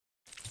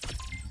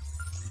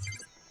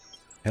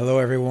Hello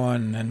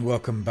everyone and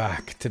welcome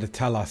back to the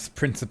Talos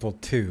Principle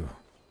 2.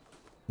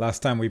 Last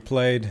time we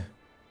played,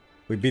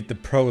 we beat the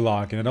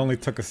prologue and it only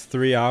took us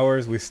 3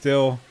 hours. We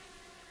still,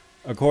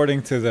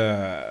 according to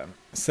the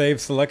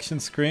save selection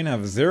screen, have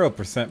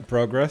 0%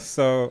 progress,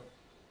 so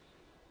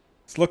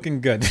it's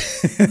looking good.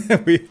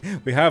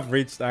 we have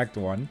reached Act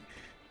 1.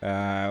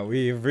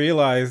 We've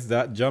realized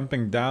that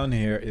jumping down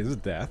here is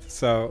death,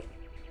 so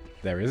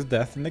there is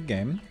death in the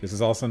game. This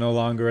is also no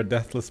longer a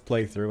deathless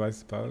playthrough, I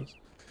suppose.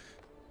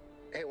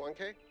 Hey,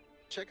 1K,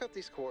 check out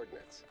these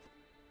coordinates.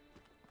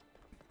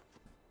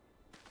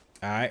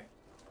 Alright.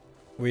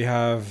 We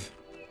have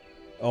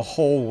a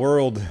whole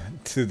world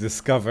to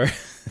discover.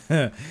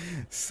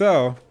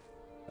 So,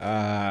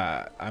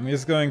 I'm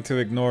just going to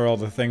ignore all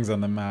the things on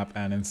the map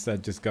and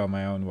instead just go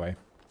my own way.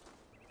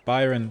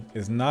 Byron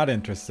is not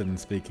interested in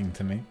speaking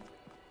to me.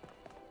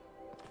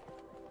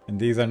 And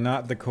these are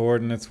not the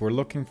coordinates we're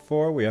looking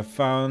for. We have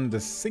found the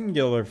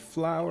singular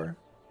flower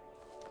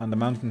on the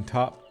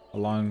mountaintop,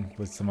 along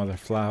with some other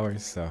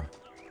flowers, so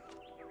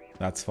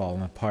that's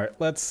fallen apart.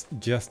 Let's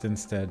just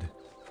instead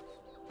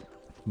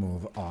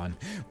move on.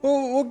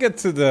 We'll get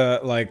to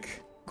the,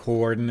 like,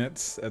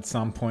 coordinates at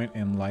some point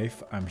in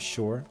life, I'm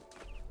sure.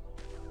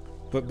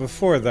 But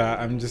before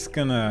that, I'm just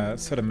gonna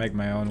sort of make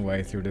my own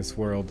way through this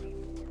world.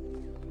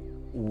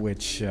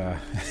 Which,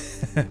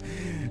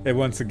 it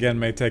once again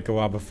may take a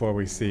while before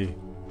we see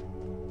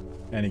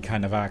any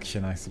kind of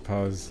action, I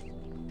suppose.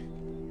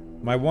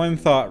 My one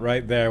thought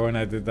right there when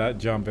I did that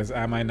jump is,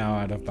 am I now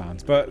out of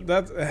bounds? But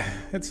that's,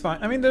 it's fine.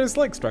 I mean, there's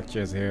like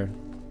structures here.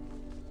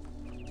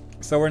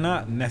 So we're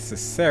not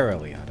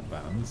necessarily out of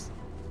bounds.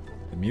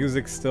 The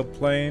music's still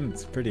playing.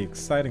 It's pretty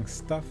exciting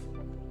stuff.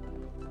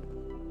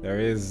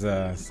 There is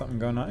something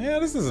going on. Yeah,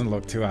 this doesn't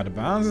look too out of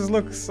bounds. This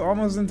looks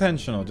almost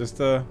intentional. Just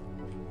a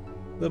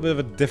little bit of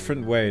a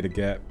different way to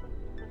get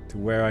to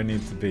where I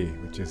need to be,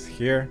 which is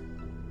here.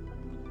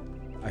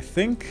 I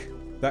think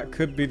that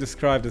could be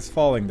described as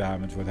falling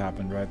damage, what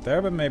happened right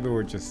there, but maybe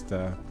we're just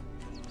a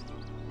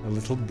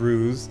little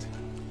bruised.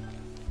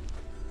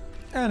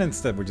 And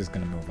instead we're just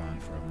gonna move on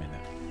for a minute.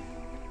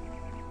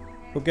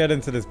 We'll get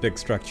into this big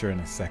structure in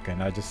a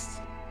second. I just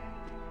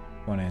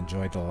want to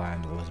enjoy the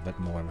land a little bit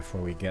more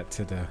before we get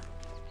to the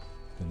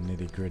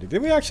nitty-gritty.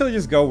 Did we actually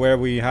just go where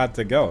we had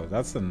to go?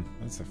 That's the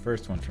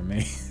first one for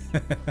me.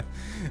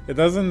 It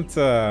doesn't,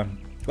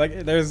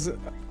 like, there's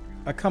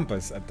a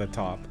compass at the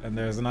top, and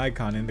there's an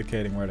icon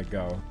indicating where to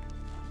go.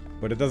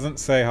 But it doesn't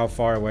say how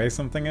far away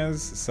something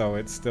is, so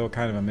it's still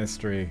kind of a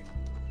mystery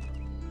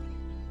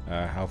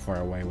how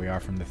far away we are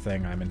from the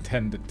thing I'm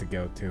intended to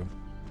go to.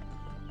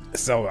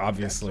 So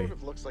obviously... That sort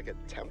of looks like a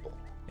temple.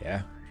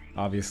 Yeah,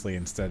 obviously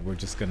instead we're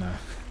just gonna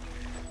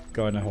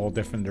go in a whole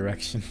different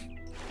direction.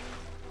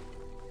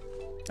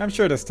 I'm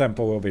sure this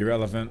temple will be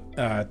relevant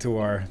to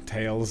our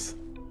tales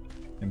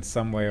in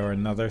some way or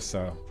another,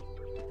 so...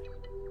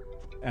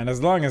 And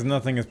as long as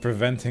nothing is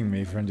preventing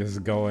me from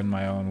just going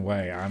my own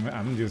way,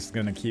 I'm just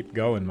gonna keep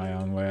going my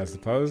own way, I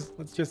suppose.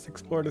 Let's just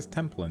explore this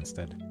temple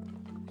instead.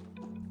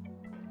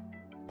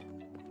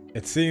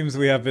 It seems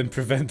we have been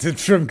prevented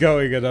from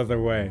going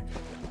another way,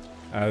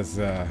 as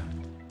it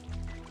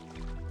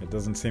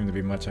doesn't seem to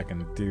be much I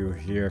can do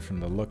here from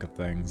the look of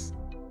things.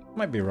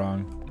 Might be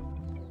wrong,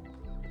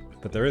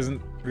 but there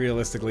isn't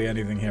realistically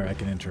anything here I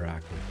can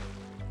interact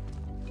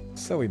with.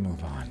 So we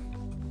move on.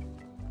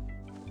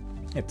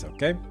 It's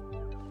okay.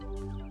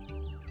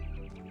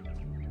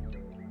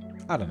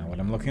 I don't know what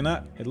I'm looking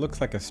at. It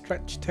looks like a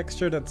stretch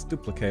texture that's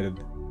duplicated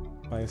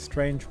by a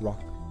strange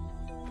rock.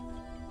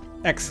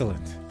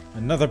 Excellent.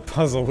 Another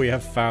puzzle we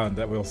have found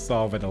that we'll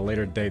solve at a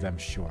later date, I'm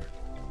sure.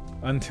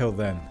 Until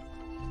then.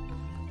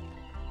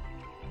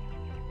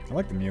 I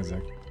like the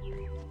music.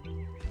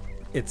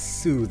 It's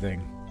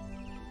soothing.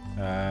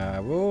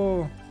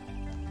 We'll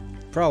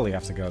probably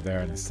have to go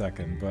there in a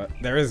second, but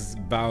there is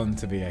bound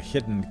to be a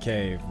hidden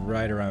cave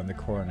right around the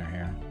corner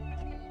here.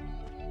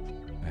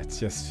 It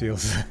just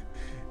feels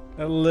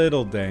a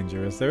little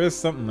dangerous. There is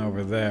something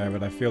over there,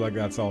 but I feel like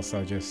that's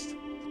also just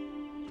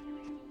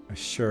a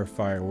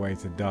surefire way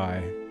to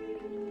die.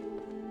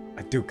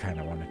 I do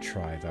kind of want to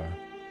try, though.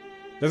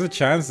 There's a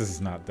chance this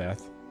is not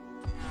death.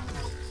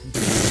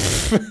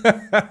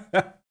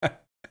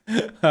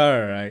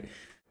 Alright.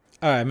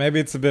 Alright, maybe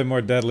it's a bit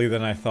more deadly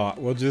than I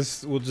thought. We'll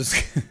just we'll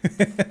just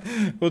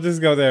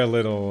go there a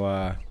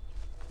little,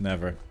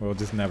 never. We'll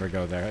just never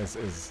go there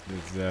is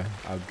the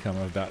outcome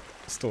of that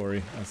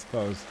story, I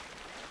suppose.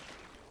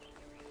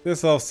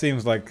 This all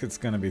seems like it's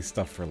gonna be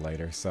stuff for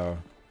later, so...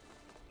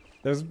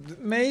 There's...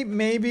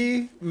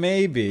 maybe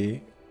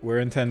we're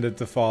intended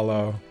to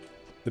follow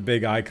the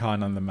big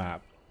icon on the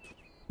map.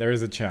 There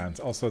is a chance.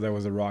 Also, there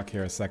was a rock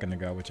here a second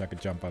ago, which I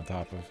could jump on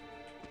top of.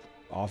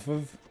 Off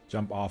of?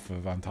 Jump off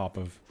of, on top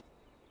of.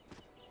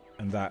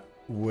 And that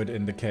would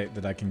indicate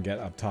that I can get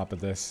up top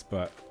of this,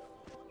 but...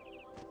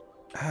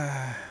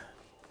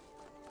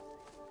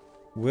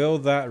 will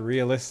that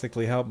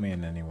realistically help me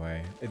in any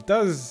way? It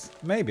does,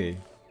 maybe.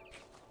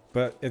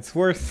 But it's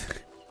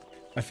worth...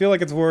 I feel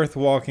like it's worth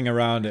walking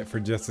around it for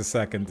just a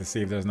second to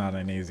see if there's not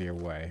an easier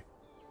way.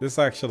 This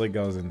actually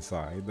goes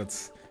inside.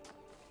 That's,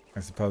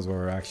 I suppose, where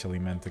we're actually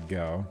meant to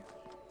go.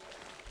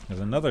 There's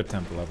another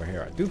temple over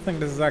here. I do think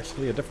this is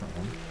actually a different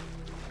one.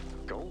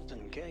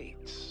 Golden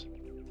gates.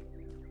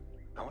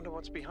 I wonder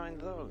what's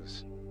behind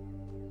those.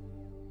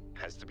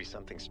 Has to be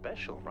something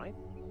special, right?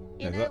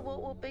 You know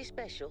what will be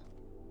special?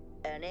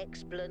 An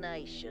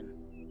explanation.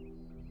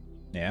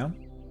 Yeah?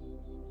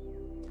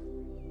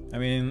 I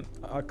mean,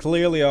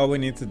 clearly all we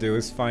need to do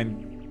is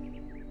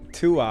find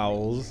 2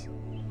 owls,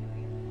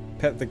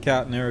 pet the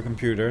cat near a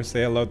computer,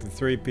 say hello to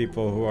 3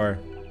 people who are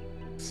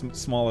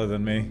smaller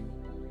than me.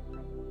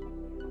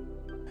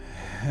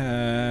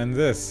 And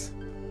this.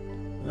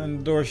 And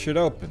the door should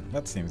open.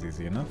 That seems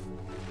easy enough.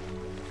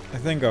 I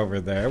think over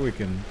there we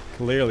can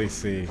clearly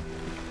see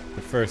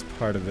the first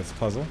part of this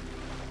puzzle.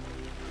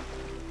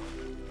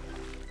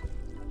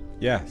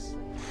 Yes.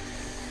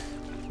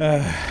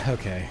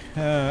 Okay.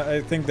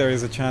 I think there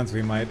is a chance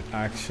we might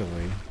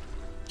actually,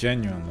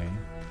 genuinely,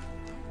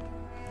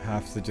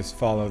 have to just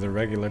follow the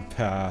regular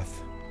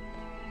path.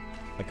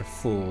 Like a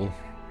fool.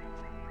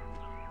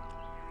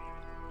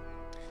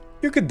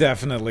 You could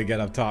definitely get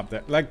up top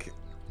there. Like,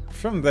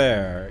 from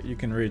there, you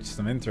can reach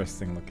some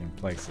interesting looking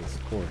places,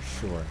 for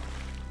sure.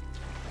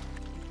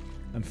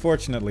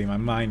 Unfortunately, my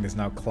mind is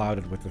now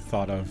clouded with the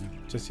thought of,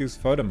 just use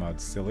photo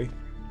mode, silly.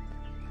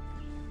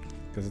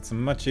 Because it's a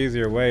much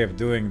easier way of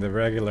doing the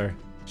regular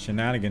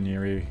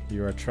shenaniganery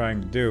you are trying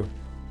to do,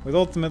 with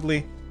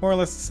ultimately more or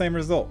less the same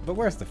result. But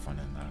where's the fun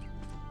in that?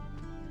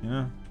 You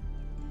know?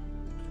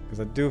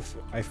 Because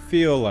I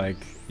feel like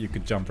you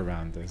could jump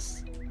around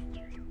this.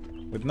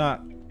 With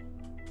not,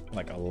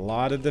 like, a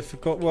lot of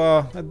difficulty,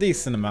 well, a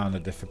decent amount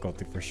of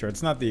difficulty for sure.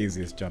 It's not the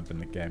easiest jump in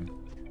the game.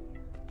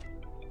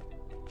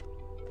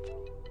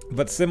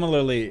 But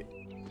similarly,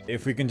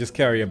 if we can just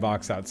carry a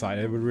box outside,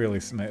 it would really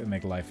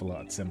make life a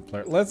lot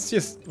simpler. Let's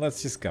just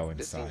go inside.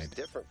 This seems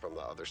different from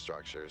the other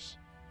structures.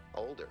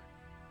 Older.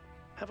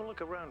 Have a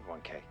look around,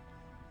 1K.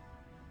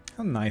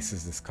 How nice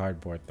is this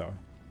cardboard, though?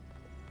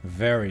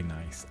 Very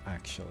nice,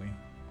 actually.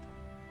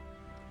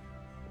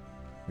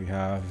 We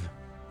have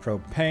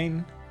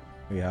propane.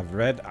 We have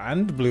red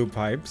and blue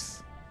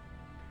pipes.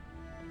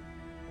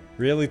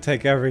 Really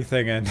take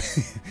everything in.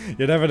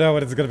 You never know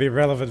when it's going to be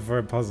relevant for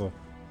a puzzle.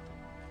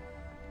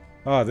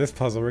 Oh, this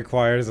puzzle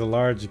requires a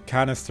large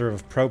canister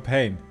of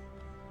propane.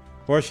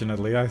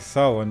 Fortunately, I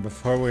saw one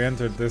before we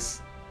entered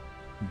this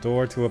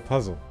door to a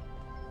puzzle.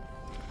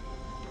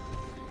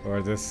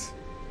 Or this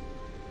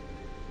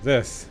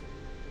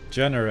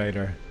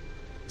generator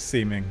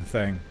seeming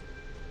thing.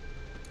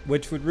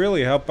 Which would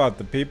really help out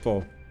the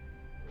people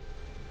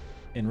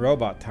in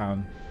Robot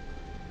Town.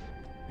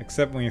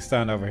 Except when you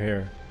stand over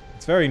here.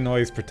 It's very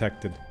noise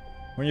protected.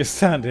 When you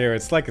stand here,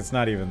 it's like it's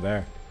not even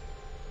there.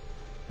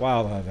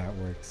 Wow, how that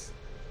works.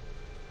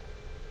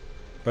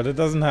 But it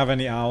doesn't have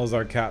any owls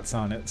or cats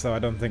on it, so I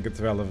don't think it's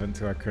relevant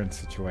to our current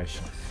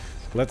situation.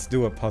 Let's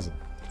do a puzzle.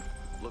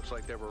 Looks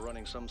like they were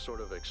running some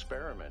sort of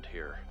experiment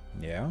here.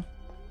 Yeah?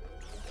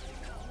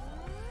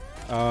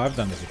 Oh, I've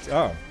done this.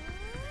 Oh.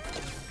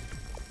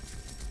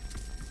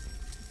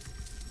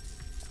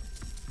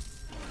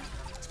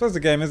 I suppose the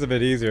game is a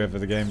bit easier if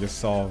the game just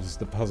solves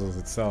the puzzles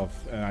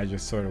itself, and I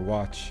just sort of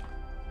watch.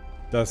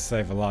 Does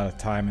save a lot of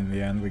time in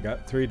the end. We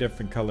got 3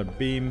 different colored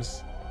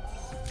beams.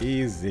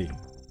 Easy.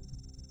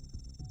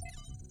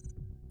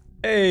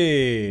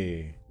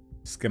 Hey!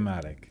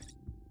 Schematic.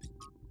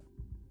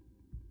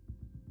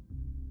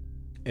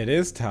 It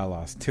is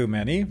Talos. Too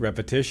many?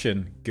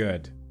 Repetition.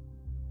 Good.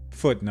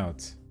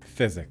 Footnotes.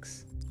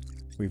 Physics.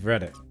 We've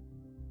read it.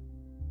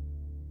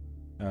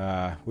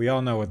 We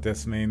all know what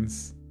this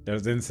means.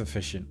 There's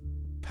insufficient.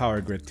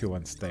 Power grid too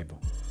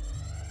unstable.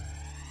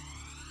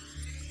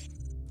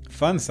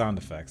 Fun sound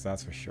effects,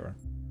 that's for sure.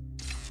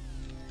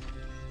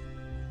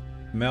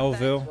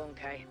 Melville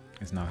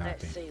is now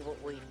happy. Let's see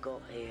what we've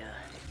got here.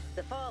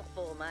 The file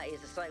format is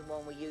the same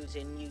one we use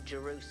in New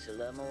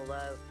Jerusalem,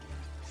 although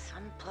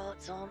some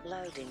parts aren't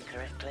loading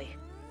correctly.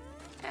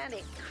 And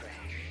it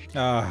crashed.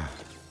 Ah.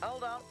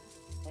 Hold on.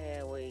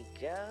 There we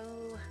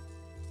go.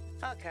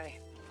 Okay.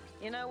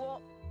 You know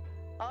what?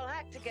 I'll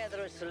hack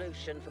together a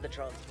solution for the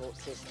transport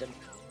system.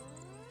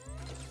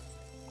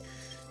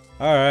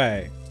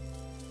 Alright.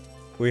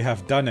 We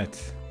have done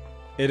it.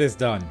 It is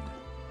done.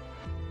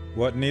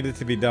 What needed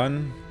to be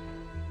done,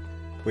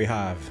 we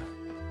have.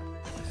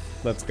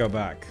 Let's go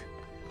back.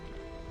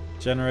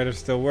 Generator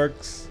still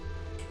works.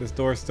 This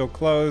door is still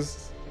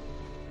closed.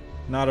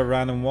 Not a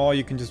random wall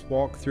you can just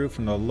walk through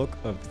from the look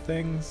of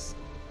things.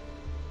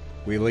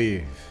 We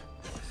leave.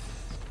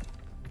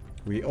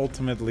 We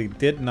ultimately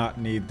did not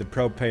need the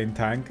propane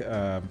tank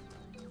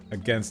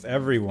against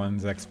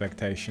everyone's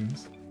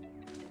expectations.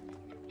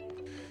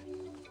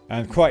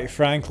 And quite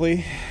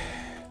frankly,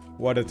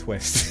 what a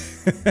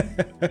twist.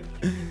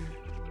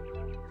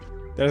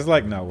 There's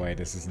like no way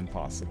this is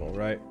impossible,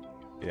 right?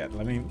 Yeah,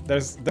 I mean,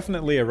 there's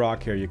definitely a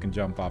rock here you can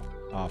jump up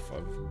off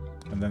of.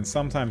 And then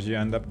sometimes you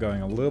end up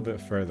going a little bit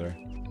further.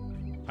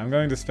 I'm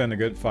going to spend a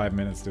good 5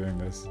 minutes doing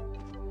this.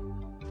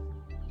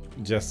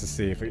 Just to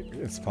see if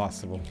it's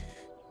possible.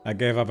 I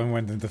gave up and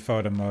went into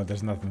photo mode.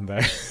 There's nothing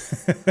there.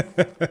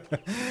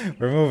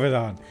 We're moving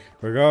on.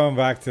 We're going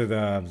back to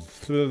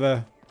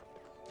the...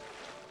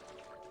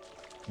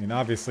 I mean,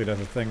 obviously there's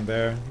a thing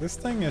there. This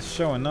thing is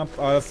showing up.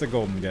 Oh, that's the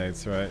golden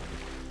gates, right?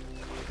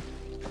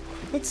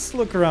 Let's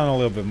look around a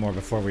little bit more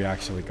before we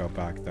actually go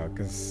back, though,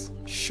 because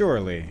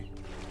surely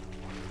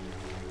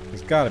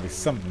there's got to be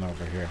something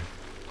over here.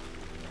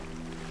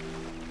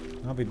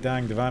 I'll be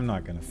danged if I'm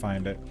not going to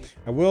find it.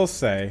 I will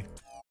say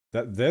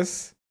that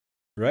this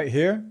right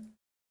here,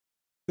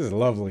 this is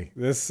lovely.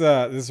 This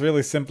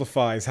really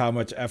simplifies how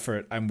much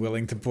effort I'm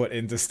willing to put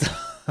into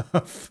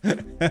stuff.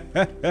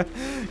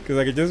 Because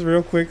I could just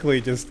real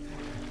quickly just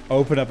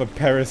open up a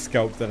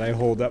periscope that I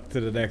hold up to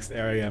the next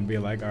area and be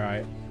like,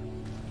 alright,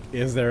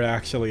 is there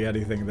actually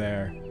anything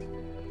there?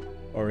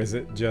 Or is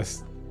it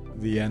just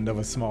the end of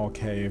a small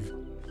cave?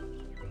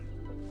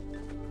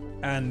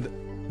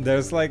 And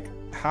there's like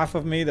half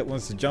of me that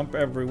wants to jump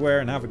everywhere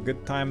and have a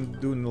good time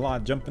doing a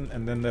lot of jumping,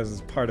 and then there's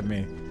this part of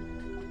me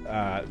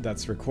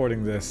that's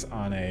recording this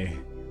on a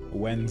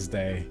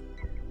Wednesday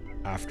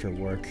after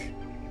work,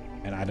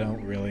 and I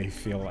don't really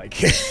feel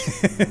like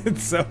it.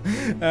 So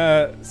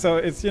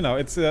it's, you know,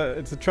 it's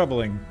a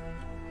troubling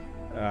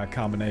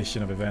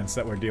combination of events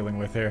that we're dealing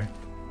with here.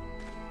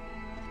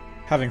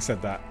 Having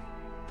said that,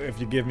 if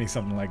you give me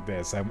something like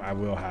this, I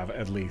will have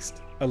at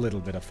least a little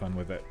bit of fun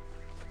with it.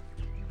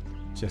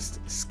 Just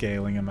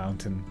scaling a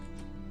mountain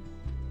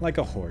like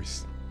a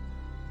horse.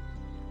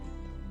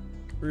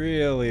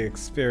 Really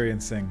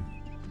experiencing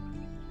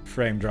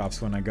frame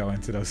drops when I go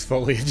into those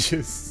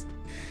foliages.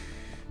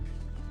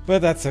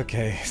 But that's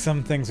okay.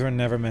 Some things were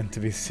never meant to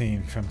be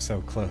seen from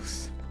so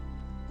close.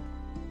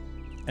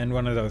 And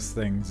one of those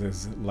things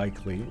is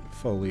likely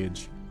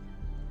foliage.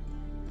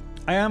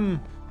 I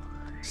am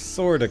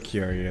sorta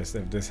curious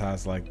if this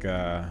has like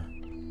a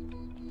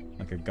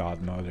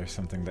god mode or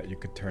something that you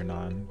could turn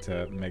on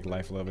to make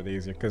life a little bit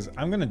easier, because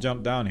I'm gonna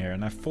jump down here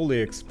and I fully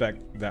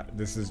expect that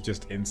this is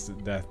just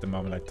instant death the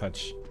moment I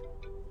touch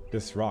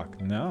this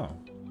rock. No,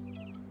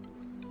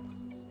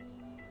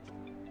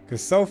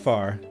 because so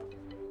far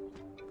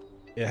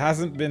it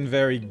hasn't been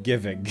very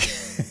giving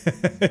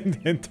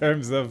in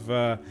terms of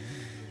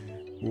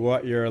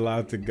what you're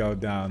allowed to go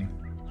down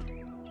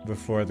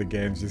before the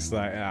game's just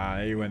like, ah,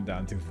 you went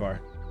down too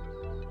far.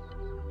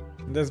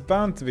 There's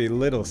bound to be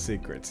little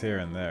secrets here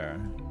and there,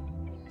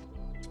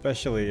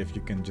 especially if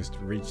you can just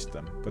reach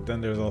them. But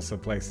then there's also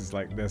places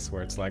like this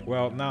where it's like,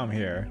 well, now I'm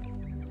here.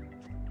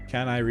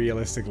 Can I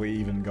realistically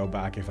even go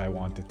back if I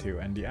wanted to?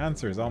 And the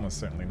answer is almost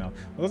certainly no.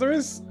 Well, there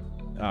is...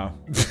 Oh.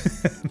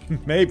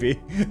 Maybe.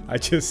 I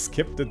just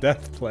skipped the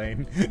death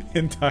plane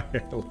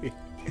entirely.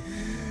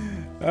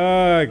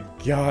 Oh,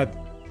 God.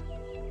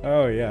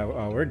 Oh, yeah.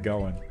 Oh, we're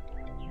going.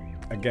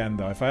 Again,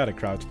 though, if I had a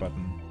crouch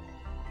button,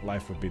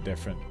 life would be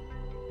different.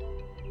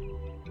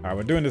 Alright,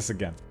 we're doing this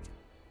again.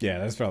 Yeah,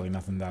 there's probably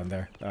nothing down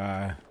there.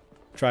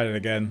 Tried it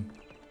again.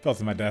 Fell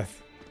to my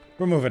death.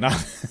 We're moving on.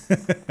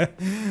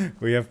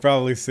 We have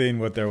probably seen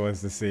what there was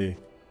to see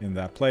in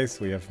that place.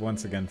 We have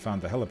once again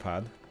found the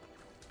helipad,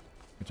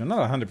 which I'm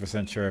not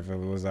 100% sure if it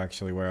was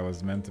actually where I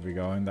was meant to be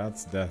going.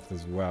 That's death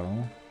as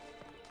well.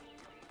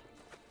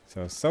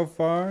 So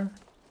far,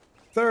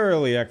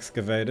 thoroughly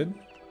excavated.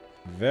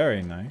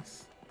 Very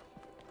nice.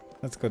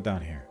 Let's go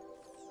down here.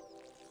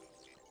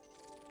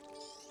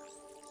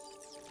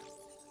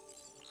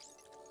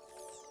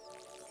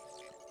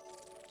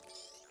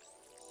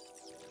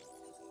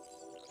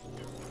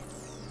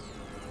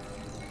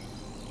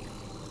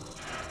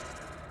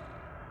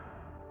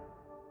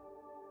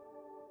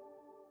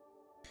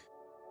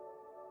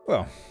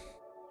 Well.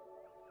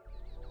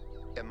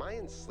 Am I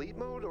in sleep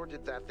mode, or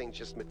did that thing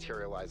just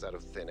materialize out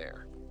of thin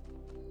air?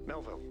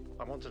 Melville,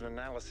 I want an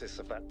analysis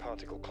of that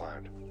particle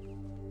cloud.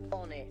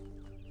 On it.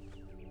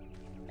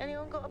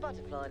 Anyone got a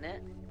butterfly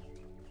net?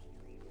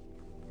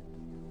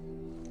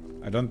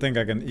 I don't think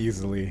I can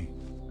easily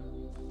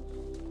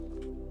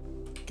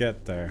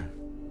get there.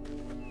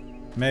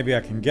 Maybe I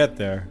can get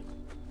there,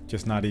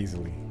 just not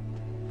easily.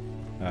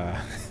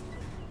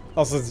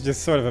 Also, it's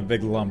just sort of a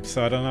big lump,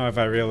 so I don't know if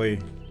I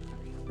really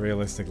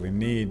realistically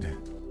need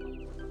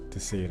to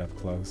see it up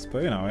close.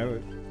 But you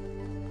know,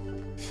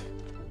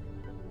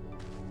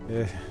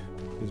 this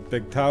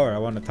big tower, I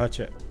want to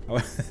touch it. I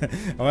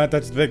want to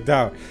touch the big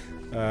tower,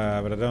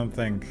 but I don't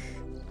think,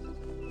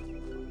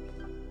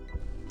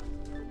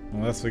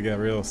 unless we get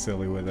real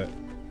silly with it.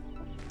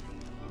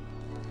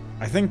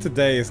 I think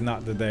today is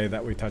not the day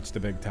that we touch the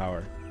big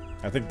tower.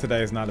 I think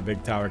today is not a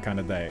big tower kind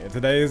of day.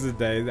 Today is the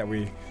day that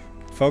we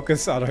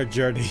focus on our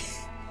journey.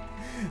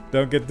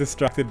 Don't get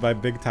distracted by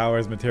big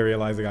towers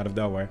materializing out of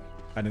nowhere.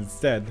 And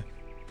instead,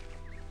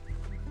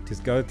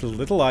 just go to the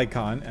little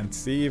icon and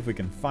see if we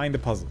can find a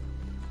puzzle.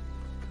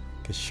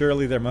 Because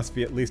surely there must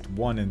be at least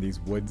one in these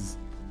woods.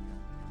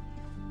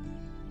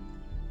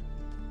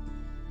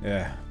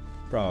 Yeah,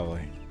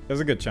 probably. There's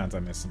a good chance I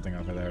missed something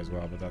over there as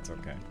well, but that's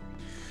okay.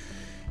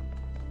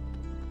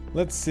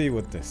 Let's see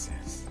what this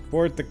is.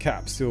 Board the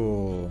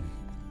capsule.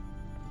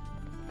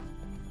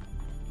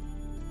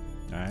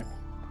 Alright.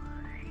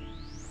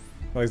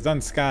 Well, he's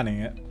done scanning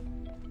it.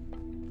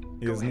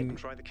 He Go ahead and isn't.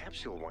 try the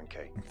capsule,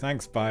 1K.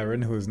 Thanks,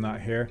 Byron, who's not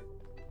here.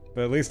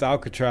 But at least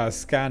Alcatraz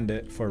scanned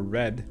it for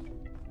red.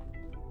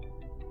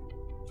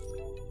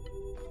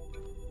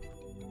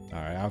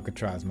 Alright,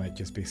 Alcatraz might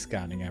just be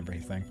scanning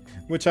everything.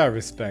 Which I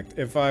respect.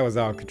 If I was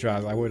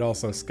Alcatraz, I would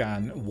also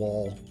scan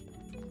wall.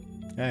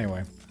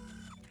 Anyway.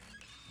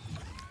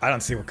 I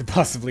don't see what could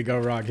possibly go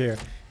wrong here.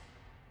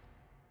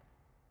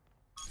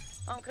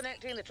 I'm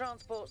connecting the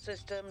transport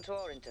system to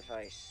our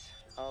interface.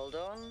 Hold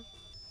on.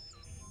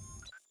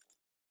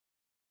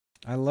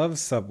 I love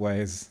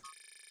subways.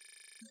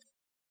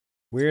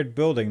 Weird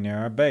building near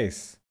our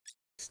base.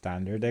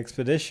 Standard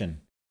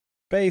expedition.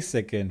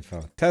 Basic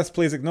info. Test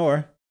please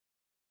ignore.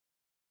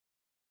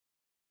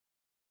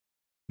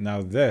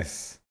 Now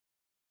this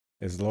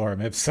is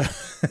lorem ipsum.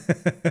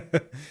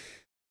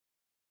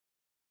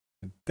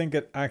 I think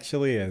it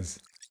actually is.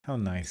 How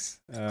nice.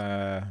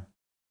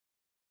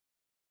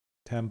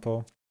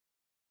 Temple.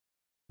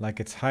 Like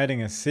it's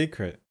hiding a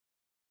secret.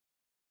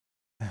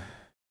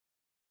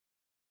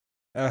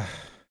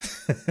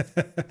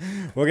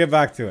 We'll get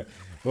back to it.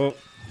 Well,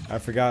 I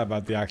forgot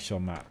about the actual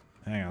map.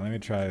 Hang on, let me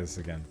try this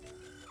again.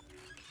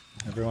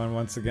 Everyone,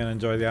 once again,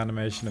 enjoy the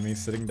animation of me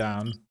sitting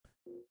down.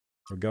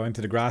 We're going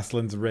to the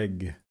Grasslands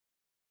rig.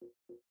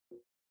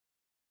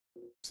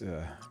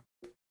 We're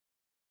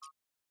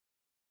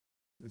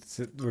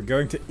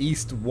going to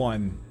East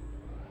 1.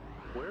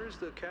 Where is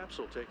the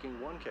capsule taking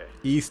 1K?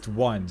 East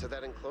 1. To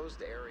that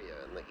enclosed area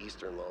in the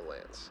eastern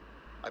lowlands.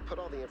 I put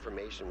all the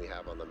information we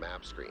have on the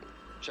map screen.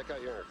 Check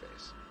out your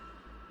interface.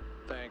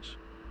 Thanks.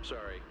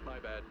 Sorry, my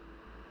bad.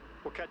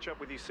 We'll catch up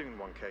with you soon,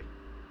 1K.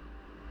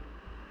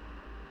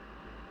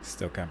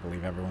 Still can't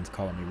believe everyone's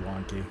calling me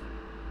wonky.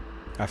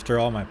 After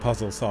all my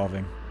puzzle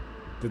solving.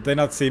 Did they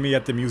not see me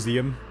at the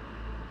museum?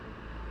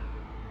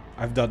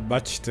 I've done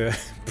much to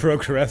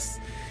progress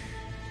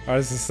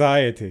our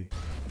society.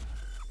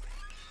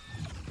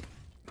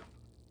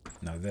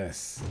 Now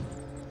this.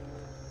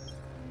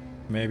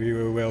 Maybe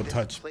we will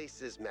touch This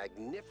place is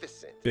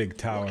magnificent. big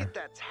tower. Look at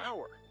that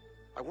tower.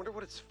 I wonder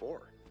what it's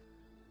for.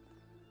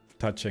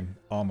 Touching,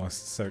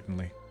 almost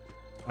certainly.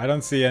 I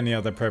don't see any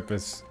other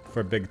purpose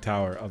for big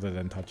tower other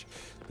than touch.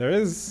 There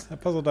is a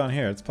puzzle down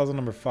here. It's puzzle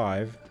number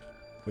 5,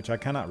 which I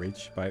cannot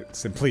reach by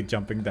simply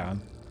jumping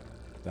down.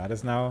 That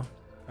is now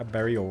a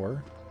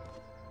barrier.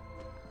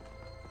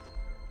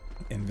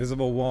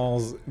 Invisible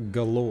walls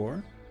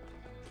galore,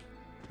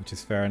 which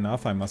is fair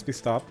enough. I must be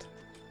stopped.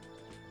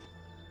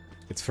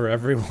 It's for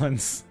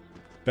everyone's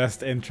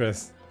best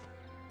interest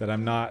that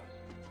I'm not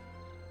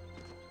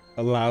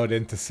allowed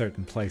into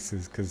certain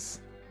places, because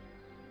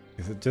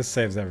it just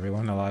saves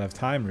everyone a lot of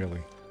time,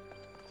 really.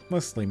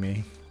 Mostly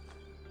me,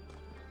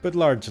 but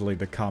largely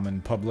the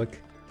common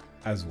public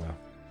as well.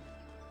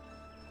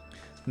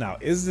 Now,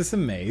 is this a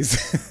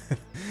maze?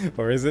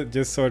 Or is it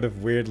just sort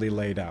of weirdly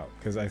laid out?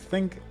 Because I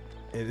think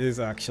it is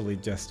actually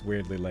just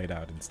weirdly laid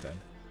out instead.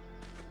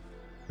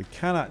 We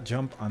cannot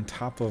jump on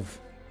top of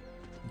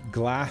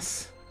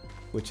glass,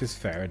 which is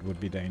fair. It would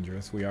be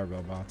dangerous. We are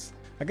robots.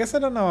 I guess I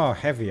don't know how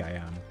heavy I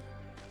am.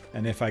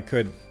 And if I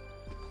could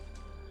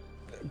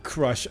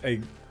crush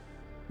a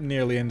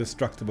nearly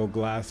indestructible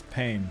glass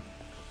pane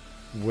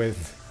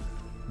with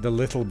the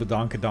little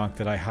badonkadonk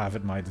that I have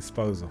at my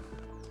disposal.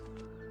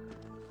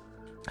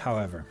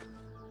 However,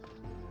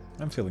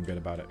 I'm feeling good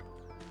about it.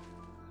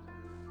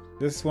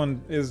 This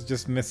one is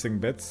just missing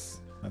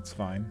bits. That's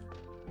fine.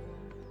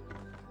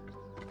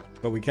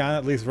 But we can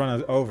at least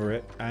run over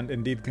it and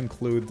indeed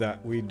conclude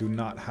that we do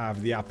not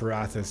have the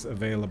apparatus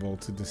available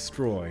to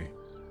destroy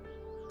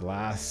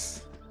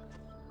glass.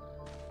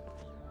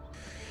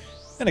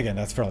 And again,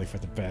 that's probably for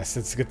the best.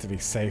 It's good to be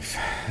safe.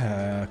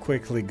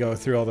 Quickly go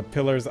through all the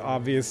pillars,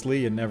 obviously.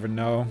 You never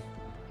know.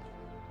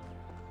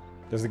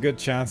 There's a good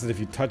chance that if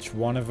you touch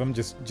one of them,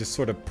 just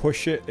sort of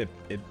push it,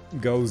 it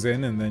goes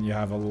in, and then you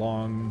have a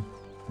long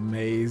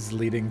maze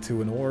leading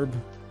to an orb.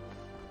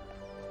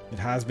 It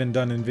has been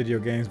done in video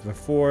games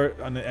before.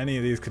 Any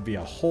of these could be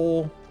a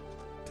hole,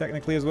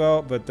 technically, as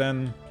well, but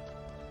then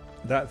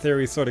that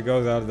theory sort of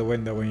goes out of the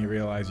window when you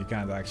realize you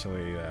can't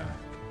actually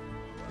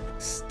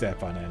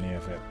step on any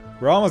of it.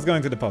 We're almost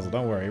going to the puzzle,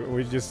 don't worry.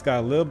 We just got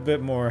a little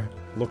bit more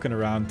looking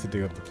around to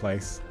do of the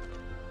place.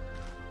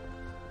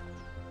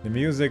 The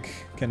music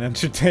can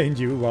entertain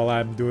you while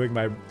I'm doing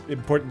my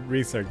important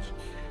research.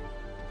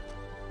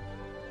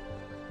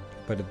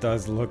 But it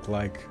does look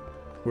like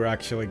we're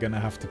actually gonna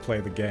have to play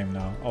the game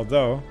now.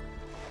 Although,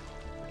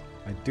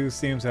 I do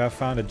seem to have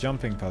found a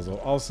jumping puzzle.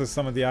 Also,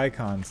 some of the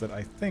icons that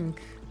I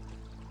think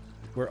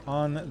were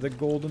on the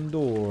golden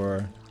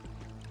door.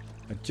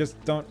 I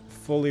just don't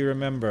fully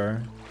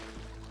remember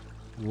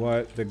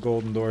what the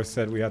golden door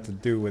said we had to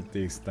do with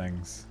these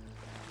things.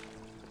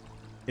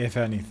 If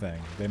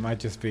anything. They might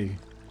just be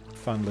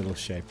fun little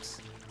shapes.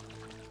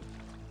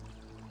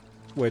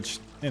 Which,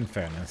 in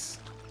fairness,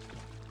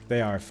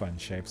 they are fun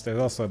shapes. There's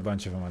also a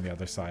bunch of them on the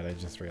other side, I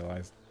just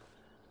realized.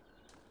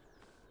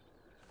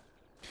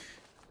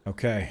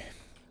 Okay.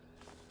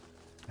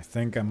 I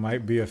think I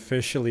might be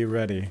officially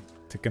ready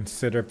to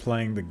consider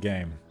playing the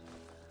game.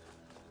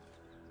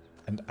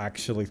 and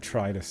actually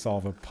try to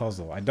solve a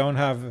puzzle. I don't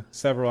have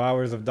several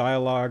hours of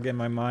dialogue in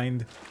my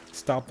mind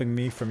stopping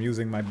me from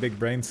using my big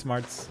brain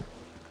smarts.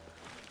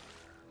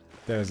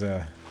 There's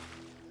a...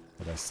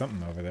 Well, there's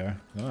something over there.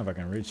 I don't know if I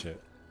can reach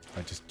it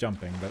by just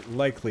jumping, but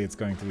likely it's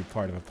going to be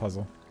part of a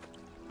puzzle.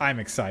 I'm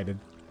excited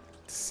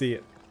to see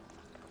it.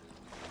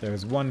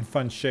 There's one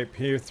fun shape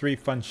here, 3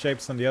 fun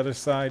shapes on the other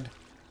side.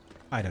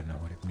 I don't know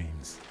what it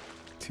means.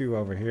 2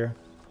 over here.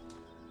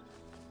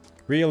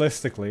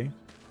 Realistically,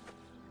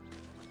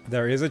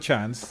 there is a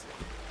chance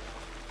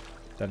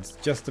that it's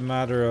just a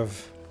matter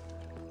of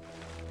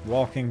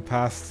walking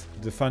past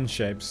the fun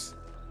shapes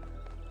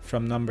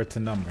from number to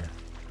number.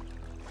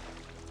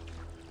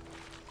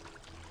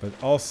 But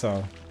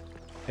also,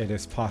 it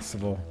is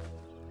possible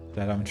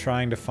that I'm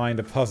trying to find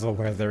a puzzle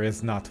where there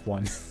is not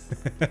one.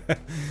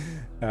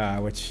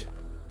 Which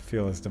I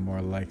feel is the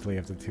more likely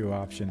of the 2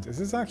 options. Is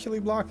this actually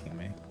blocking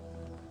me?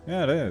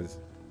 Yeah, it is.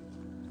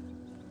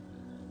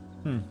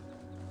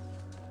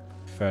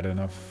 Fair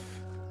enough.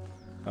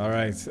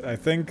 Alright, I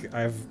think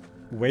I've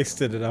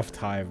wasted enough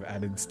time,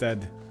 and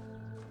instead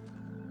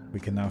we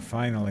can now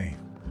finally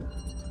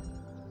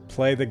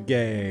play the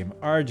game.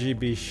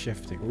 RGB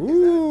shifting.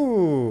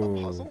 Ooh!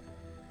 A puzzle?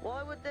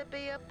 Why would there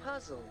be a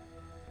puzzle?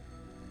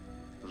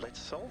 Let's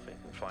solve it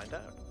and find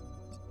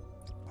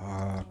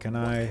out. Can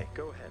I... Okay,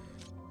 go ahead.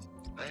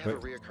 I have a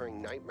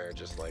reoccurring nightmare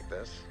just like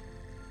this.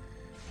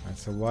 Alright,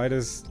 so why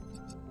does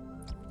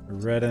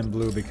red and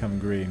blue become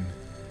green?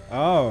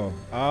 Oh!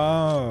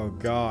 Oh,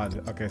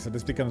 God. Okay, so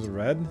this becomes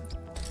red?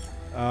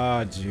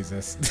 Ah,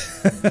 Jesus.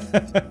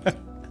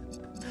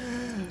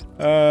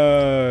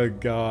 Oh,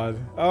 God.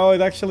 Oh, it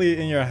actually,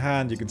 in your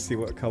hand, you can see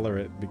what color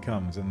it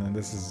becomes. And then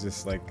this is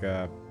just like,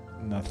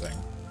 nothing.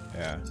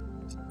 Yeah.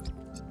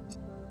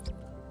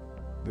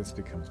 This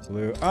becomes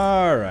blue.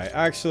 Alright,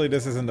 actually,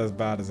 this isn't as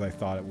bad as I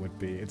thought it would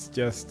be. It's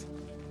just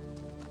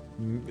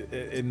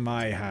in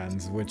my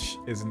hands, which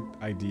isn't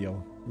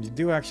ideal. You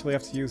do actually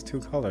have to use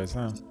 2 colors,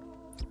 huh?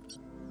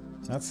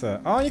 That's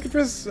a... Oh, you can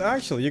press...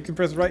 Actually, you can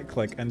press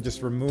right-click and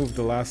just remove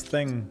the last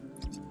thing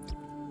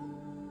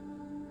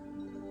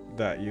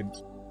that you...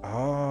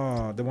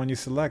 Oh, the one you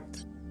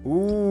select.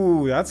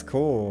 Ooh, that's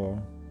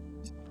cool.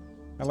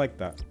 I like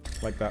that.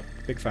 Like that.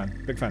 Big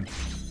fan. Big fan.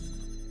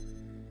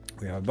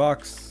 We have a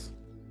box.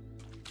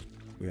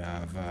 We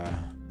have...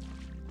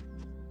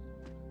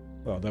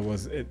 Well, that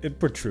was... It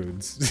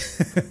protrudes.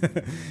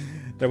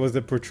 There was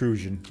a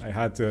protrusion. I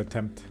had to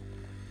attempt,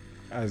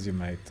 as you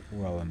might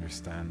well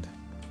understand.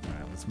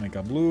 Alright, let's make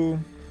a blue.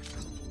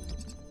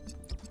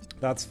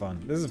 That's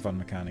fun. This is a fun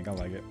mechanic. I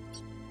like it.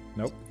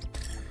 Nope.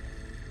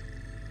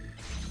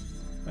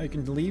 Oh, you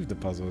can leave the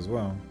puzzle as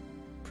well.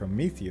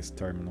 Prometheus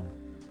terminal.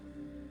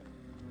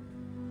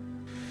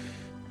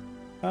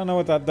 I don't know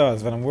what that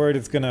does, but I'm worried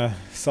it's gonna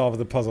solve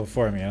the puzzle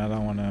for me, and I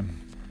don't want to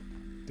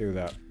do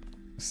that.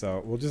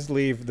 So we'll just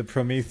leave the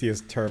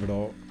Prometheus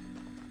terminal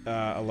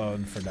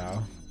alone for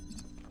now.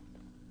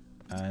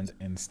 And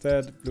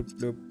instead, bloop,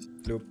 bloop,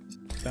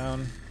 bloop,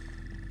 down.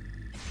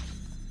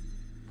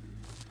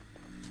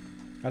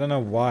 I don't know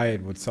why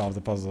it would solve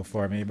the puzzle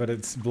for me, but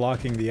it's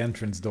blocking the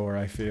entrance door,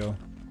 I feel.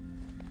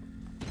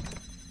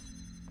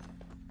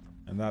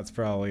 And that's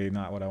probably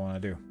not what I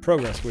want to do.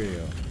 Progress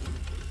wheel.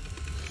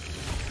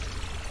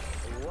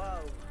 Whoa,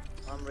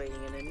 I'm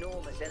reading an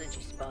enormous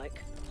energy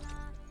spike.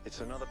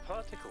 It's another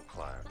particle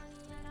cloud.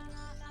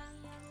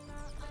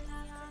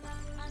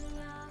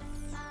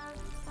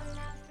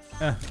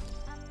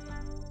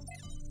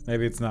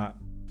 Maybe it's not.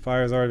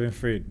 Fire's already been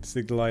freed.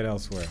 Seek the light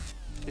elsewhere.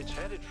 It's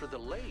headed for the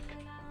lake.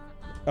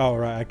 Oh,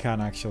 right. I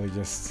can't actually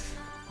just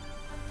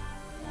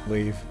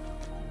leave.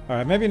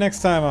 Alright, maybe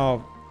next time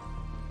I'll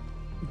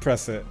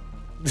press it.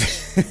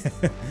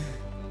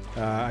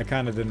 I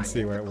kind of didn't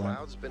see where it went. The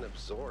cloud's been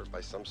absorbed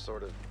by some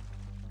sort of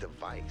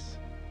device.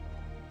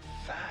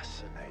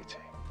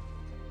 Fascinating.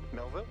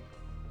 Melville?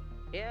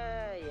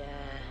 Yeah.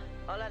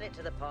 I'll add it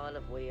to the pile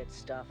of weird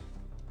stuff.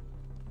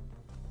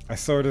 I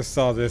sort of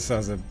saw this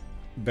as a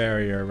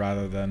barrier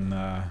rather than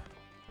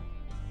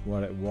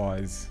what it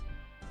was.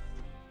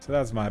 So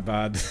that's my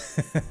bad.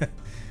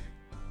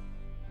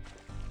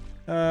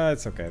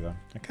 It's okay though.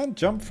 I can't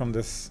jump from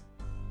this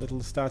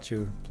little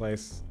statue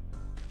place.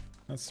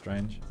 That's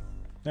strange.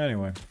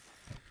 Anyway.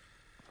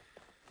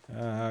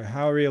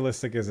 How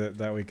realistic is it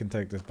that we can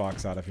take this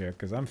box out of here?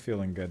 Because I'm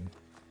feeling good.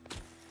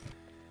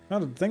 No,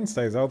 the thing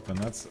stays open.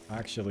 That's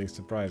actually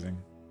surprising.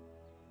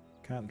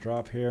 Can't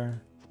drop here.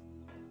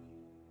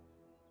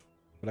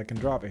 But I can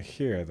drop it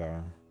here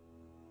though.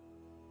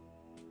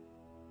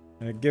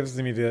 And it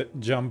gives me the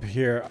jump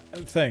here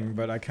thing,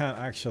 but I can't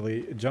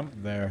actually jump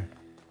there,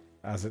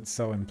 as it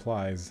so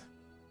implies.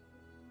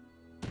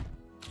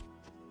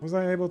 Was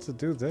I able to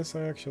do this?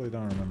 I actually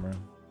don't remember. It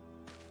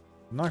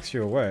knocks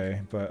you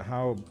away, but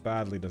how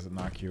badly does it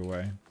knock you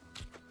away?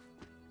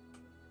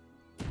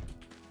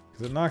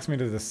 Because it knocks me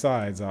to the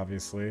sides,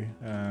 obviously,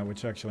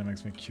 which actually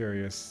makes me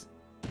curious.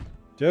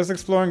 Just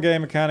exploring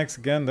game mechanics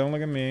again, don't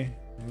look at me.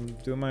 I'm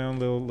doing my own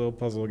little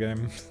puzzle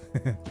game.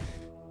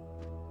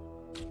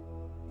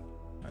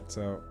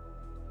 So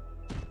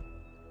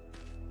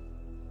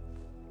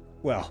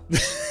Well,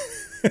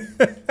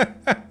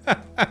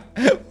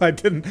 I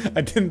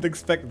didn't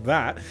expect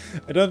that.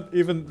 I don't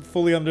even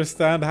fully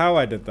understand how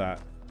I did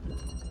that.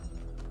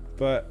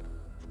 But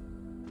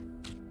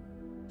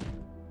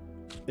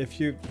if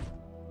you,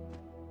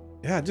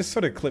 yeah, just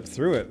sort of clip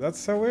through it. That's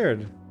so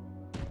weird.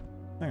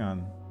 Hang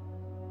on.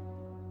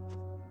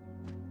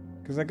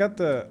 Because I got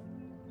the,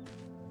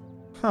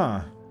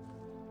 huh.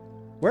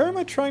 Where am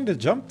I trying to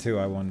jump to,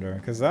 I wonder?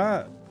 Because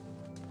that,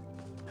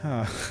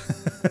 huh.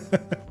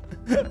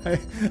 I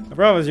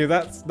promise you,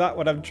 that's not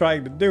what I'm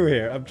trying to do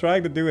here. I'm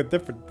trying to do a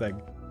different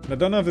thing. And I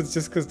don't know if it's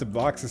just because the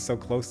box is so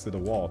close to the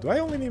wall. Do I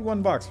only need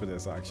one box for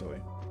this, actually?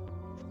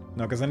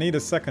 No, because I need a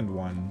second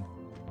one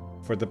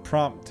for the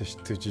prompt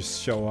to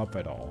just show up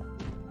at all.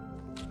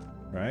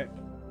 Right?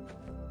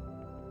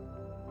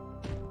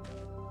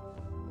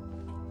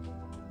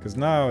 Because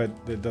now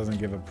it doesn't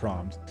give a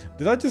prompt.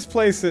 Did I just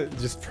place it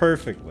just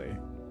perfectly?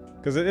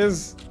 Because it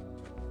is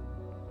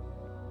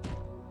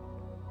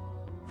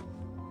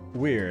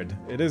weird.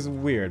 It is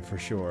weird for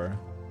sure.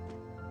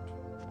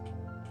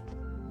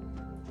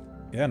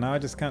 Yeah, now I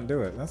just can't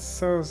do it. That's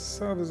so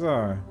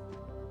bizarre.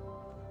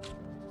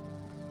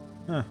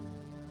 Huh.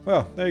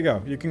 Well, there you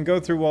go. You can go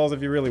through walls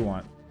if you really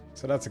want.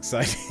 So that's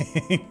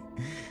exciting.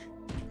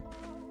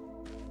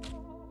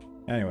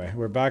 Anyway,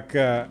 we're back.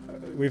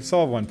 We've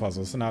solved one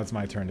puzzle, so now it's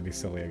my turn to be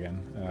silly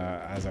again,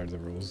 as are the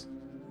rules.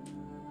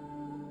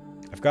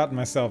 I've gotten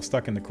myself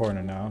stuck in the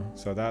corner now,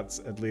 so that's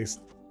at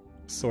least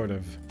sort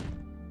of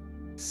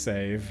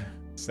safe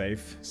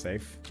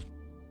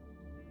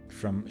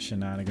from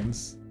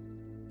shenanigans.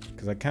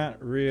 Because I can't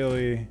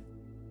really...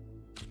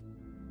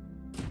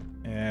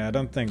 Yeah, I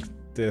don't think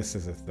this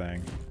is a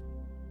thing.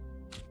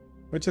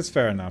 Which is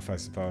fair enough, I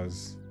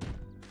suppose.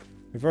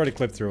 We've already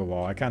clipped through a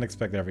wall. I can't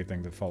expect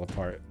everything to fall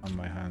apart on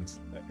my hands.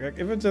 Like,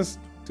 if I just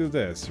do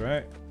this,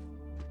 right?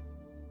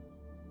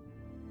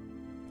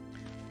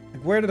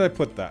 Like, where did I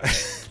put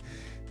that?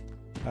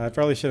 I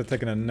probably should have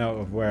taken a note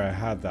of where I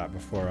had that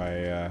before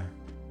I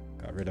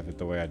got rid of it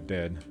the way I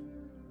did.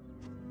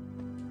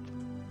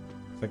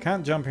 So I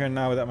can't jump here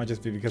now, but that might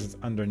just be because it's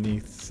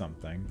underneath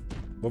something.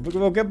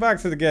 We'll get back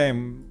to the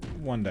game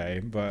one day,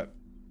 but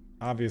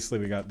obviously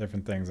we got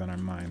different things on our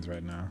minds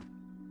right now.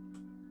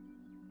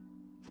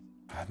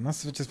 It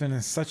must have just been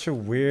in such a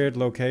weird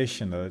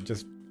location that it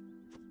just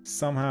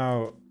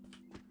somehow...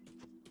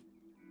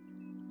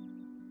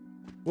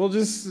 We'll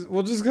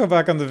just go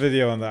back on the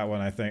video on that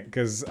one, I think,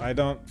 because I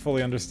don't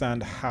fully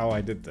understand how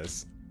I did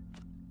this.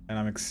 And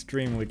I'm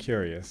extremely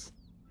curious.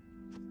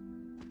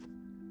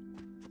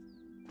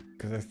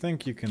 Because I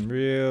think you can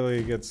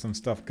really get some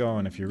stuff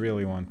going if you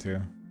really want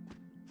to.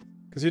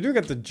 Because you do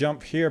get the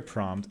jump here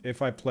prompt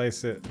if I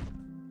place it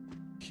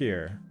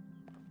here.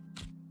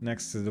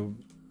 Next to the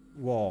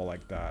wall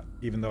like that,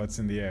 even though it's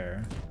in the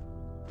air.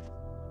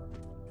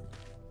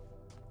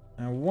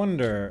 I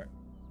wonder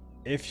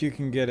if you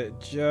can get it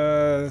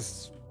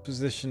just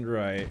positioned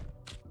right,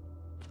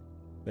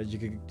 that you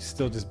could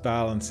still just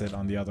balance it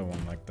on the other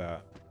one like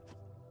that.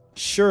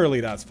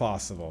 Surely that's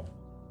possible.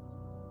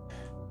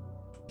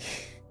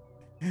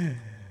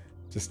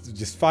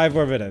 just 5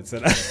 more minutes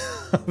and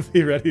I'll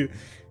be ready.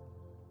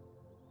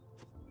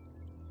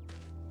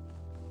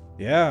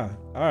 Yeah,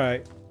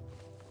 alright.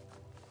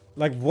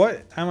 Like,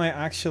 what am I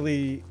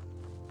actually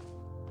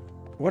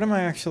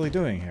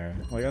doing here?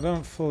 Like, I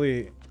don't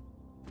fully...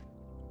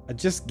 I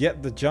just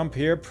get the jump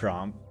here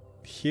prompt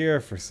here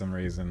for some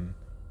reason.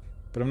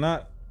 But I'm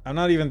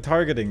not even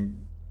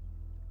targeting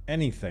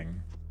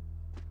anything.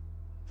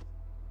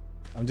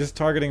 I'm just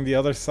targeting the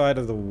other side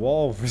of the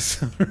wall for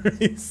some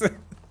reason.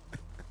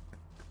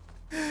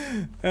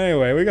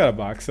 Anyway, we got a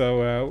box,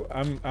 so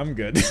I'm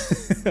good.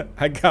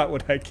 I got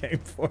what I came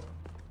for.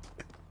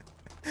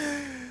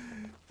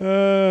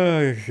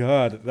 Oh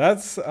god,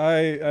 that's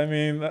I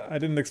mean I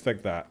didn't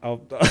expect that. I'll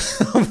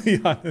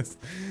be honest.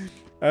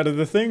 Out of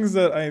the things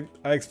that I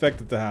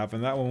expected to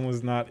happen, that one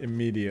was not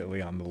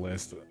immediately on the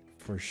list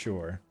for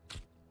sure.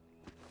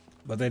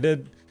 But they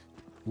did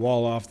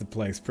wall off the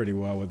place pretty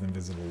well with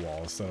invisible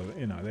walls, so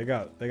you know they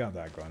got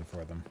that going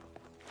for them.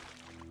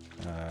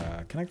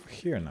 Can I go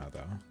here now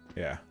though?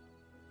 Yeah.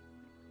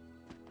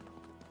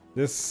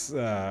 This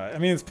I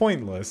mean it's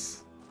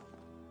pointless,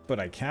 but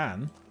I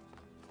can.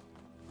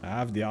 I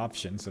have the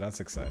option, so that's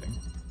exciting.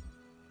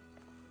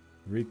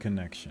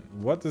 Reconnection.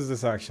 What does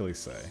this actually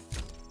say?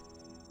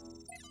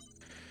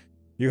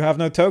 You have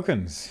no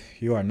tokens.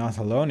 You are not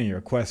alone in your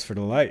quest for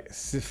the light.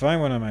 Find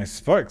one of my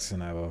sparks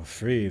and I will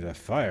free the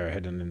fire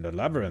hidden in the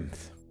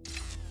labyrinth.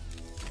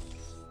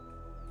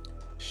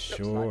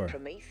 Sure. Looks like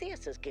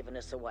Prometheus has given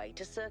us a way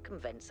to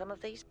circumvent some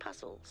of these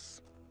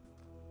puzzles.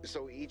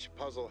 So each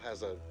puzzle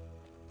has a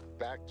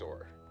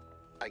backdoor.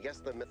 I guess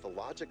the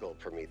mythological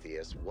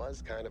Prometheus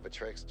was kind of a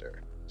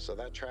trickster, so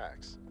that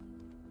tracks.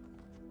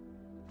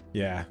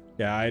 Yeah,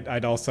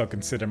 I'd also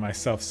consider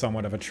myself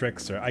somewhat of a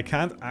trickster. I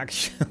can't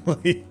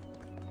actually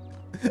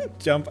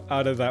jump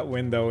out of that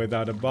window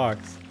without a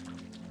box.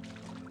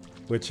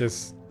 Which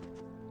is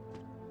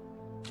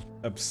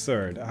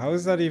absurd. How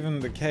is that even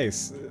the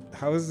case?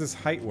 How is this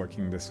height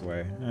working this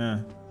way?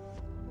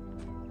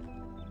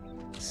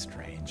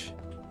 Strange.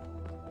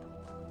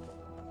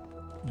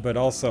 But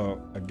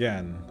also,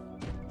 again,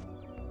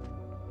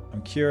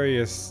 I'm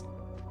curious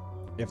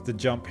if the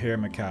jump here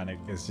mechanic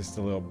is just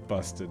a little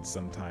busted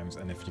sometimes,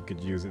 and if you could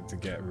use it to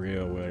get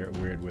real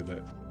weird with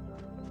it.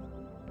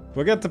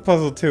 We'll get to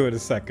puzzle 2 in a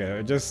second.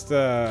 We're just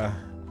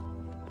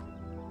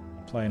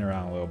playing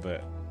around a little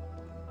bit.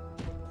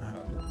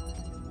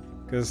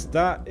 Because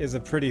that is a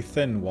pretty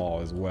thin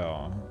wall as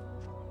well.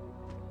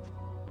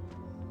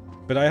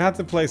 But I had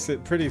to place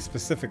it pretty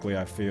specifically,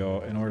 I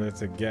feel, in order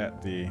to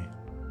get the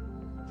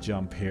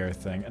jump here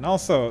thing. And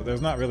also,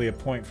 there's not really a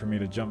point for me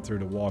to jump through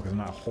the wall because I'm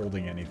not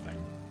holding anything.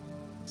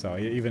 So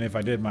even if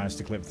I did manage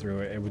to clip through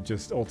it, it would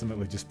just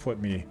ultimately just put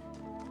me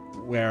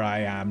where I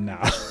am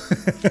now.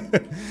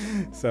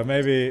 So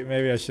maybe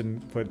I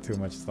shouldn't put too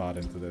much thought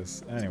into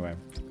this. Anyway,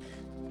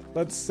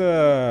 let's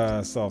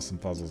solve some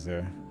puzzles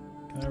here.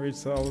 Can I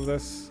reach all of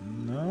this?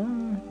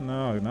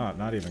 No,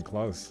 not even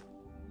close.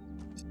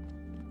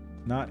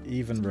 Not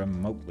even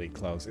remotely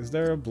close. Is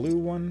there a blue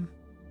one?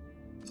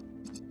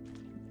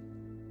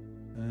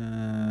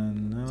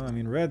 No, I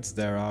mean red's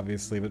there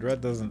obviously, but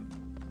red doesn't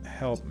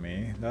help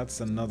me.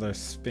 That's another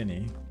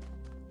spinny.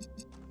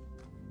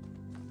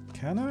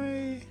 Can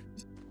I?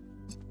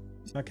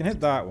 I can hit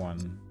that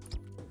one.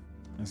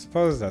 I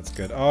suppose that's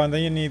good. Oh, and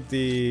then you need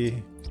the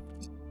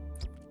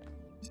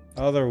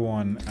other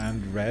one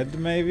and red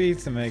maybe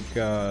to make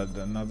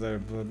another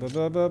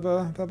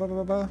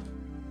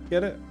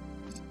Get it?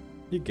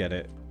 You get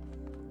it.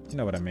 You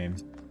know what I mean.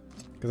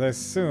 Because I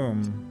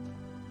assume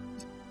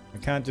I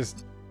can't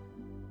just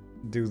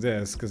do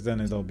this because then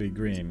it'll be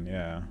green,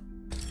 yeah.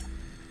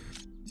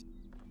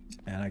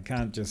 And I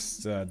can't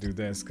just do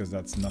this because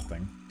that's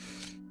nothing.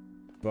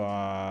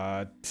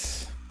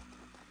 But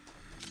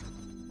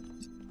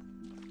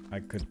I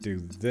could do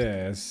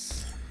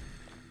this.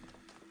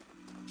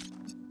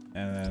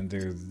 And then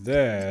do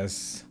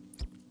this.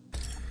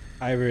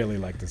 I really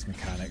like this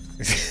mechanic.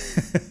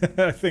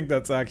 I think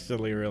that's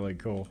actually really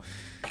cool.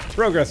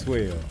 Progress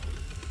wheel.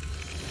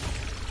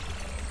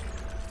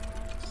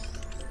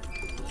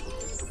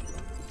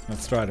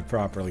 Let's try to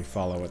properly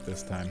follow it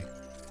this time.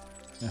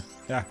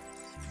 Yeah.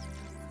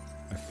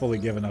 I've fully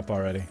given up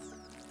already.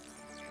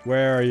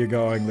 Where are you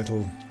going,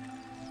 little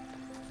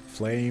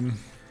flame?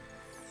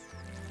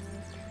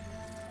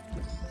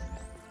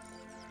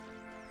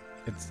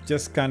 It's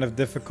just kind of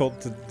difficult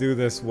to do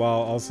this while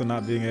also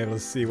not being able to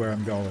see where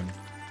I'm going.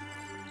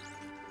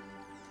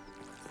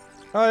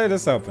 Oh, it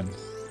is open.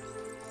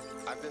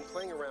 I've been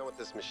playing around with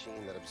this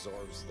machine that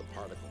absorbs the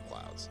particle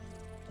clouds.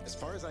 As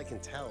far as I can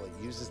tell, it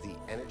uses the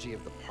energy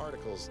of the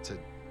particles to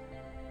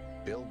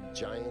build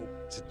giant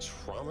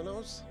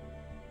tetrominos?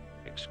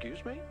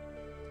 Excuse me?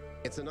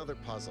 It's another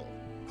puzzle.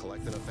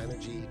 Collect enough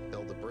energy,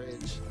 build a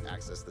bridge,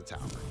 access the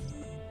tower.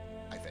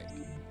 I think.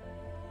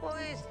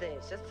 What is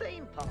this? A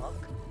theme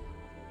park?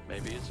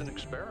 Maybe it's an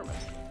experiment.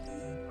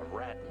 A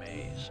rat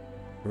maze.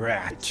 It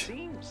Rat.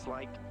 seems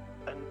like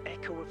an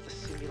echo of the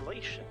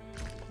simulation.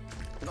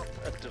 Not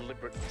a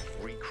deliberate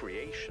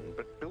recreation,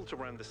 but built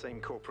around the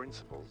same core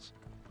principles.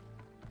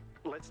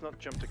 Let's not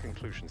jump to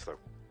conclusions, though.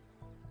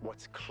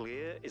 What's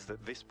clear is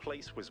that this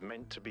place was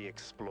meant to be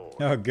explored.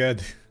 Oh,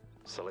 good.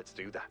 So let's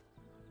do that.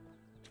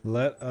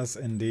 Let us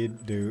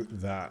indeed do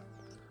that.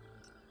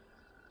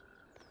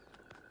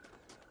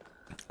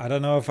 I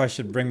don't know if I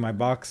should bring my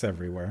box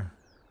everywhere.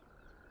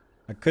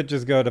 I could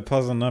just go to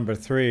puzzle number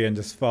 3 and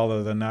just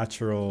follow the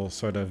natural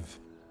sort of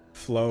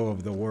flow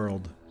of the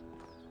world.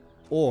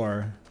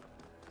 Or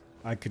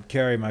I could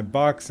carry my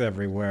box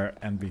everywhere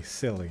and be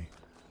silly.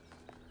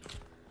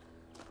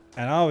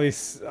 And I'll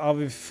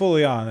be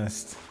fully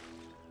honest.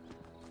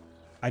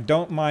 I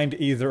don't mind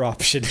either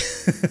option.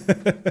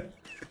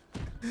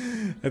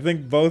 I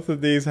think both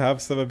of these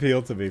have some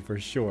appeal to me for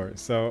sure.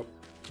 So,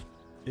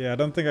 yeah, I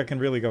don't think I can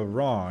really go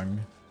wrong.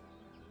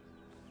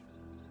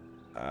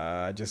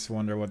 I just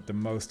wonder what the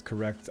most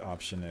correct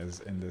option is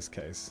in this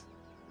case.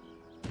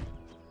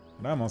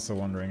 But I'm also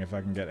wondering if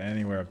I can get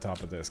anywhere up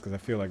top of this, because I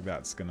feel like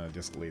that's gonna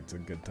just lead to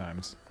good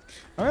times.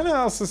 I'm gonna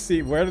also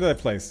see, where did I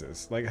place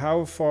this? Like,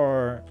 how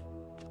far...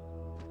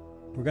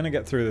 We're gonna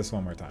get through this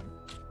one more time.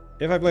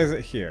 If I place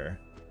it here,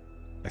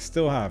 I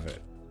still have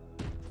it.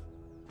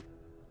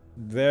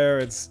 There,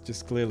 it's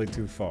just clearly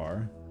too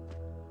far.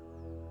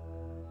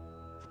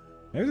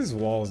 Maybe this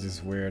wall is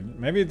just weird.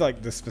 Maybe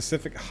like the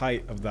specific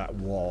height of that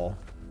wall.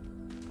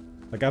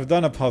 Like, I've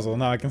done a puzzle,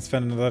 now I can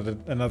spend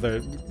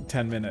another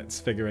 10 minutes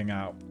figuring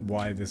out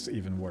why this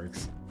even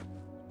works.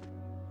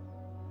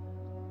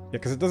 Yeah,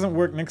 because it doesn't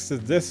work next to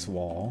this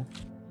wall.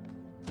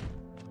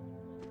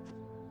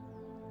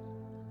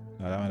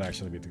 No, that might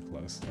actually be too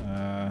close.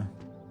 Well,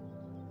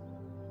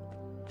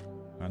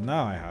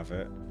 now I have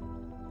it.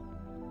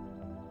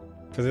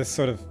 For this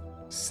sort of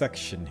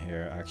section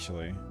here,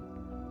 actually.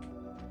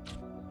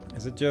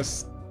 Is it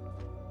just...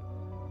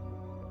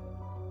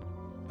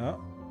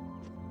 Oh.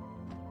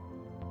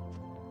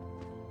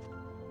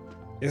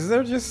 Is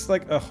there just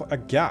like a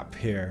gap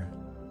here?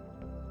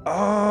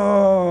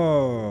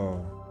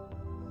 Oh!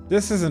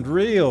 This isn't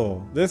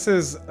real. This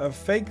is a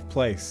fake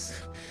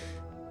place.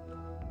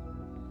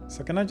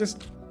 So can I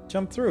just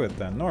jump through it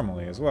then,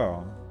 normally as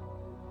well?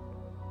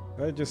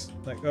 If I just,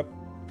 like, up...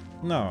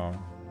 No.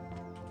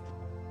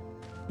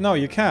 No,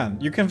 you can.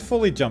 You can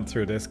fully jump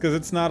through this, because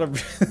it's not a...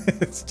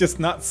 it's just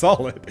not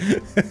solid.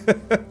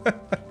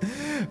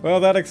 Well,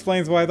 that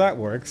explains why that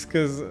works,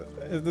 because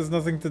it has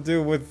nothing to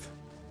do with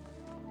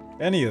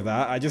any of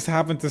that. I just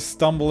happened to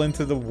stumble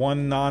into the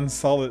one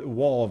non-solid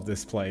wall of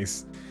this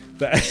place.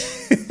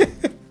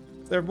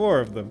 There are more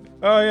of them.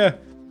 Oh, yeah.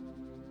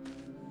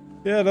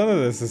 Yeah, none of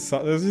this is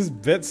solid. There's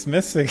just bits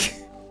missing.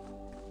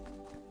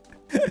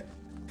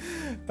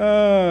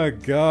 Oh,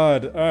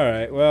 God.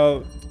 Alright,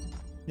 well...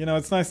 You know,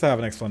 it's nice to have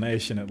an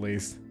explanation, at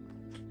least.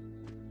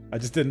 I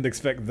just didn't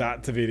expect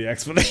that to be the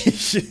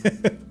explanation.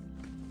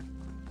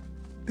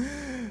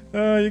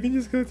 You can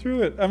just go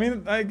through it. I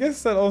mean, I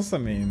guess that also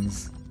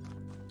means,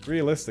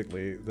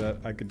 realistically, that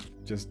I could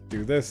just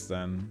do this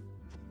then.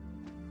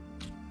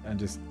 And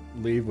just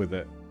leave with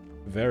it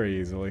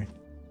very easily.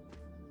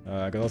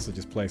 I could also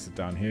just place it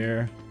down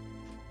here.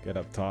 Get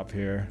up top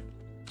here.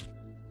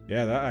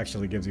 Yeah, that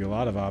actually gives you a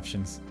lot of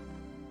options.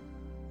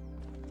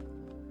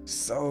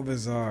 So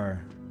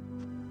bizarre.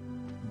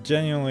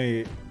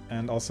 Genuinely,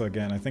 and also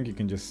again, I think you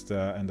can just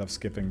end up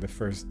skipping the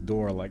first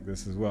door like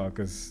this as well,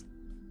 because...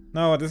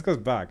 No, this goes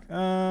back.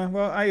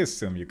 Well, I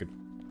assume you could...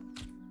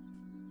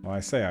 Well, I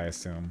say I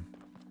assume.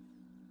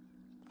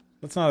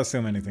 Let's not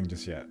assume anything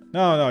just yet.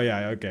 No,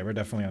 yeah, okay, we're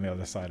definitely on the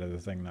other side of the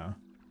thing now.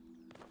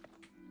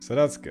 So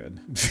that's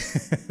good.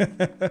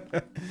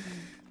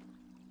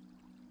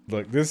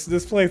 Look, this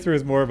playthrough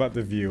is more about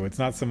the view. It's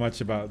not so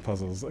much about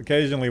puzzles.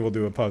 Occasionally we'll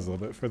do a puzzle,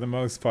 but for the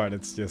most part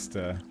it's just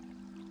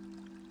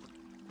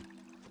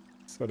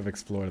sort of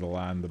explore the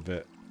land a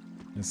bit.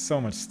 There's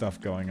so much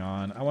stuff going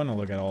on. I want to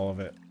look at all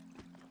of it.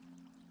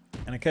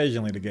 And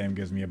occasionally the game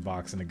gives me a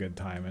box and a good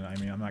time, and I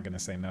mean, I'm not going to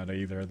say no to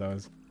either of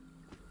those.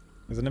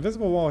 There's an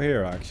invisible wall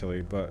here,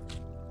 actually, but...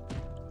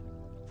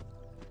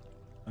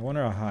 I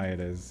wonder how high it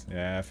is.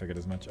 Yeah, I figured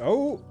as much.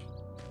 Oh!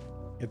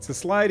 It's a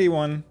slidey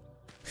one.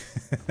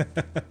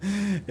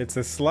 It's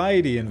a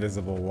slidey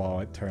invisible wall,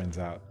 it turns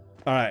out.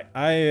 Alright,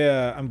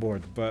 I'm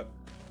bored, but...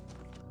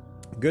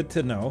 Good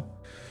to know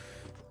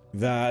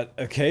that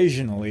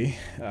occasionally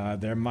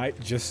there might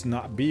just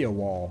not be a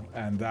wall,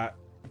 and that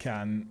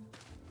can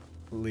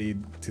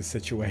lead to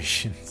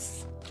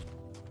situations.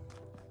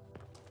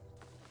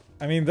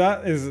 I mean,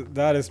 that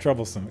is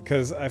troublesome,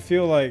 because I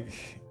feel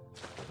like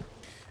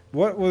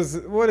what is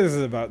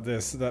it about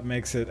this that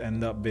makes it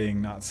end up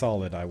being not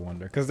solid, I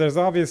wonder? Because there's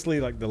obviously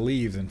like the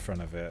leaves in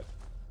front of it.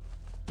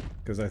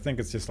 Because I think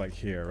it's just like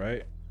here,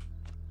 right?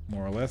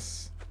 More or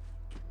less.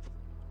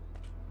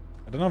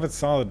 I don't know if it's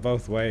solid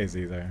both ways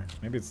either.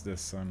 Maybe it's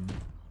this one.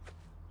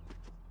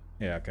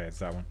 Yeah, okay, it's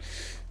that one.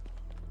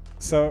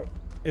 So,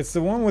 it's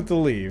the one with the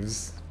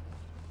leaves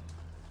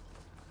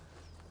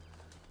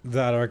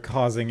that are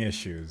causing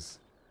issues.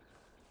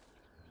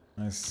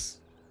 I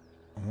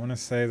want to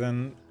say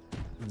then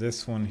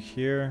this one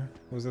here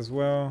was as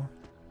well.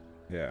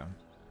 Yeah.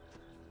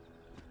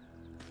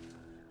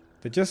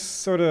 They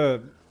just sort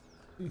of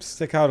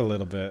stick out a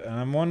little bit, and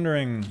I'm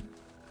wondering,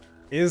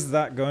 is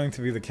that going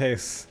to be the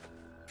case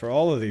for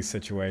all of these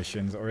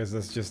situations, or is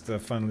this just a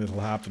fun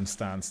little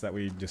happenstance that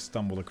we just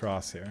stumbled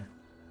across here?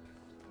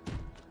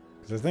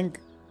 Because I think,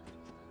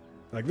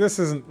 like, this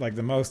isn't like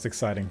the most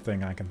exciting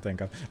thing I can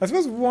think of. I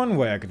suppose one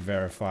way I could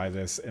verify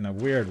this in a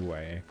weird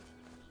way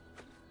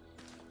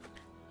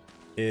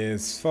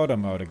is photo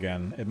mode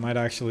again. It might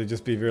actually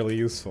just be really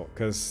useful,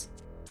 because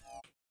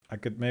I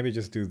could maybe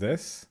just do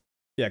this.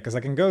 Yeah, because I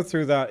can go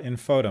through that in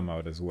photo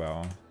mode as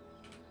well.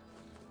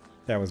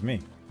 That was me.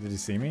 Did you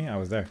see me? I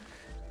was there.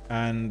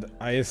 And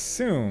I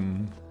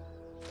assume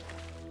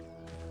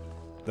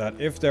that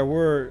if there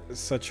were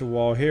such a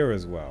wall here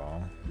as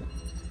well,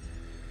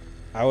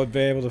 I would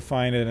be able to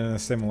find it in a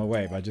similar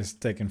way by just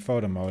taking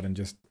photo mode and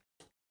just,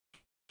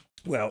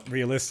 well,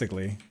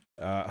 realistically,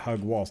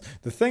 hug walls.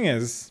 The thing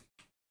is,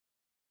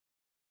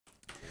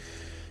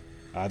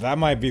 that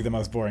might be the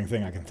most boring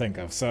thing I can think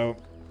of. So,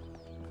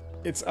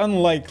 it's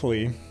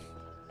unlikely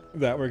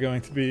that we're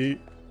going to be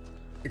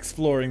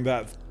exploring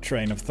that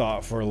train of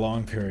thought for a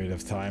long period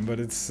of time, but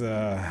it's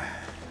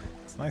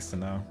nice to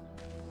know.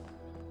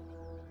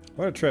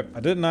 What a trip.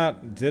 I did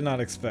not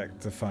expect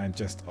to find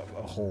just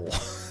a hole.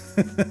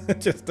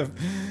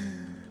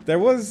 There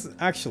was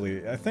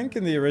actually, I think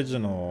in the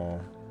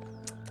original,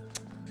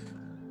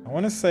 I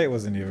want to say it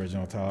was in the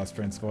original Talos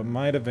Principle. It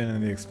might have been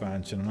in the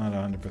expansion, I'm not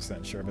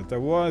 100% sure, but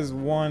there was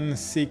one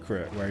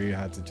secret where you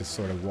had to just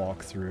sort of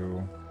walk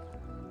through.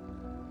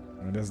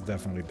 I mean, this is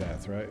definitely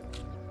death, right?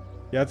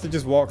 You had to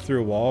just walk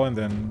through a wall, and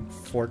then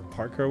Fort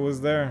Parker was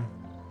there.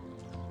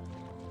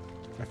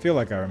 I feel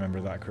like I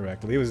remember that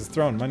correctly. He was just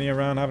throwing money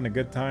around, having a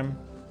good time.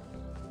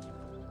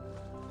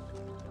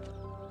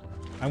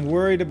 I'm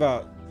worried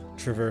about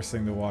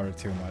traversing the water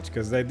too much,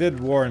 because they did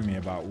warn me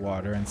about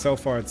water, and so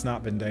far it's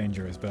not been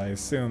dangerous, but I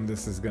assume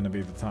this is going to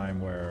be the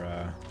time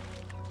where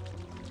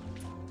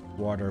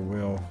water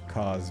will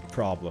cause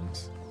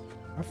problems.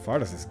 How far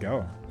does this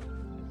go?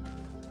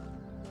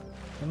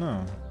 I don't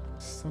know.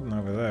 There's something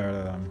over there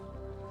that I'm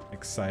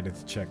excited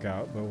to check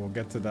out, but we'll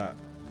get to that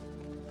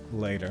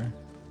later.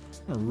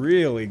 It's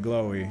really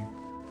glowy.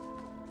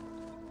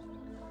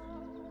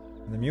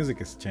 And the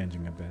music is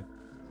changing a bit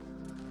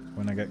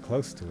when I get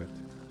close to it.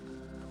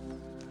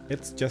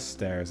 It's just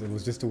stairs. It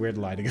was just a weird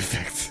lighting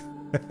effect.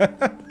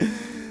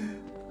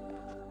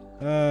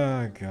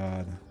 Oh,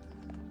 God.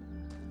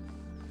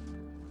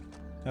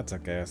 That's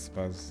okay, I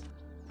suppose.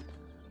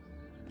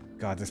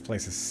 God, this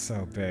place is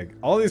so big.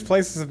 All these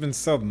places have been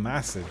so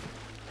massive.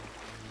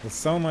 With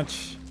so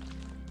much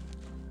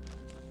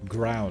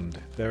ground.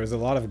 There is a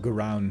lot of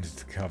ground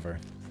to cover.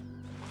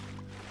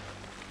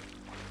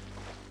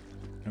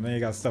 And then you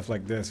got stuff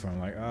like this where I'm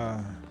like,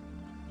 ah.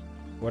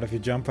 What if you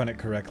jump on it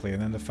correctly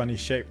and then the funny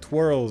shape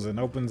twirls and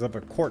opens up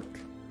a cork,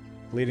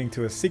 leading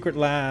to a secret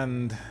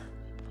land?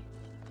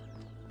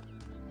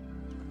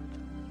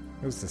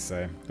 Who's to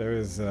say?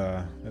 There's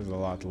a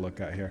lot to look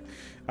at here.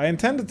 I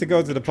intended to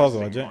go to the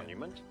puzzle.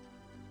 Monument?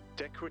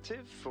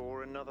 Decorative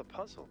for another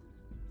puzzle.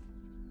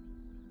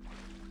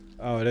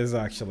 Oh, it is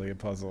actually a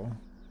puzzle.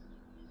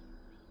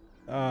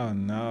 Oh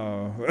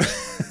no.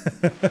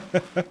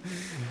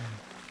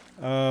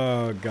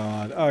 Oh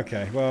God.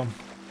 Okay, well,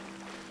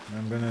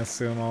 I'm gonna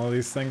assume all of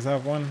these things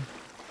have one.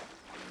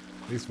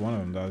 At least one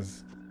of them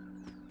does.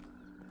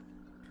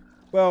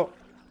 Well,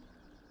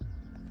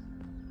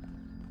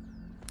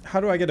 how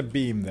do I get a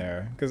beam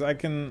there? Because I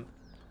can...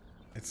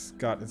 It's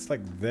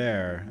like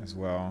there as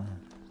well.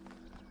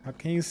 How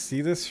can you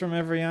see this from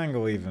every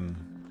angle even?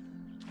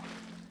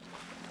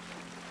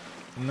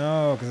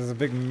 No, because there's a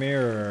big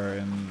mirror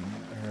in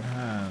her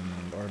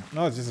hand. Or,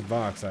 no, it's just a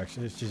box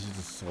actually. She's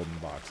just holding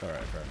the box.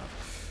 Alright, fair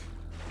enough.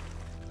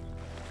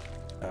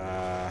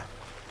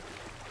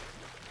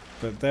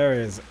 But there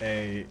is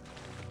a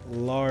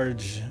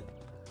large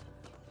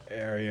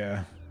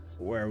area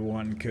where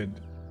one could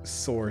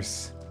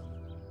source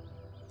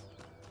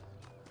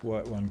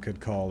what one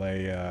could call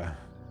a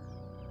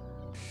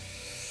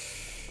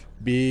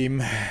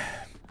beam.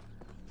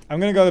 I'm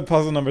gonna go to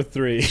puzzle number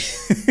 3.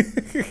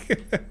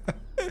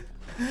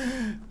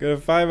 Gonna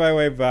find my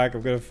way back.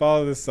 I'm gonna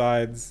follow the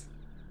sides.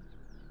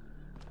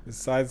 The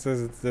side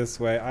says it's this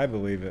way. I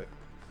believe it.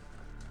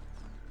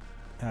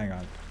 Hang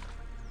on.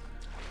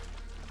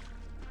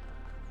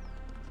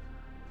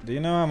 Do you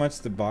know how much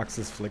the box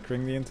is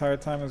flickering the entire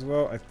time as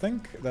well? I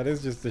think that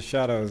is just the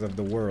shadows of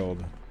the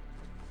world.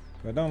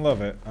 I don't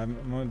love it.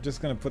 I'm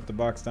just gonna put the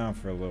box down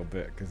for a little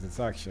bit because it's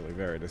actually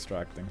very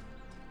distracting.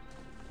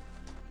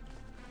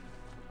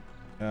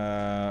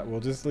 We'll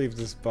just leave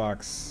this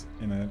box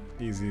in an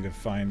easy to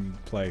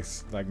find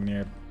place, like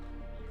near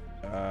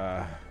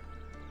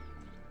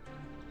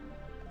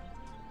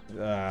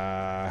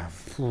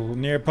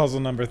near puzzle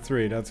number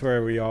 3. That's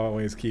where we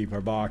always keep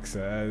our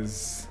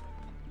boxes.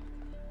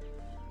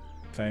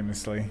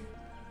 Famously.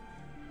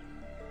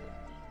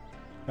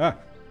 Ah!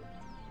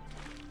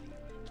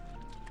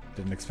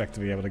 Didn't expect to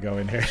be able to go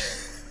in here.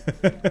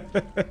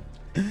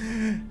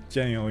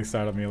 Genuinely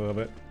startled me a little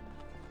bit.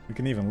 We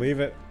can even leave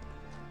it.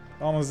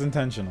 Almost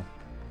intentional.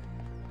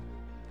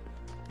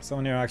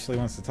 Someone here actually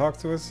wants to talk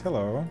to us.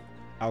 Hello,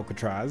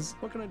 Alcatraz.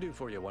 What can I do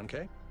for you,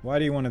 1K? Why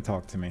do you want to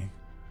talk to me?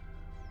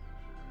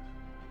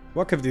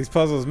 What could these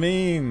puzzles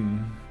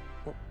mean?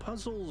 Well,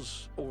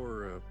 puzzles,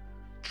 or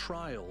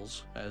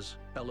trials, as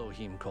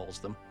Elohim calls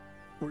them,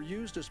 were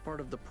used as part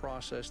of the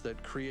process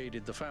that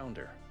created the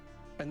Founder.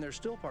 And they're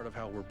still part of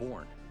how we're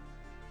born.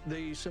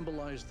 They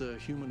symbolize the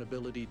human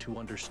ability to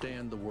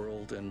understand the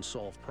world and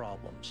solve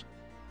problems.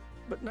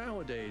 But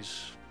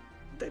nowadays,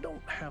 they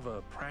don't have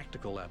a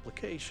practical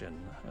application.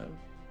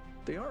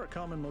 They are a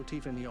common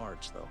motif in the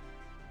arts, though.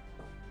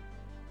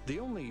 The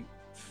only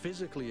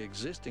physically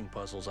existing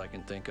puzzles I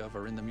can think of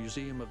are in the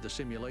Museum of the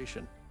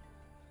Simulation.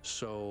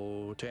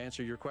 So, to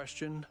answer your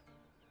question,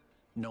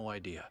 no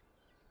idea.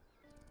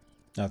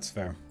 That's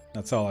fair.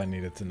 That's all I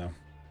needed to know.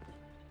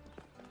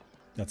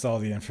 That's all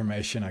the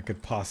information I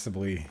could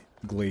possibly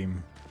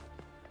glean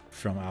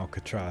from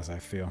Alcatraz, I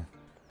feel.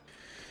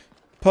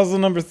 Puzzle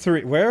number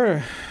 3.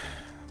 Where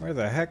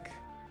the heck?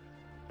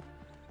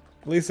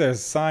 At least there's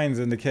signs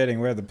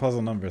indicating where the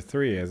puzzle number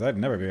 3 is. I'd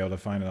never be able to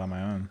find it on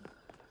my own.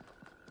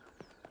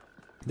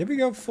 Did we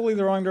go fully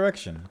the wrong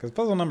direction? Because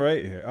puzzle number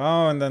 8 here.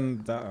 Oh, and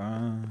then...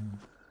 I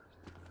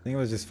think it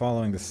was just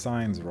following the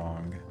signs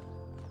wrong.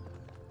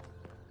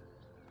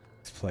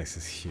 This place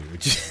is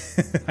huge.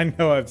 I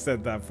know I've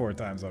said that 4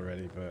 times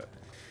already, but...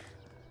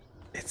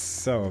 it's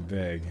so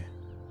big.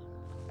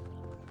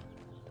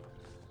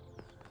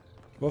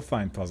 We'll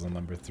find puzzle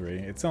number 3.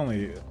 It's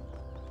only...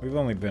 we've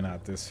only been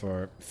at this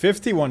for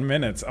 51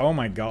 minutes. Oh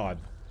my god.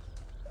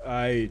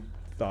 I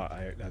thought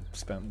I had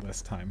spent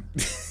less time.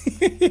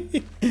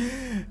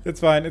 It's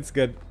fine. It's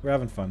good. We're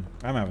having fun.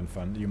 I'm having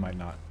fun. You might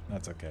not.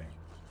 That's okay.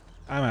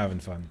 I'm having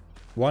fun.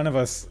 One of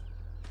us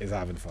is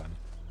having fun.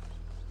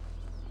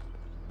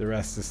 The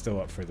rest is still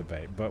up for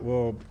debate, but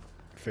we'll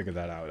figure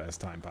that out as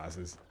time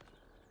passes.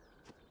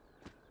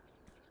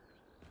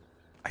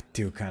 I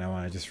do kind of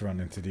want to just run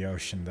into the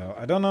ocean, though.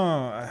 I don't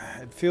know.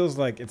 It feels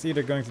like it's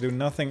either going to do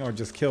nothing or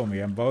just kill me,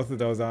 and both of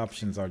those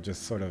options are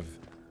just sort of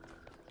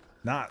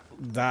not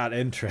that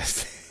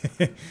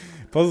interesting.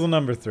 Puzzle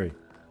number 3.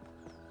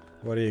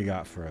 What do you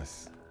got for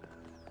us?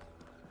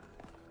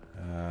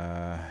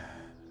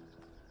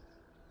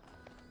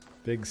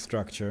 Big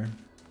structure.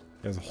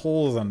 There's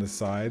holes on the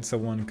side, so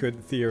one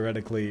could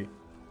theoretically,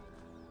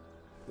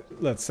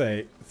 let's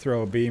say,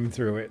 throw a beam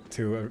through it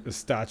to a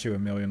statue a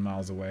million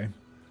miles away.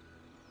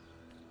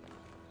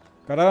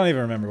 God, I don't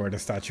even remember where the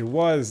statue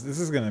was. This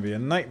is going to be a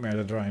nightmare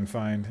to try and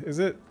find. Is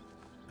it?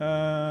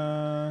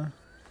 Oh,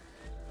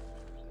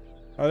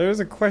 there's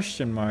a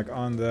question mark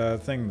on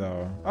the thing,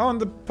 though. Oh, and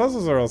the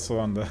puzzles are also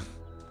on the...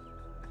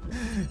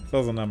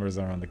 puzzle numbers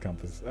are on the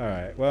compass.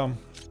 Alright, well...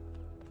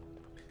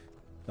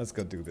 let's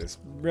go do this.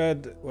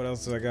 Red, what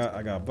else do I got?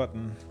 I got a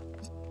button.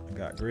 I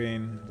got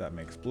green. That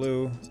makes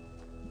blue.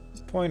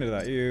 Point it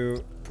at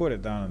you. Put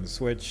it down on the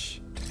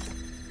switch.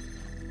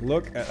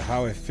 Look at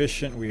how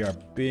efficient we are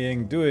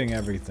being, doing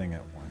everything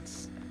at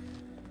once.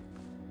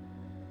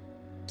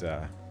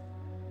 Duh.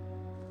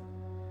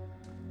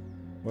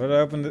 What did I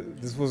open?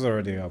 This was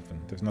already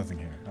open. There's nothing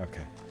here.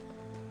 Okay.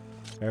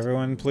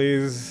 Everyone,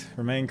 please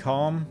remain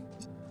calm.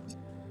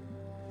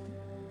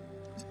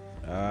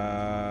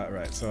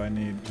 Right, so I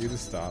need you to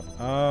stop.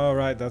 Oh,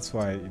 right, that's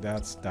why.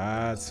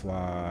 That's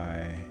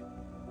why.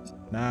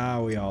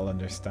 Now we all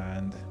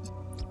understand.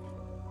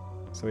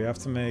 So we have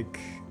to make...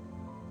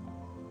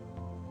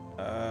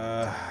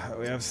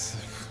 we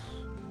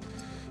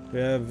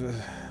have...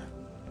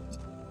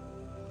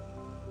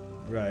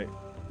 right.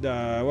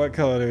 What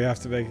color do we have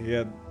to make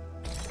again?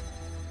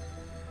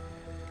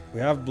 We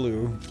have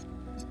blue.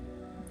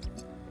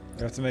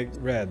 We have to make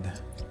red.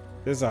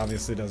 This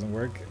obviously doesn't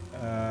work.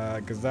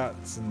 Because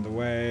that's in the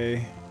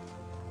way.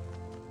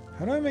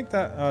 How do I make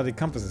that? Oh, the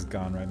compass is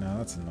gone right now.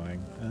 That's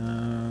annoying.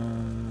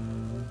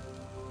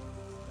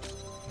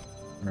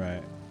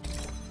 Right.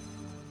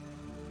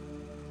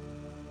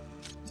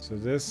 So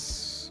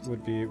this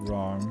would be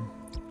wrong.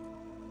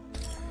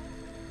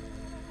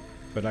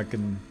 But I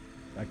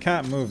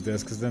can't move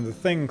this because then the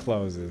thing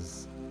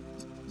closes.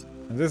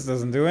 And this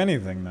doesn't do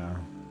anything now.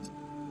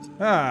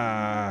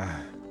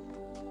 Ah.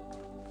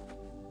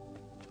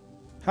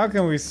 How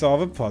can we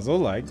solve a puzzle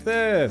like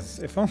this?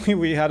 If only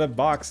we had a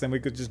box, then we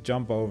could just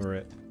jump over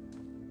it.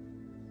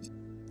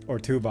 Or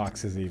 2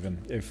 boxes even,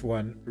 if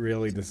one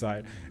really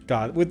decide.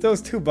 God, with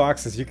those 2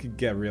 boxes, you could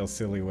get real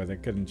silly with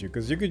it, couldn't you?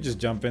 Because you could just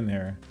jump in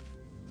here.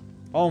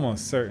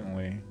 Almost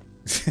certainly.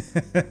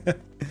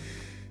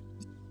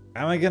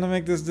 Am I gonna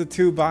make this the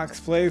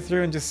 2-box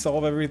playthrough and just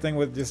solve everything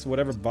with just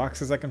whatever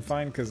boxes I can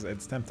find? Because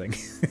it's tempting.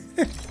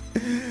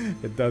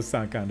 It does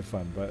sound kind of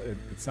fun, but it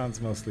sounds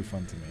mostly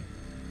fun to me.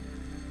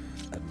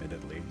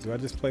 Admittedly. Do I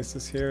just place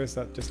this here? Is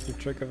that just the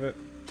trick of it?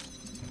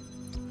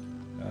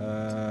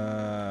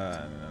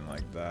 And then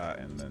like that,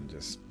 and then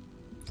just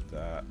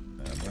that,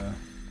 and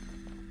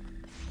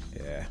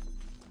yeah.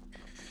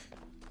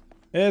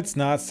 It's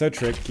not so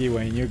tricky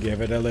when you give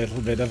it a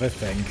little bit of a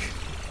think.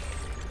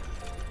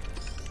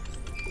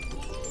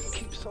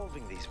 Keep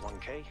solving these,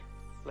 1K.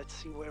 Let's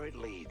see where it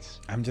leads.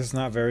 I'm just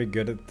not very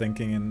good at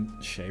thinking in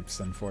shapes,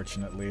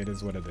 unfortunately. It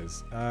is what it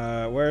is.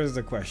 Where's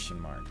the question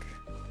mark?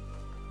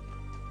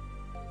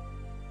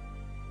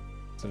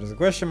 So there's a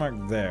question mark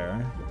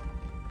there.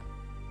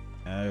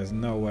 And there's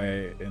no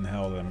way in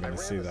hell that I'm going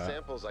to see that. The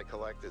samples I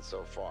collected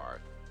so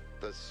far.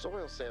 The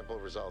soil sample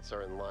results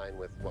are in line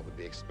with what would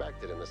be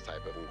expected in this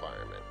type of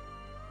environment.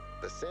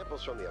 The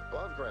samples from the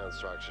above ground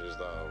structures,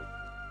 though,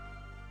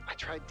 I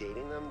tried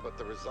dating them, but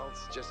the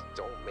results just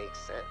don't make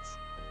sense.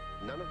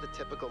 None of the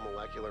typical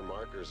molecular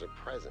markers are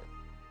present.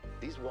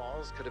 These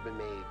walls could have been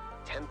made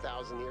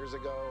 10,000 years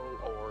ago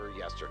or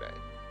yesterday.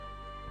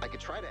 I could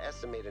try to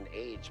estimate an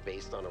age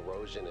based on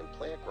erosion and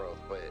plant growth,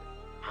 but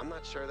I'm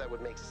not sure that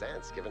would make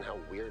sense given how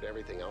weird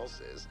everything else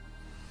is.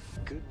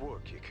 Good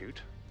work, Yakut.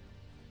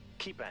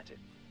 Keep at it.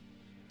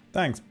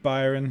 Thanks,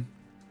 Byron.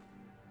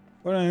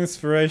 What an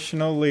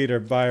inspirational leader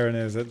Byron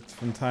is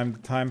from time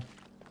to time.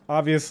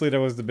 Obviously there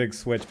was the big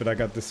switch, but I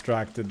got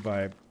distracted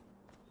by...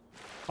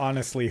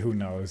 honestly, who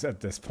knows at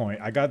this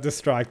point. I got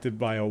distracted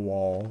by a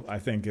wall, I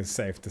think is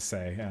safe to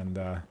say, and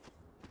it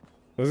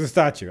was a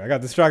statue. I got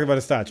distracted by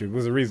the statue. It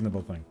was a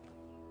reasonable thing.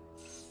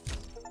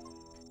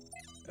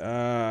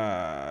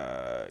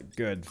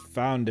 Good.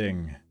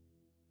 Founding.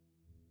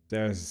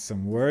 There's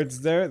some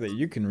words there that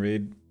you can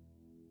read.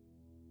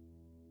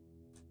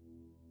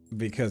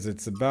 Because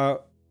it's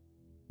about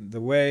the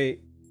way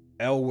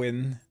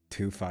Elwyn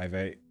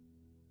 258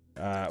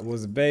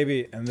 was a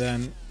baby and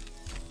then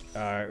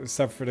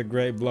suffered a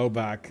great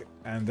blowback,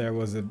 and there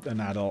was an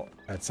adult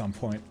at some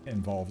point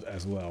involved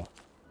as well.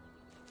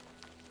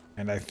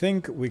 And I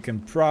think we can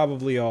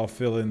probably all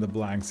fill in the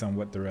blanks on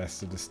what the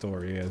rest of the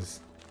story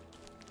is.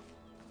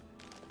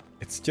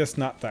 It's just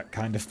not that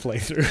kind of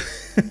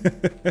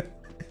playthrough.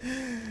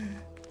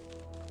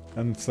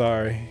 I'm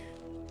sorry.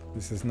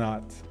 This is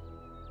not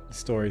a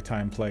story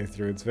time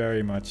playthrough. It's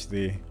very much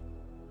the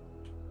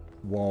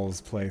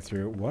Walls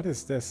playthrough. What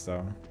is this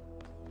though?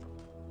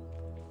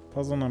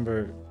 Puzzle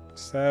number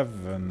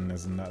 7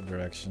 is in that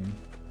direction.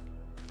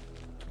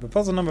 But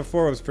puzzle number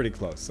 4 was pretty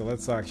close, so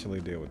let's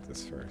actually deal with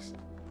this first.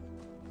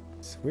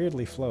 It's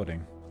weirdly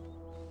floating.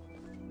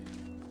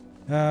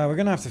 We're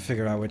gonna have to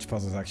figure out which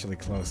puzzle's actually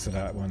close to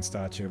that one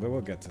statue, but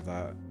we'll get to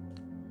that.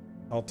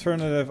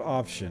 Alternative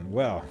option.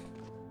 Well,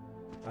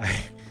 I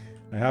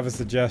have a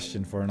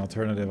suggestion for an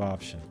alternative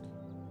option.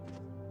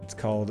 It's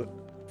called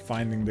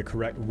finding the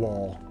correct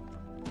wall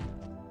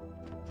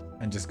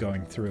and just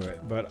going through it.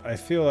 But I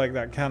feel like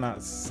that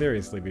cannot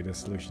seriously be the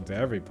solution to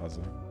every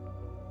puzzle.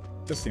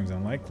 Just seems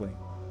unlikely.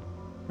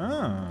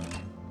 Ah.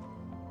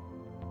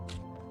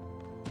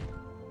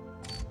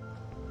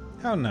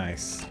 How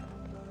nice.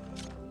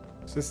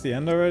 Is this the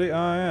end already?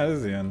 Oh yeah, it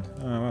is the end.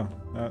 Oh well.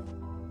 That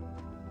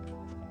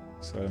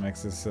sort of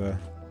makes this oh.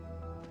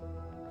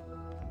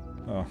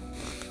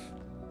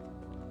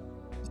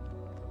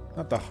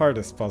 Not the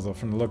hardest puzzle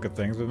from the look of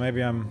things, but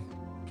maybe I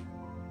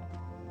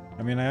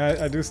mean,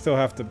 I do still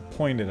have to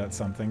point it at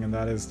something, and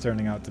that is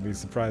turning out to be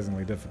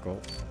surprisingly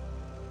difficult.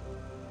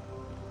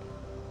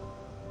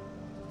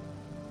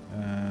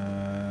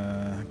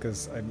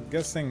 Because I'm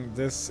guessing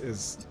this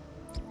is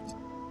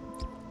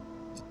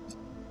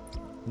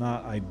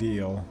not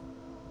ideal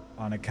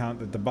on account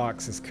that the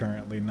box is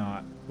currently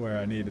not where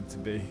I need it to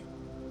be.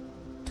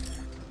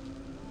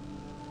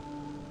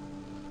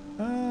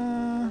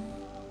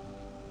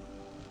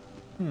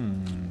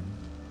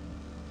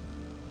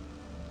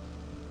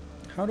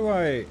 How do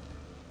I...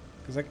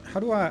 Because like, how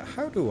do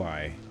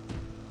I...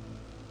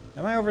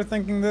 Am I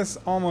overthinking this?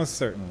 Almost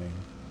certainly.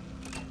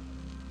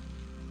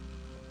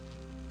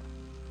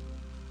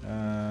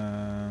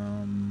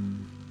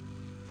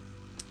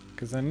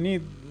 Because I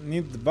need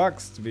the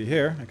box to be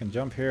here. I can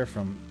jump here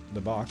from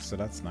the box, so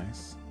that's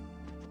nice.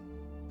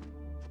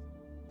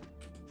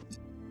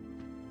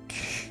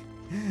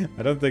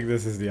 I don't think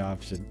this is the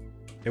option.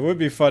 It would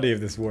be funny if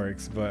this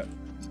works, but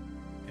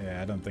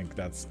yeah, I don't think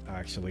that's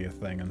actually a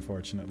thing,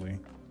 unfortunately.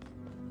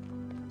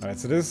 Alright,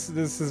 so this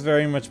is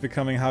very much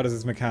becoming, how does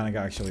this mechanic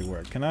actually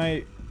work? Can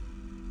I...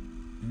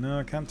 No,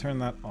 I can't turn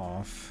that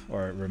off.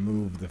 Or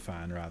remove the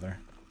fan, rather.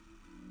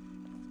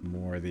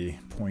 More the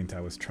point I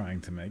was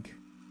trying to make.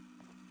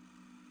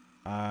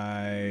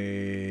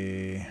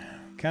 I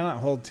cannot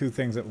hold two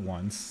things at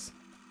once.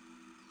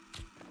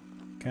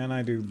 Can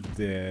I do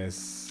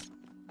this?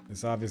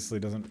 This obviously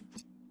doesn't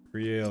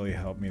really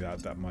help me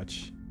that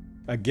much.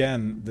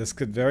 Again, this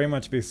could very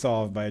much be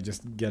solved by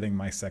just getting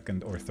my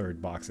second or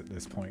third box at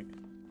this point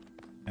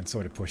and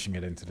sort of pushing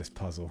it into this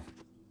puzzle.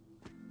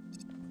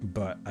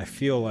 But I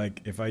feel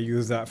like if I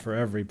use that for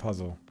every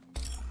puzzle,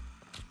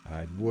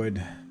 I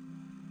would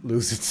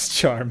lose its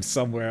charm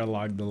somewhere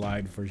along the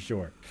line for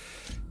sure.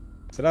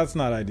 So that's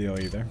not ideal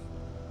either.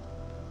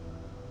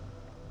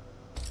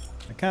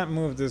 I can't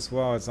move this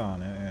while it's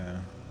on it,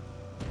 yeah.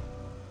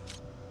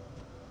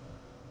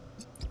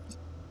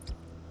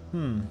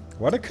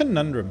 What a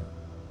conundrum.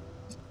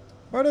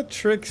 What a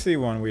tricksy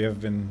one we have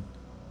been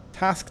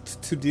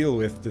tasked to deal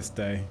with this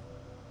day.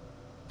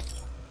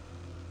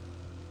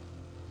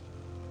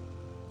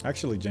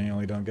 Actually,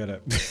 genuinely don't get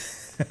it.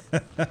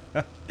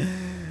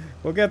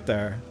 We'll get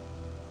there.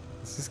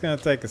 It's just gonna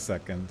take a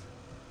second.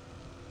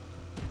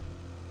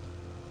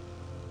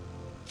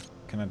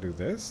 Can I do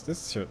this? This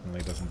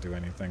certainly doesn't do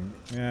anything.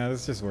 Yeah,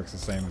 this just works the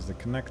same as the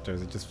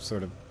connectors. It just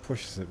sort of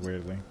pushes it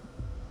weirdly.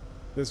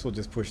 This will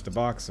just push the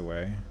box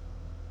away.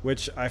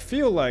 Which I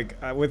feel like,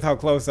 with how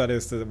close that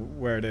is to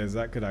where it is,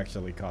 that could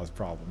actually cause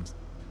problems.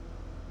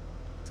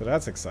 So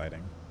that's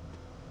exciting.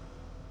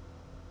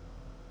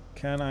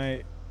 Can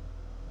I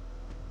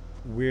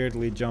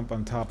weirdly jump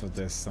on top of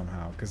this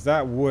somehow? Because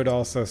that would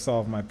also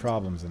solve my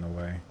problems in a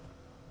way.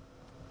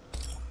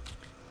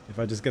 If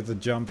I just get the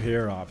jump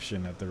here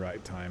option at the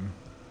right time.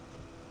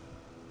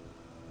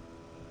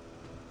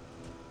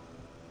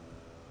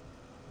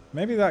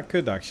 Maybe that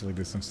could actually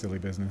do some silly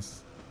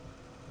business.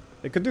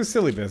 It could do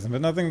silly business, but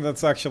nothing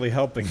that's actually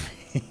helping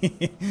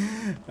me.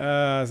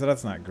 So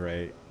that's not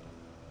great.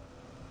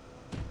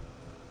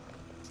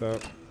 So...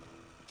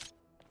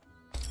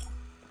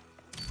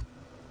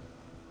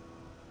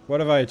 what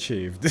have I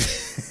achieved?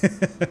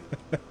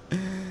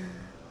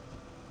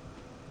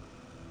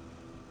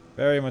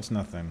 Very much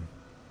nothing.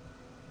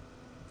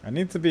 I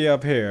need to be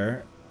up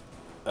here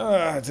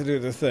to do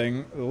the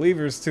thing. The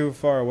lever's too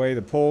far away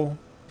to pull.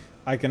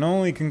 I can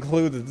only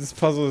conclude that this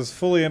puzzle is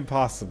fully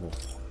impossible.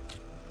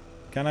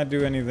 Can I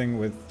do anything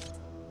with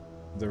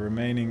the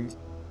remaining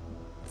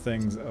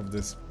things of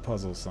this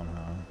puzzle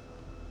somehow?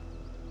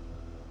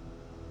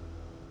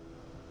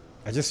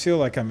 I just feel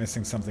like I'm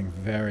missing something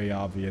very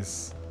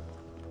obvious.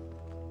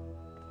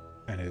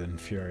 And it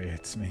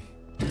infuriates me.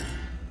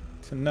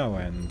 To no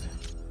end.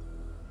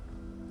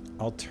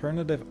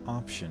 Alternative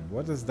option.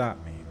 What does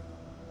that mean?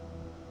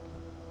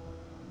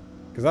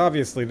 Because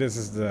obviously this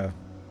is the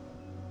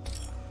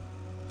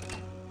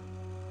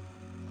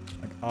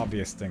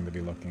obvious thing to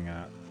be looking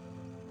at.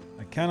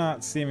 I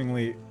cannot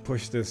seemingly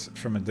push this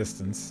from a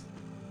distance.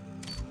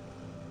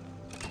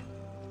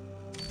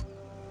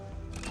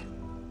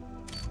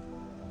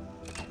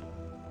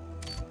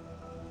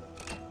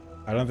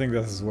 I don't think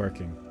this is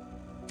working.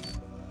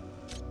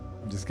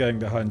 I'm just getting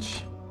the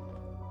hunch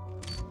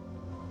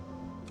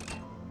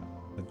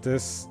that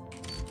this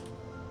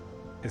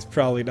is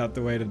probably not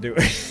the way to do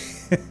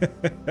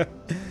it.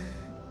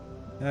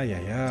 Ah,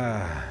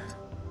 yeah.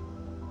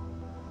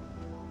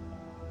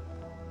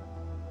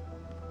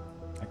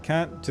 I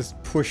can't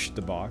just push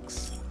the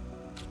box.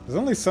 There's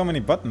only so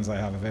many buttons I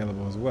have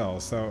available as well,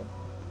 so...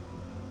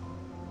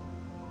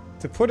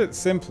 To put it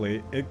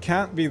simply, it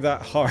can't be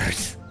that hard.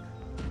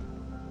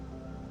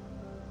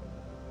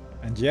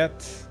 And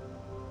yet...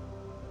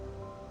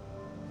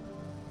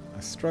 I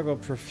struggle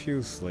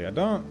profusely. I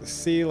don't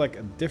see like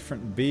a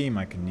different beam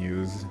I can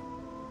use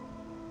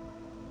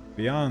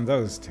beyond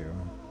those two.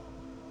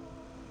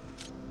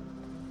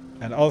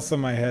 And also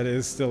my head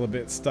is still a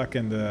bit stuck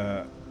in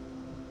the...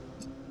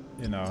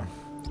 You know...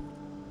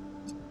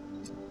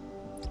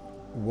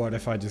 What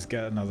if I just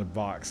get another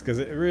box? Because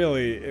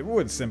it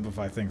would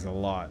simplify things a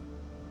lot.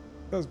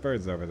 Those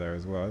birds over there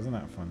as well, isn't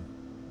that fun?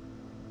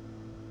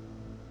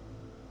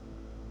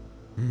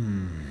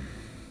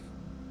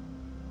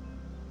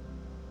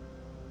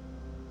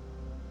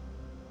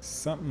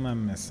 Something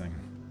I'm missing.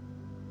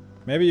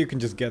 Maybe you can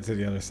just get to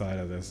the other side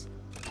of this.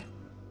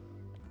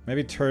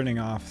 Maybe turning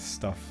off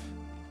stuff.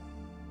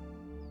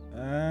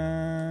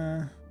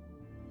 Would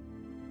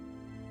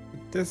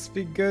this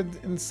be good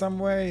in some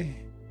way?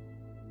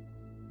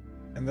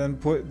 And then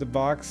put the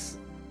box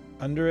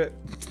under it?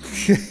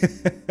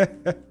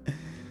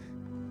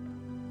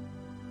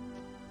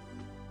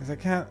 Because I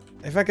can't...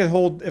 If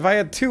I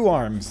had 2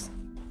 arms,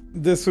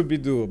 this would be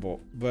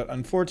doable. But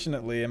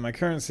unfortunately, in my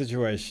current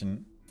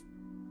situation,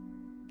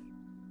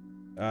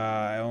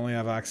 I only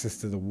have access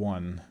to the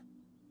 1.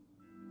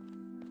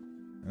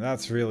 And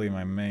that's really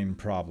my main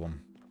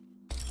problem.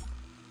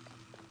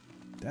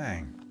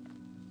 Dang.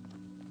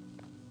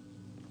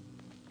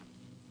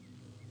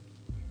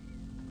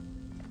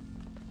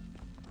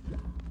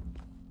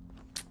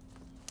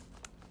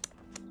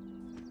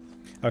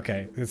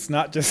 Okay, it's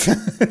not just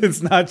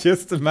it's not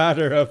just a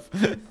matter of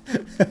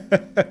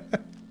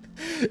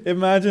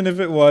Imagine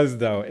if it was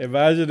though.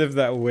 Imagine if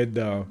that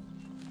window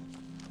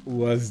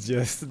was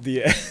just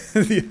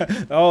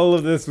all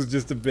of this was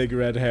just a big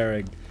red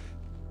herring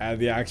and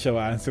the actual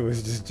answer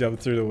was just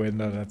jump through the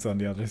window that's on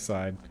the other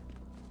side.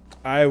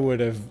 I would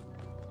have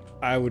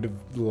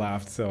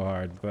laughed so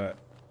hard, but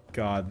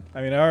God,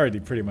 I mean I already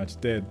pretty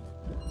much did.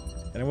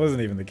 And it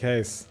wasn't even the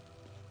case.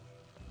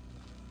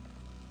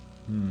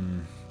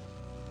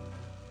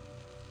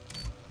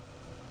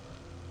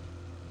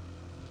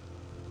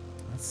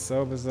 That's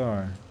so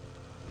bizarre.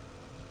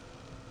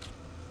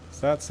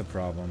 So that's a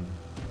problem.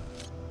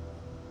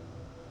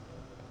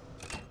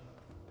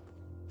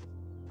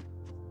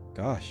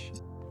 Gosh.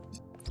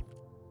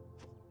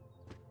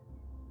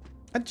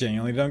 I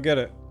genuinely don't get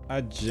it.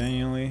 I'm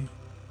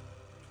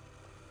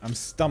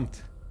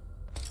stumped.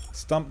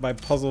 Stumped by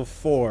puzzle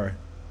 4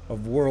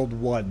 of world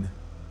 1.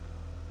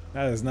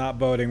 That is not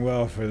boding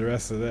well for the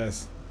rest of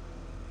this.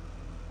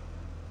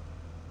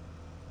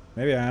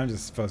 Maybe I am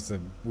just supposed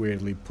to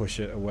weirdly push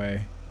it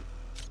away.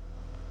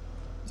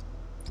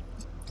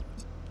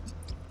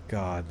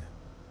 God.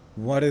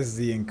 What is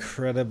the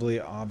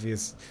incredibly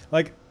obvious...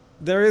 Like,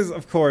 there is,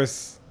 of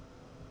course,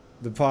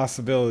 the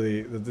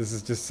possibility that this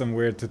is just some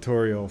weird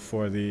tutorial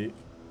for the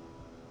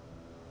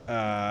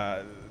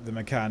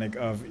mechanic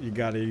of you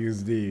gotta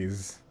use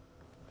these.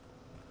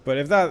 But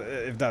if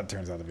that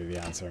turns out to be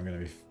the answer, I'm gonna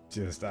be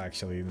just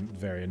actually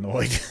very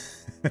annoyed.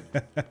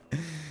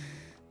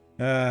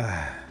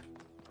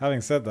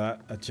 Having said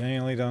that, I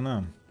genuinely don't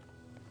know.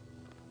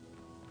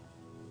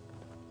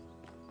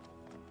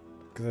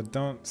 Because I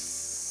don't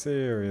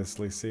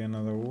seriously see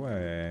another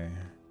way.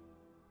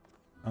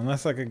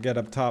 Unless I could get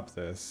up top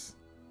this.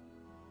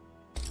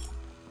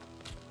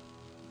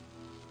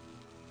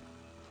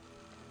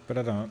 But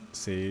I don't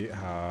see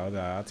how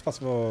that's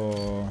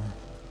possible.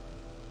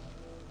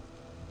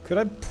 Could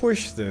I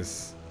push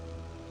this?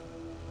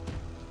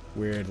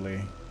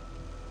 Weirdly.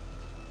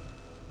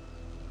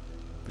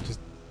 But just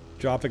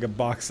dropping a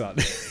box on.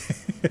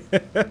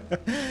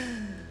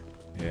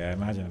 Yeah,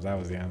 imagine if that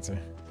was the answer.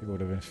 People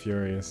would have been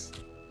furious.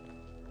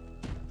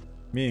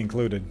 Me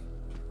included.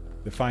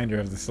 The finder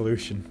of the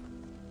solution.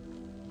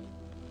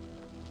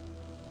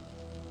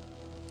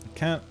 I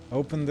can't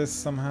open this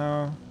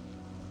somehow.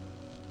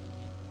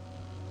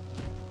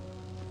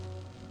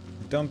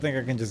 I don't think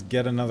I can just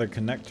get another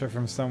connector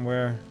from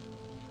somewhere.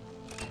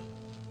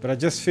 But I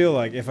just feel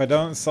like if I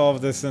don't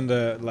solve this in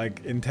the,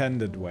 like,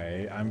 intended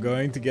way, I'm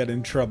going to get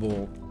in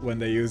trouble when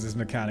they use this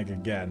mechanic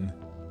again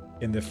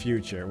in the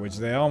future, which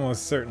they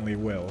almost certainly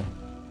will.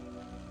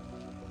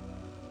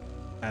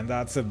 And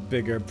that's a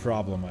bigger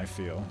problem, I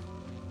feel.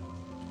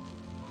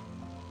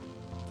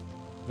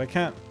 But I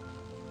can't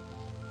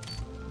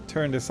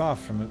turn this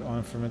off from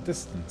a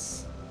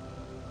distance.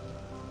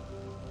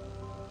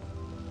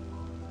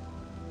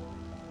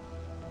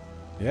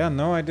 Yeah,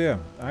 no idea.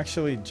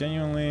 Actually,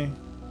 genuinely,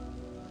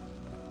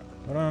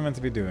 what am I meant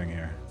to be doing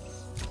here?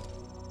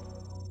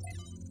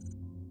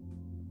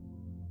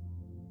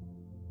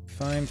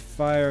 Find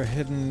fire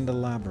hidden in the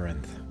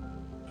labyrinth.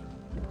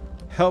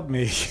 Help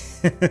me.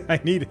 I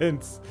need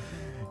hints.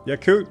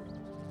 Yakut.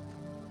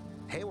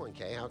 Hey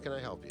 1K, how can I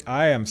help you?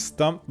 I am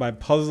stumped by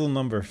puzzle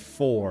number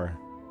 4.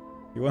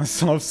 You want to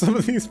solve some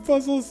of these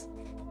puzzles?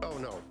 Oh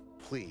no,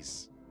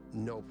 please.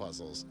 No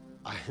puzzles.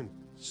 I'm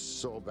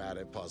so bad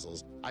at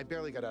puzzles. I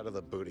barely got out of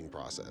the booting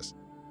process.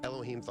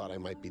 Elohim thought I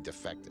might be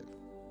defective.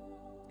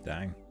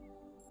 Dang.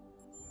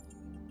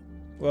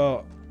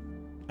 Well,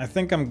 I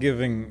think I'm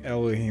giving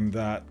Elohim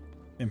that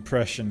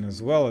impression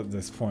as well at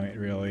this point,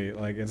 really.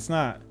 Like, it's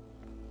not...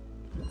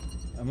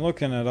 I'm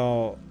looking at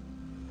all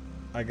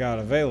I got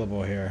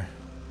available here.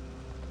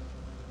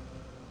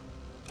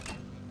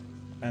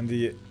 And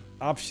the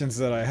options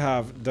that I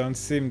have don't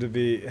seem to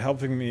be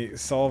helping me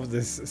solve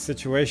this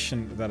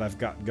situation that I've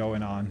got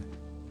going on.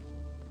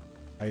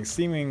 I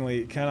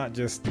seemingly cannot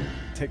just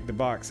take the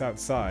box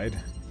outside.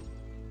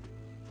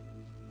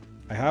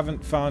 I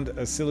haven't found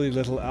a silly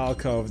little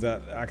alcove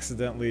that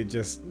accidentally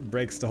just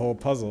breaks the whole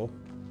puzzle.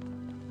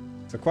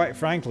 So quite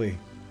frankly,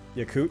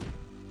 Yakut,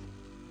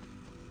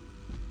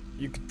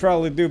 you could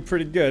probably do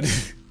pretty good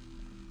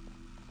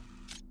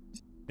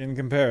in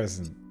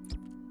comparison.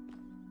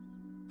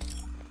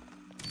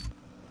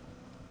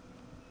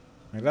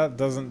 Like, that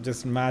doesn't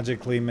just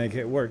magically make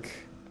it work.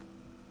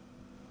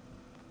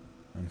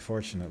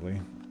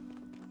 Unfortunately.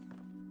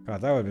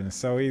 God, that would have been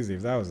so easy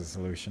if that was a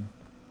solution.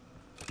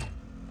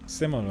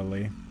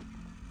 Similarly,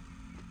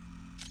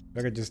 if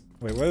I could just...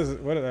 Wait, what is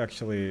it? What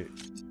actually...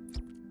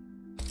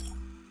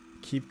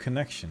 Keep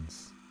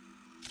connections.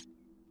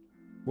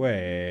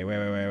 Wait.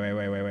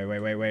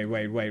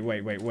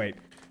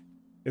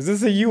 Is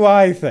this a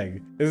UI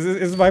thing?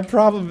 Is my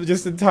problem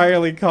just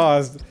entirely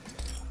caused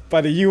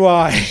by the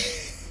UI?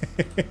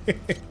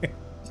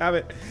 Damn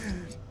it.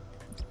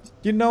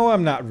 You know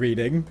I'm not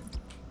reading.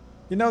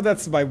 You know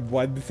that's my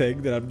one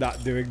thing that I'm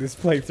not doing this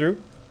playthrough.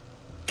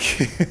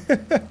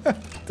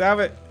 Damn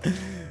it.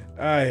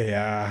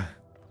 Yeah.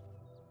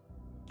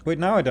 Wait,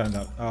 now I don't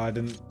know. Oh, I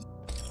didn't...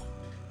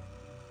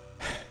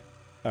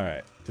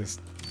 Alright,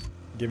 just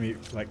give me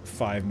like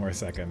 5 more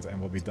seconds and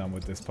we'll be done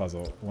with this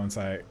puzzle once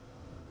I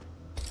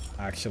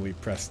actually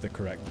press the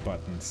correct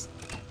buttons.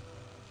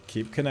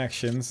 Keep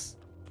connections.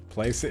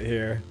 Place it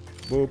here.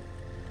 Boop.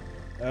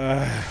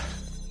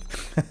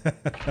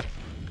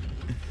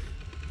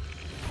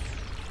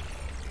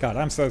 God,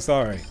 I'm so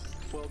sorry.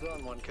 Well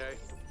done, 1K.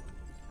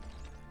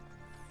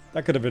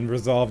 That could have been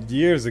resolved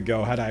years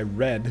ago had I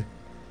read.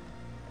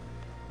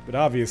 But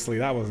obviously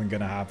that wasn't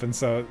gonna happen,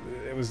 so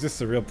it was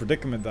just a real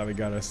predicament that we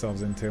got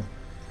ourselves into.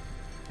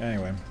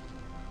 Anyway.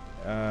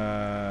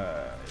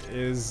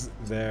 Is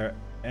there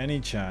any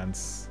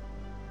chance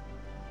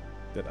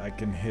that I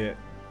can hit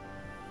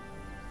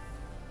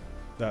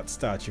that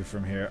statue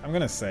from here? I'm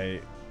gonna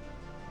say...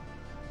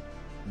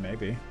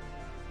 maybe.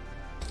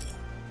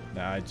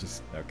 Nah,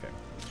 okay.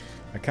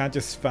 I can't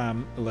just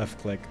spam left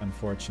click,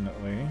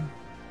 unfortunately.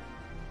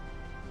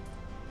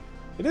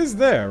 It is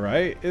there,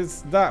 right?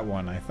 It's that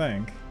one, I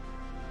think.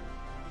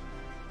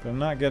 But I'm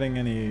not getting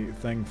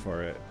anything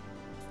for it.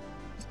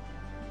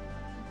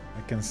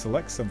 I can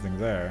select something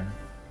there.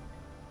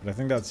 But I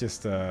think that's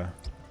just a...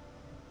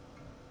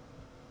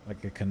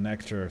 like a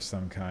connector of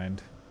some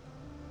kind.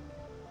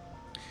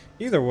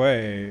 Either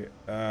way,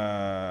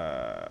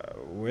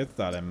 with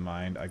that in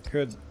mind, I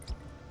could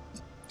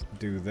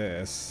do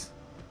this.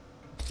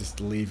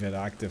 Just leave it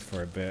active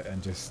for a bit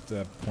and just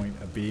point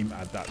a beam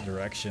at that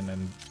direction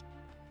and...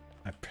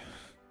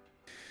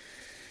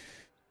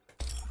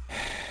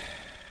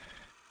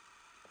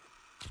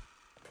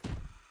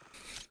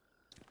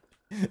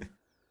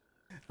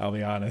 I'll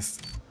be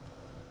honest.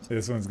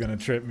 This one's gonna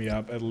trip me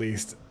up at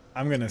least.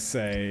 I'm gonna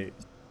say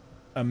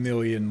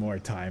 1,000,000 more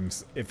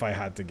times if I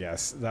had to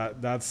guess.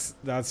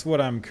 That's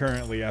what I'm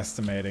currently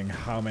estimating.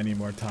 How many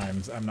more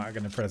times I'm not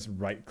gonna press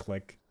right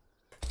click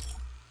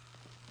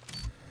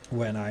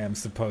when I am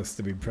supposed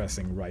to be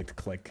pressing right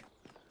click.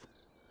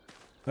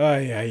 Oh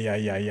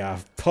yeah.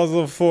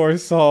 Puzzle 4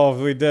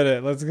 solved. We did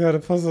it. Let's go to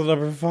puzzle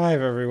number 5,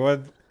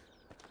 everyone.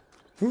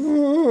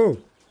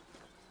 Woo!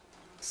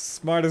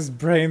 Smartest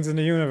brains in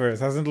the universe.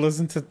 Hasn't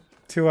listened to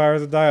 2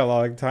 hours of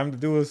dialogue. Time to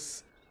do a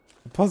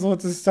puzzle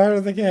at the start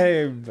of the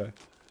game.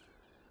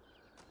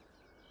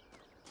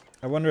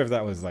 I wonder if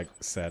that was, like,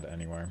 said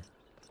anywhere.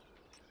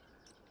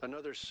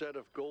 Another set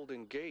of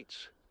golden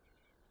gates.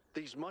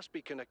 These must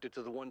be connected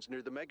to the ones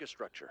near the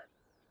megastructure.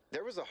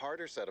 There was a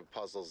harder set of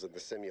puzzles in the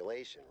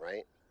simulation,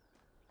 right?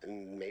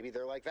 And maybe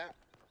they're like that.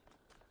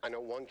 I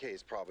know 1K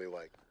is probably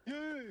like,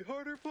 yay,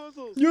 harder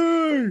puzzles.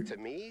 Yay! But to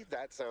me,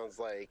 that sounds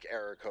like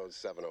error code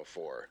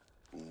 704.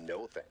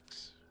 No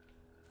thanks.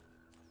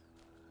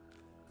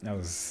 That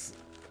was...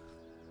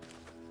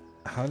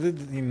 How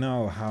did he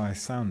know how I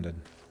sounded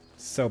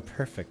so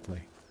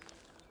perfectly?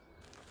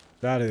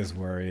 That is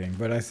worrying,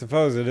 but I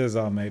suppose it is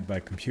all made by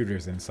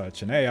computers and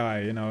such. And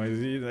AI, you know,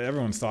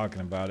 everyone's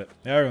talking about it.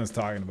 Everyone's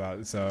talking about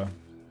it, so...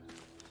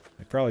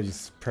 They probably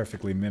just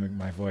perfectly mimic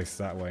my voice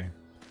that way.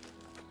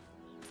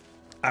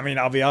 I mean,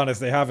 I'll be honest,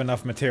 they have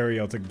enough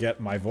material to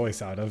get my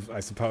voice out of, I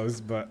suppose,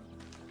 but...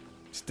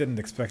 Just didn't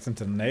expect him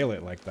to nail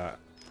it like that.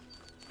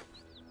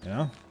 You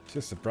know? It's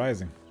just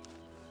surprising.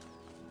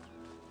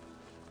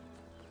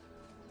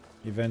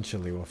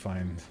 Eventually we'll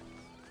find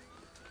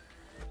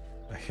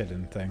a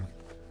hidden thing.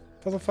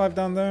 Puzzle 5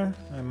 down there?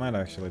 It might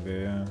actually be,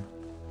 yeah.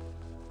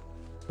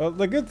 Well,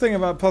 the good thing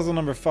about puzzle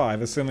number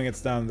 5, assuming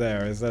it's down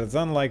there, is that it's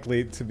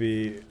unlikely to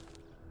be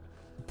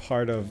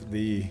part of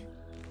the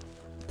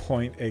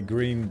point a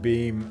green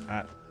beam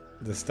at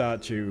the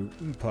statue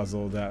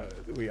puzzle that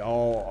we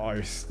all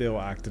are still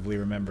actively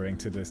remembering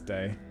to this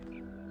day.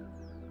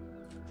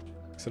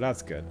 So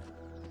that's good.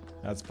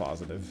 That's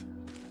positive.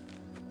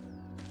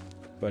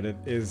 But it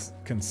is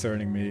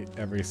concerning me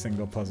every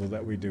single puzzle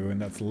that we do,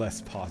 and that's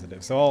less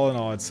positive. So all in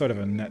all, it's sort of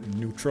a net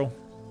neutral.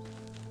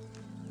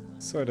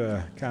 Sort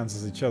of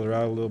cancels each other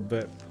out a little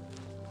bit.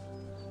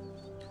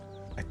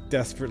 I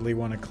desperately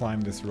want to climb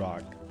this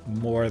rock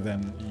more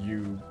than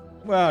you...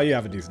 Well, you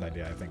have a decent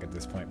idea, I think, at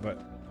this point, but...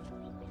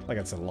 Like,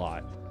 it's a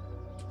lot.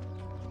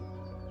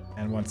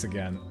 And once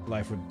again,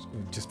 life would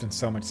have just been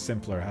so much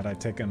simpler had I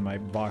taken my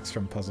box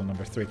from puzzle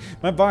number 3.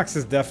 My box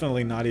is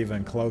definitely not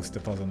even close to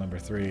puzzle number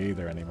 3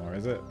 either anymore,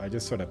 is it? I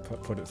just sort of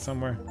put it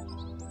somewhere.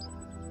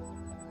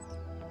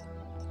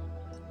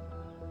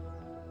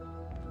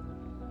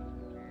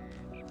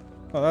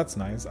 Well, that's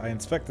nice. I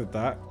inspected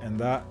that, and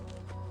that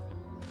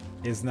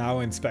is now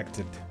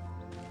inspected.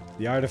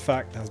 The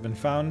artifact has been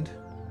found.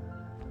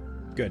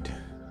 Good.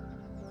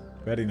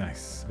 Very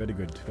nice. Very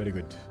good. Very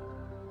good.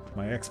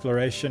 My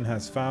exploration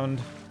has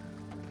found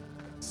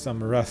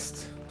some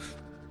rust.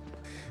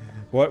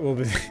 What will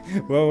be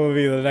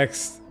the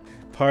next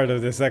part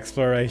of this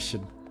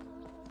exploration?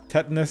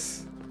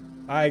 Tetanus?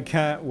 I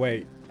can't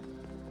wait.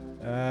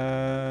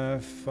 5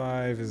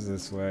 is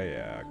this way.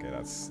 Yeah, okay,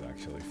 that's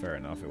actually fair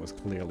enough. It was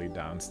clearly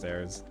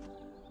downstairs.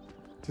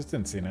 Just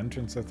didn't see an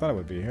entrance. I thought it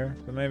would be here,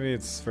 but maybe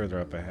it's further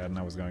up ahead and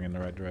I was going in the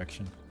right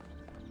direction.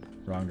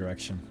 Wrong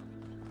direction.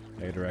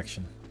 A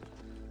direction.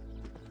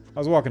 I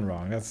was walking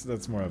wrong.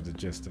 That's more of the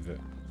gist of it.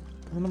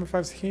 Puzzle number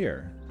 5's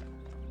here.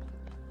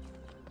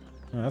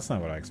 No, that's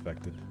not what I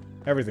expected.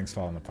 Everything's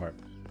falling apart.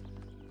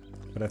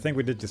 But I think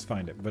we did just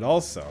find it. But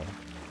also,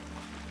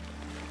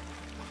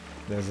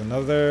 there's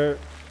another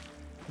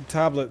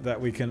tablet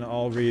that we can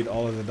all read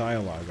all of the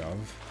dialogue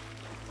of.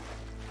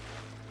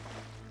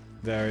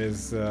 There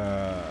is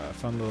a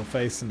fun little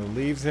face in the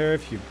leaves here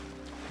if you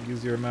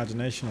use your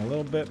imagination a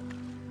little bit.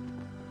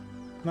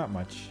 Not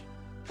much.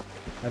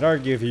 I'd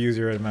argue if you use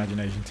your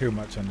imagination too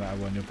much on that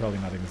one, you'll probably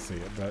not even see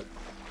it, but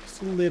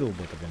just a little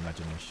bit of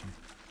imagination.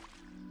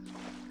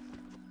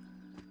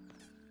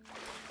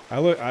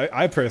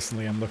 I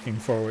personally am looking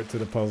forward to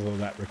the puzzle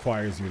that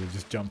requires you to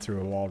just jump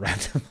through a wall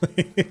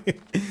randomly.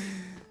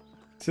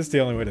 It's just the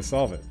only way to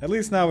solve it. At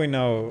least now we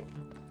know,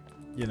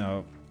 you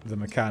know, the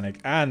mechanic.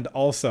 And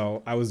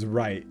also, I was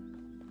right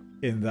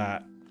in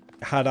that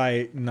had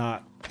I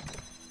not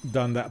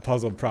done that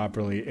puzzle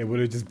properly, it would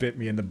have just bit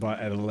me in the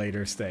butt at a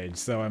later stage.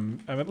 So I'm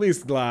at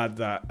least glad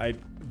that I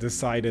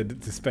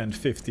decided to spend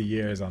 50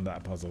 years on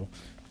that puzzle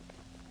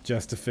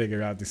just to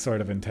figure out the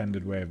sort of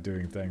intended way of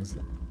doing things.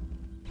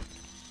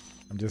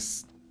 I'm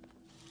just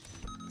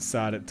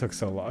sad it took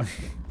so long.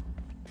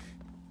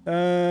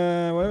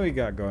 What do we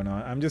got going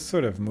on? I'm just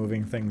sort of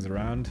moving things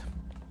around.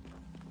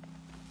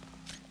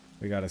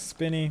 We got a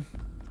Spinny.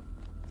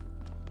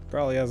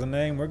 Probably has a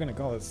name. We're gonna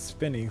call it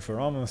Spinny for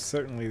almost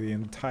certainly the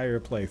entire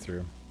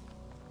playthrough.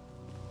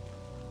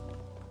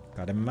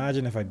 God,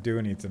 imagine if I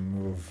do need to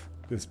move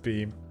this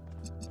beam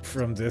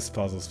from this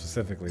puzzle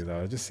specifically,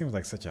 though. It just seems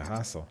like such a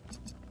hassle.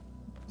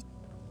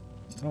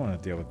 I don't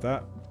want to deal with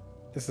that.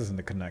 This isn't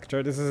a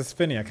connector. This is a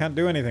Spinny. I can't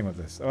do anything with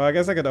this. Oh, I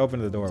guess I could open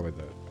the door with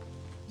it.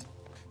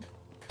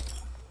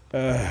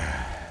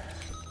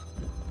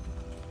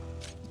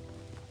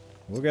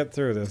 We'll get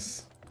through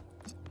this.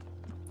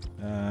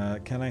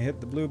 Can I hit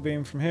the blue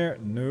beam from here?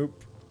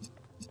 Nope.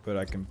 But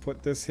I can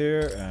put this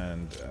here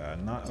and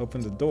not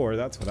open the door.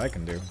 That's what I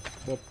can do.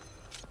 Whoop.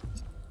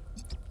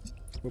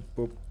 Whoop,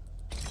 whoop.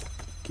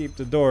 Keep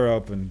the door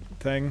open,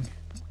 thing.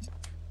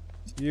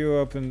 You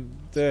open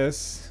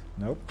this.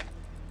 Nope.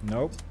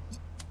 Nope.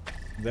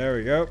 There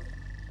we go.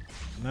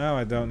 Now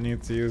I don't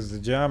need to use the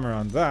jammer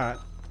on that.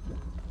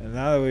 And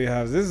now that we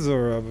have this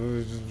door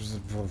open...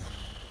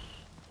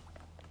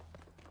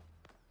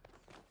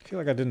 I feel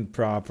like I didn't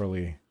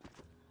properly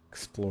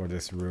explore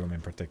this room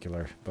in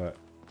particular, but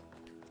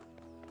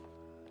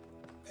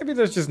maybe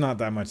there's just not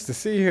that much to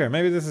see here.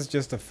 Maybe this is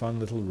just a fun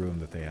little room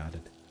that they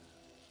added.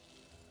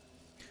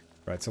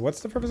 Right, so what's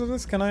the purpose of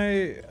this? Can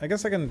I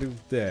guess I can do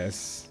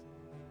this.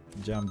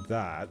 Jump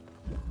that.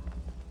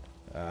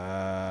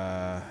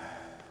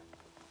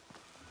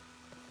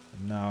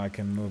 Now I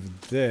can move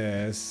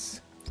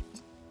this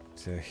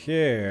to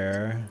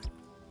here.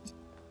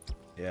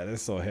 Yeah,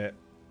 this will hit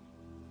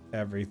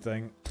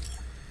everything.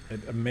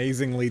 It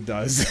amazingly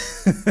does.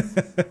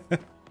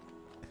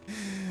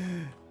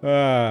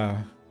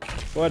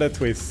 What a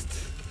twist.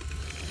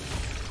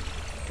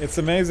 It's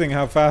amazing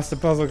how fast a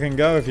puzzle can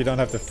go if you don't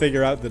have to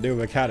figure out the new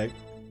mechanic.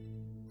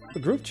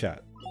 The group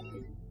chat.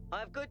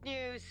 I have good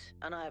news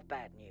and I have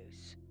bad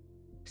news.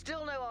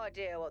 Still no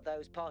idea what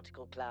those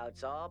particle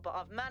clouds are, but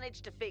I've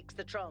managed to fix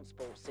the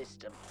transport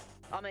system.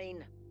 I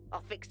mean, I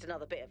fixed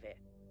another bit of it.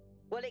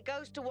 Well, it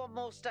goes to one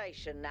more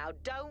station now.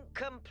 Don't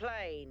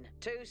complain.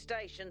 2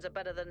 stations are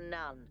better than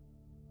none.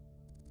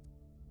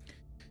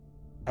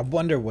 I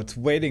wonder what's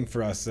waiting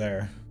for us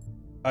there.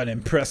 An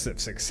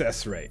impressive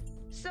success rate.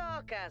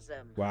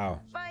 Sarcasm.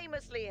 Wow.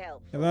 Famously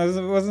helpful.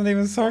 It wasn't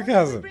even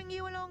sarcasm. Bring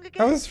you along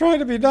again? I was trying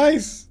to be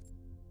nice.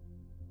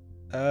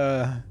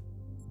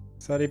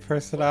 Sunny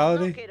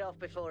personality? Knock it off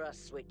before I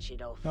switch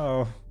it off.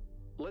 Oh.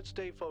 Let's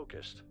stay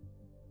focused.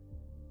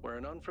 We're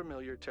in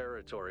unfamiliar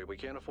territory. We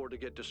can't afford to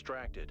get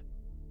distracted.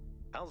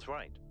 Al's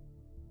right.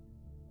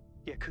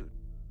 Yakut,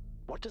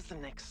 what does the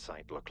next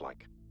site look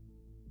like?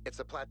 It's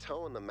a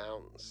plateau in the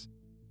mountains.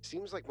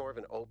 Seems like more of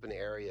an open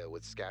area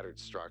with scattered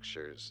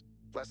structures,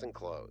 less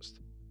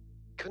enclosed.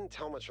 Couldn't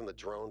tell much from the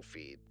drone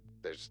feed.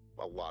 There's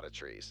a lot of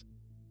trees.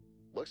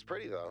 Looks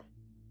pretty though.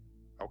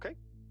 Okay.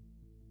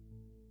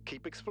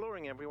 Keep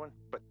exploring, everyone,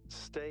 but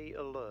stay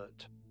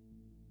alert.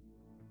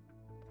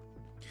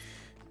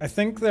 I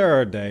think there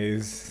are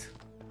days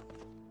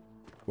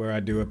where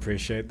I do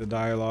appreciate the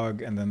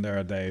dialogue, and then there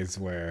are days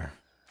where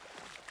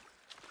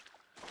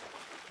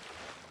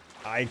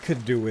I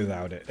could do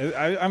without it.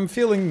 I'm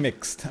feeling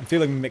mixed. I'm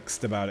feeling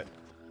mixed about it.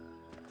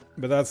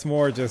 But that's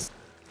more just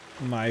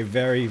my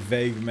very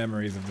vague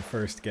memories of the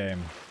first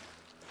game,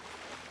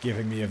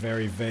 giving me a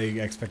very vague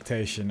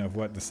expectation of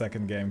what the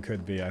second game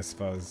could be, I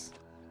suppose.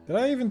 Did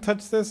I even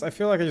touch this? I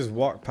feel like I just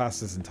walked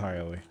past this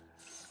entirely.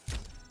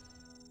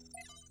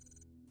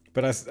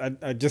 But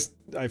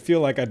I feel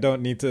like I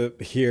don't need to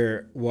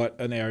hear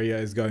what an area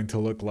is going to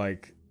look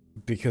like,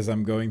 because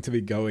I'm going to be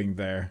going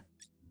there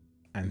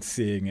and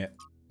seeing it.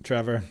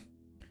 Trevor,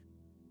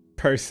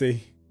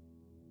 Percy,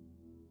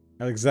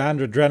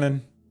 Alexandra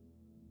Drennan.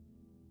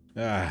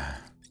 Ah.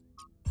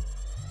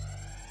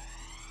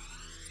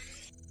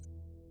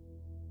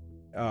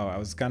 Oh, I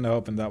was kind of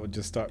hoping that would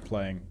just start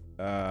playing.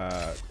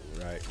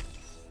 Right.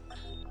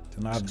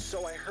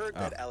 So I heard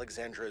that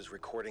Alexandra is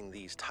recording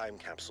these time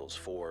capsules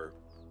for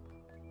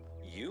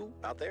you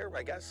out there,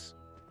 I guess?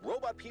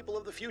 Robot people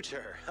of the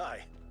future,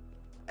 hi.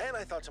 And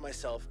I thought to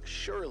myself,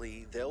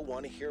 surely they'll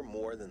want to hear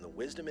more than the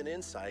wisdom and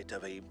insight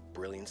of a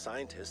brilliant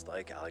scientist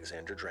like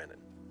Alexandra Drennan.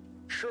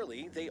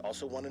 Surely they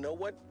also want to know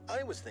what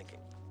I was thinking,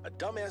 a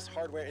dumbass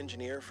hardware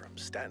engineer from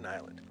Staten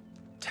Island.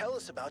 Tell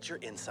us about your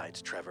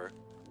insights, Trevor.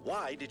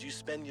 Why did you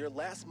spend your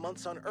last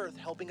months on Earth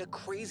helping a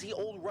crazy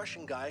old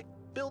Russian guy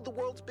build the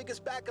world's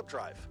biggest backup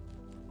drive?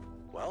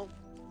 Well,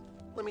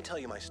 let me tell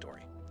you my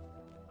story.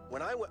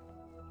 When I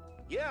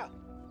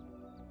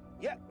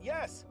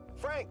yes,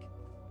 Frank,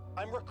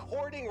 I'm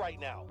recording right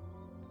now.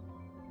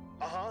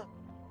 Uh-huh.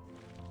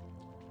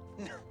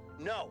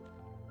 No.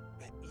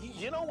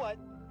 You know what?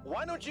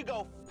 Why don't you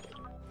go?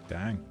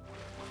 Dang.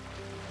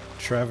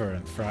 Trevor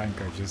and Frank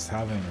are just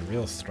having a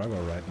real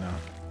struggle right now.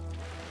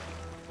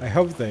 I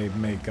hope they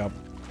make up.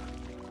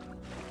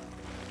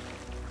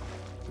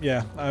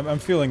 Yeah, I'm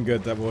feeling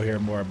good that we'll hear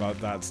more about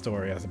that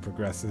story as it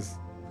progresses.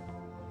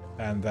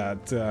 And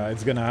that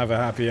it's gonna have a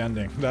happy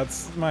ending.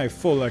 That's my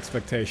full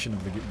expectation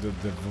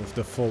of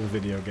the full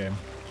video game.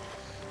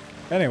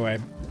 Anyway,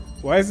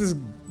 why is this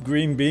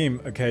green beam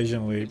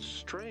occasionally? It's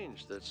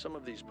strange that some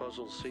of these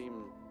puzzles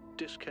seem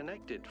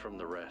disconnected from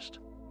the rest.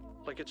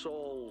 Like it's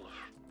all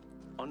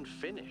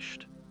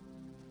unfinished.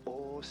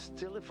 Or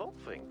still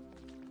evolving.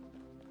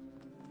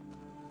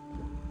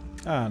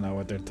 I don't know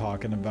what they're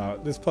talking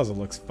about. This puzzle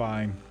looks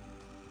fine.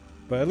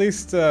 But at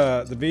least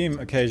the beam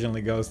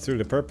occasionally goes through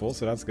the purple,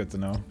 so that's good to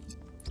know.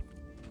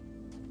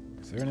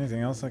 Is there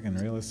anything else I can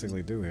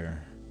realistically do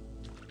here?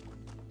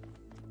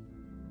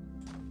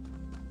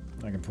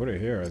 I can put it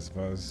here, I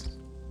suppose.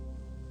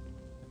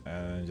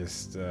 And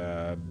just,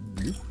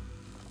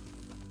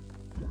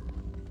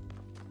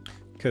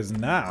 because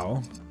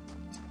now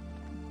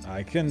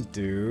I can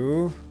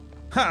do...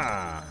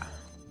 Ha!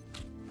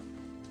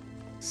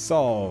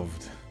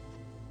 Solved.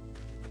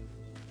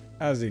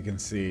 As you can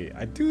see,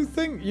 I do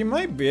think you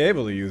might be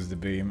able to use the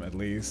beam at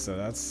least, so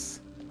that's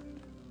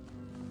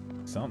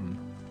something.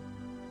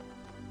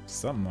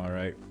 Something,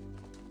 alright.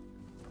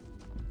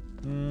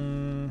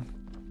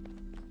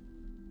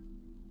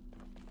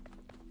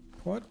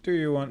 What do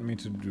you want me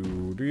to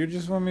do? Do you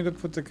just want me to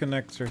put the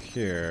connector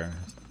here?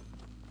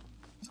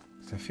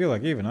 'Cause I feel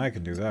like even I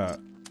can do that.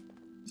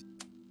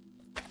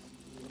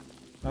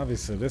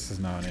 Obviously this is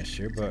not an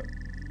issue, but...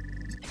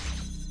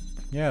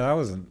 yeah, that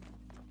wasn't...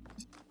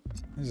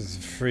 this is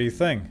a free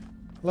thing.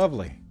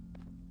 Lovely.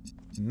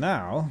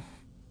 Now,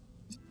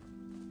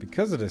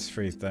 because of this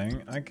free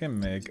thing, I can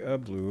make a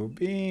blue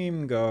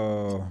beam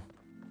go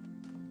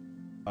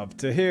up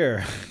to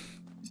here.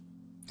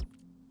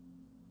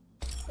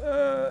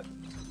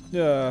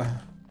 Yeah.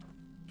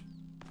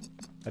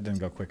 That didn't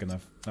go quick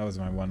enough. That was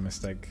my one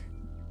mistake.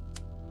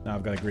 Now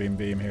I've got a green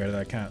beam here that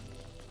I can't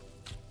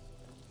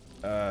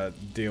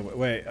deal with.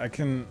 Wait, I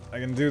can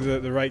do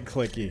the right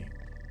clicky.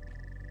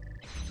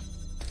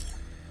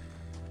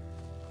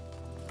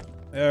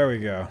 There we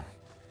go.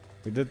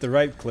 We did the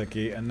right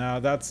clicky, and now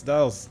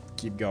that'll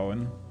keep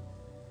going.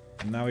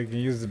 And now we can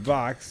use the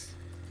box.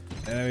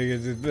 And then we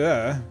can do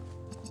that.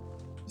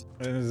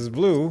 And this is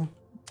blue.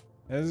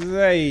 This is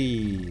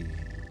a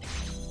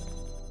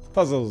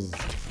puzzles.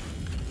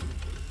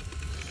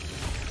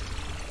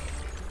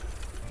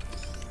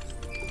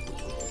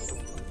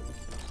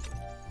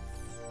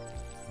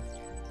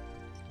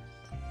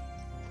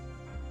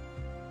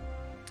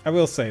 I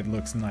will say it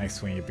looks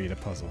nice when you beat a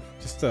puzzle.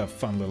 Just a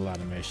fun little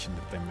animation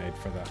that they made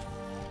for that.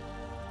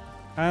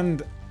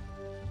 And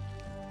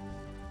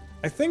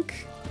I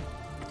think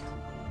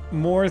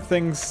more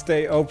things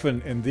stay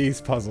open in these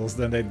puzzles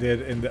than they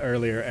did in the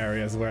earlier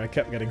areas where I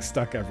kept getting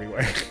stuck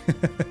everywhere.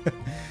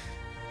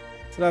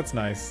 So that's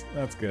nice.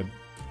 That's good.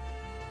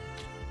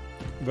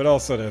 But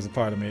also there's a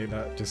part of me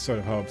that just sort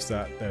of hopes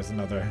that there's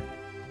another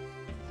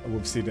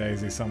whoopsie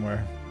daisy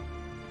somewhere.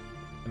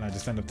 And I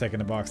just end up taking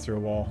the box through a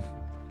wall.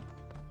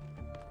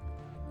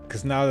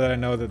 Because now that I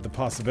know that the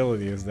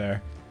possibility is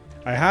there,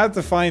 I had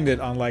to find it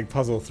on like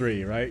puzzle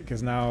 3, right?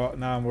 Because now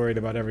I'm worried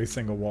about every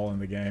single wall in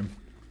the game.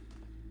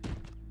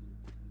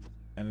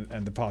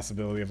 And the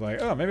possibility of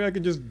like, oh, maybe I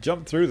could just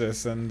jump through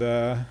this and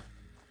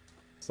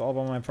solve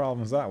all my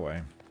problems that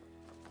way.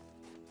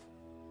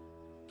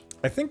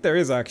 I think there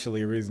is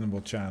actually a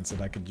reasonable chance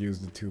that I could use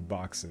the 2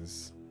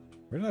 boxes.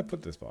 Where did I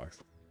put this box?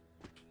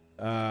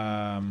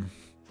 To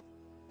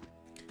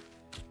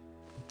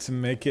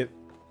make it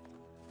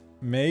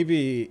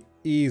maybe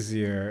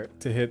easier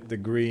to hit the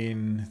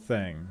green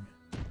thing.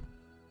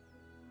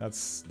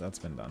 That's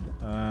been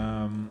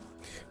done.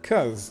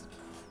 'Cause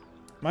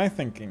my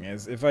thinking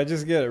is if I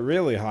just get it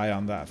really high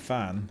on that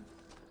fan,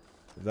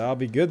 that'll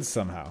be good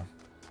somehow.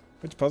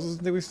 Which puzzles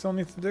do we still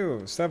need to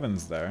do?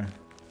 7's there.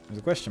 There's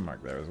a question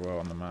mark there as well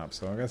on the map,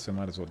 so I guess we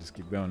might as well just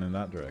keep going in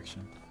that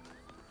direction.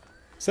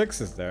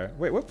 6 is there.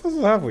 Wait, what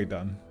puzzle have we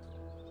done?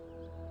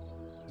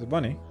 There's a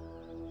bunny.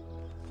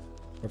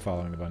 We're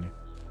following the bunny.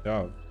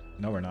 Oh,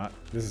 no we're not.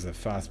 This is a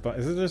fast bunny.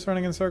 Is it just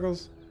running in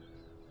circles?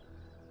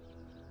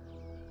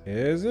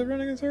 Is it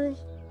running in circles?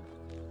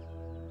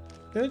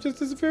 Did it just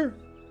disappear?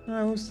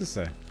 Who's to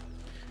say?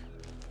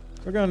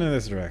 We're going in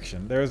this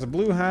direction. There's a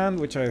blue hand,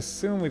 which I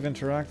assume we've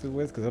interacted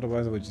with, because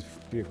otherwise it would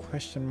just be a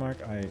question mark,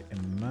 I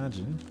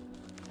imagine.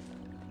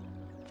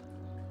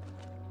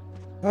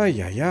 Oh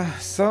yeah.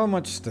 So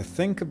much to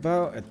think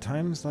about at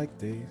times like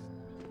these.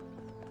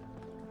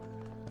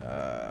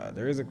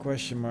 There is a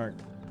question mark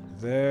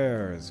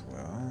there as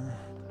well.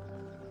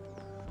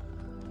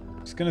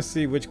 Just gonna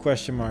see which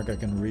question mark I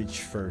can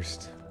reach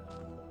first.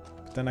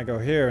 But then I go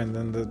here and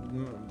then the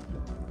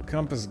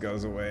compass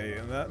goes away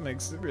and that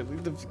makes it really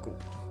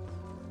difficult.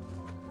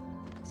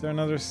 Is there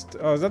another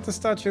oh, is that the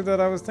statue that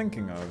I was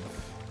thinking of?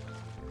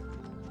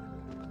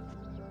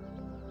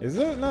 Is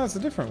it? No, it's a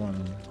different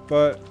one.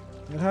 But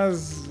it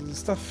has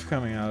stuff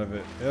coming out of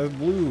it. It has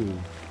blue.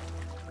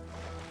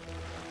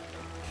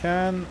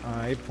 Can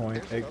I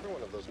point a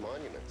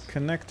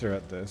connector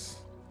at this?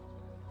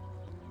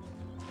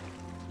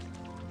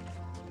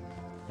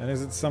 And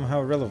is it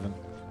somehow relevant?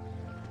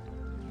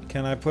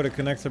 Can I put a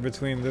connector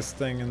between this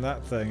thing and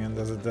that thing, and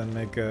does it then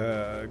make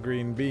a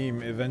green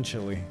beam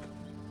eventually?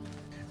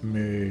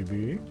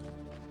 Maybe.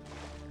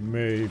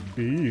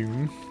 Maybe.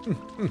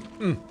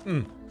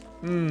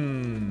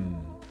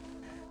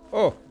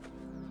 Oh!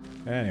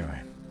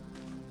 Anyway.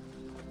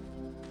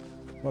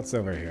 What's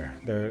over here?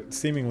 There's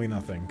seemingly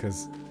nothing,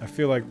 because I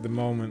feel like the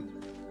moment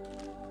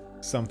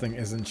something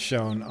isn't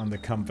shown on the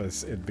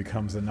compass, it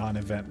becomes a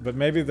non-event. But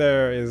maybe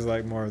there is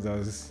like more of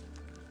those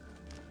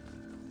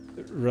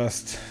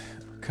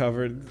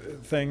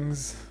rust-covered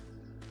things.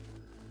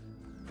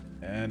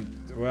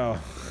 And, well,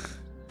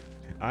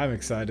 I'm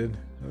excited.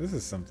 This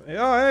is something.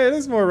 Oh, hey, it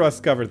is more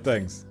rust-covered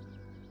things.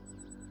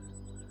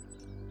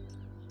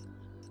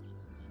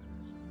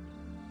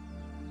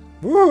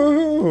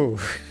 Woo!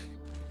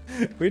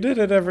 We did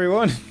it,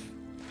 everyone!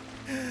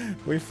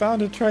 We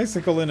found a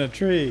tricycle in a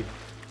tree.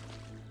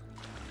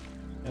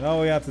 And all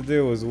we have to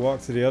do was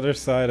walk to the other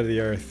side of the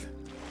earth.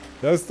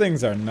 Those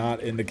things are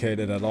not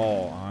indicated at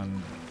all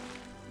on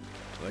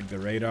like the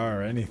radar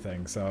or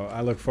anything, so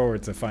I look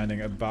forward to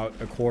finding about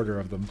a quarter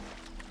of them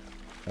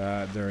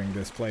during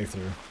this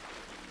playthrough.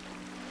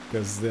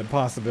 Because the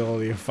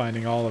possibility of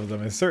finding all of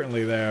them is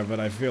certainly there, but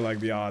I feel like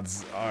the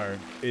odds are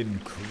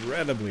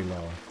incredibly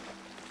low.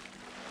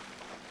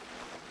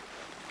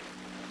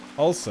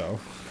 Also,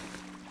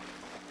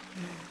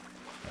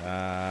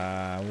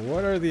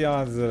 what are the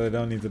odds that I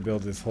don't need to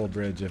build this whole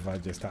bridge if I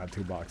just had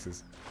 2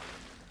 boxes?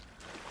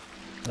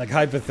 Like,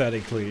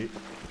 hypothetically,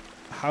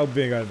 how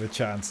big are the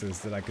chances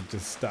that I could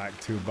just stack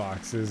 2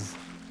 boxes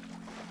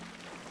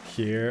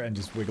here and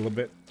just wiggle a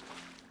bit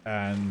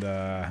and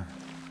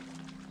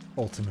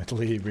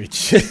ultimately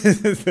reach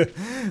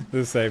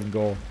the same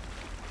goal?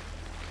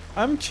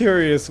 I'm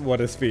curious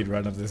what a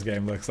speedrun of this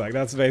game looks like.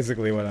 That's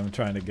basically what I'm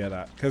trying to get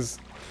at. Because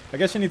I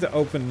guess you need to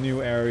open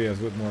new areas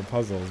with more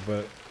puzzles,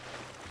 but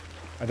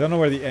I don't know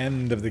where the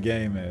end of the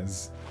game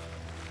is.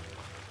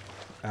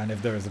 And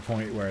if there is a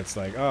point where it's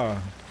like,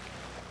 oh,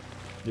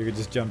 you could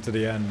just jump to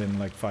the end in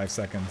like 5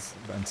 seconds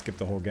and skip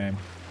the whole game.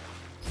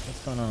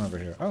 What's going on over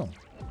here? Oh.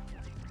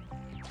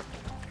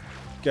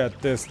 Get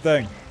this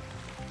thing.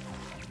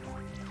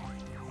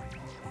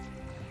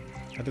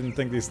 I didn't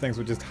think these things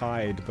would just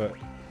hide, but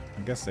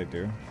I guess they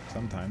do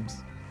sometimes.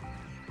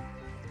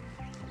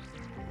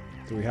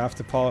 Do we have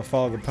to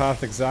follow the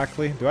path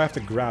exactly? Do I have to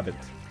grab it?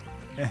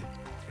 Eh.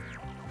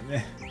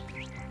 Eh.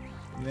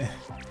 Eh.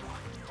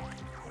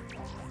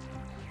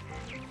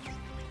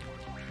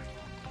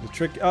 The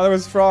trick. Oh, there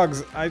was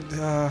frogs. I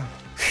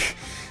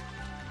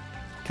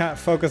can't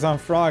focus on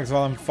frogs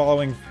while I'm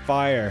following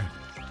fire.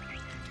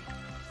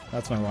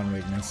 That's my one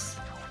weakness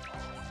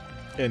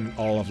in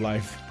all of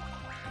life.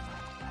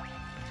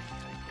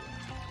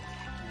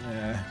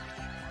 Yeah.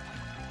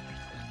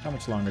 How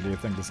much longer do you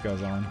think this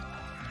goes on?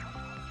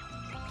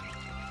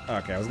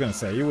 Okay, I was gonna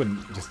say, you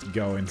wouldn't just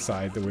go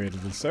inside the weird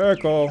little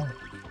circle.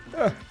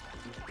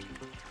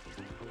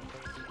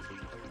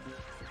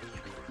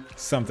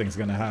 Something's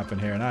gonna happen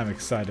here, and I'm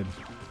excited.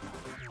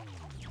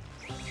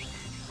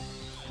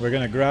 We're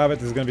gonna grab it,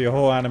 there's gonna be a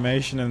whole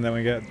animation, and then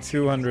we get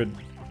 200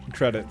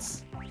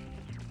 credits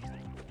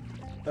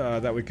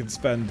that we could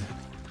spend.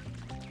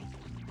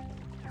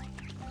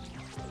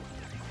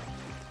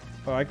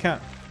 Oh, I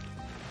can't.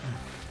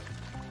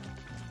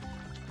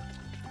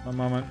 One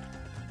moment.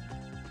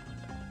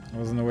 I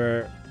wasn't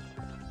aware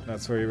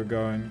that's where you were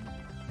going.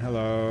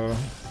 Hello.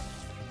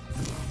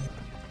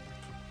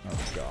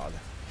 Oh god.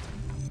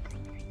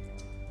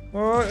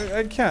 Well,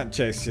 I can't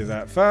chase you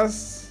that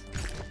fast.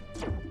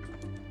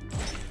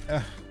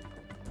 I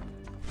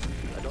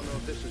don't know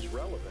if this is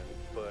relevant,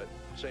 but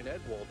St.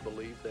 Edwald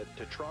believed that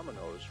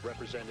Tetramenos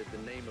represented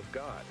the name of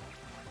God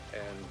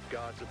and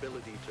God's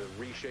ability to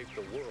reshape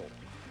the world.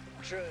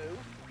 True,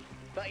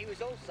 but he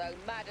was also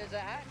mad as a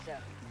hatter.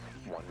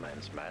 One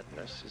man's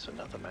madness is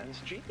another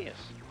man's genius.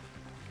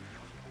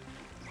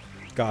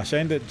 Gosh,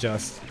 ain't it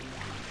just?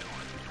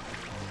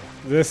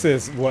 This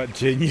is what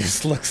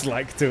genius looks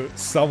like to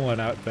someone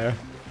out there.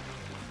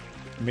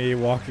 Me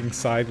walking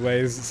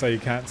sideways so you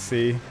can't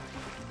see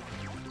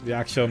the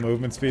actual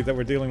movement speed that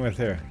we're dealing with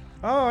here.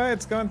 Oh, hey,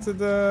 it's going to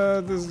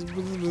the...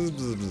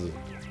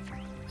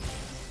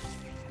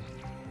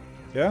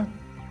 Yeah?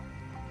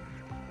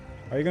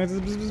 Are you going to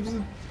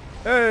the...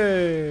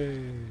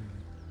 Hey!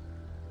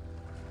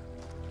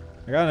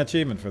 I got an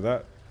achievement for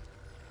that.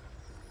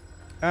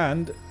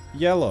 And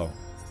yellow.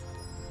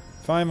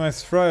 Find my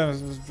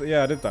friends.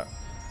 Yeah, I did that.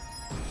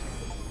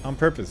 On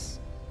purpose.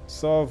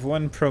 Solve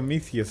one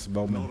Prometheus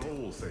moment. Not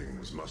all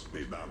things must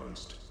be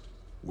balanced.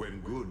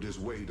 When good is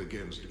weighed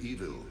against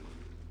evil,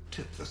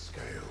 tip the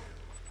scale.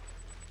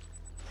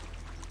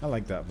 I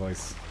like that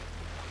voice.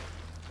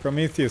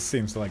 Prometheus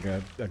seems like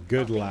a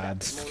good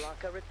lad. That's more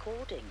like a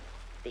recording.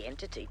 The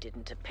entity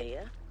didn't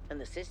appear, and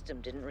the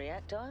system didn't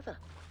react either.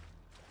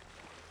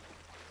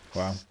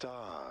 Wow.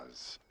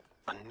 Stars.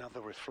 Another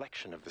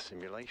reflection of the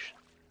simulation.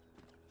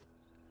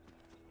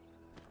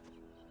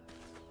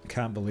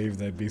 Can't believe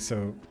they'd be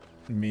so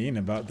mean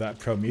about that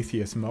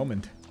Prometheus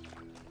moment.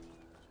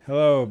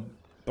 Hello,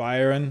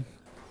 Byron.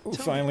 Who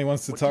finally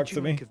wants to talk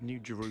to me? What did you make of New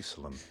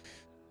Jerusalem?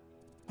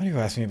 What do you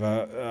ask me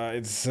about?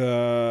 It's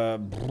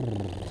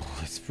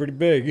pretty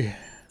big.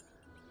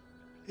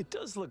 It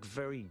does look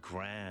very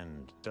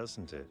grand,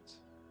 doesn't it?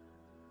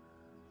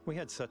 We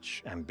had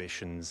such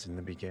ambitions in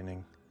the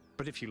beginning,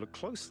 but if you look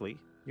closely,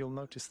 you'll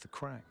notice the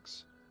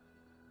cracks.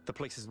 The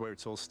places where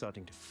it's all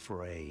starting to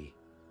fray.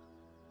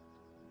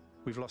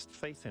 We've lost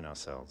faith in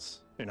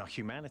ourselves, in our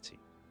humanity.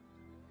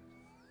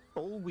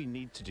 All we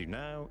need to do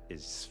now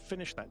is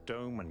finish that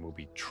dome and we'll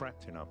be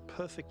trapped in our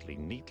perfectly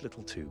neat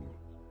little tomb.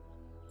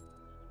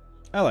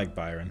 I like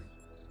Byron.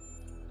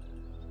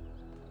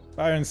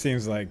 Byron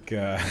seems like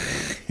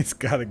he's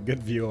got a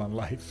good view on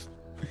life.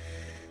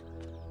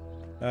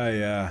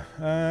 Yeah.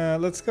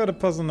 Let's go to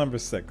puzzle number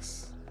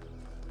 6.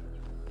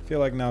 I feel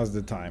like now's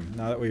the time.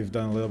 Now that we've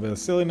done a little bit of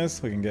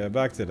silliness, we can get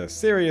back to the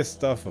serious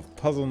stuff of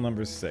puzzle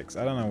number 6.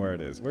 I don't know where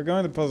it is. We're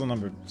going to puzzle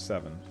number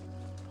 7.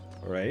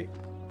 Right?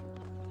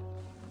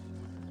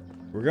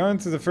 We're going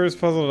to the first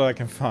puzzle that I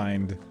can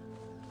find.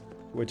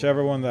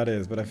 Whichever one that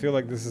is, but I feel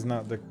like this is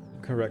not the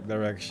correct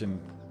direction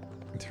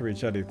to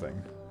reach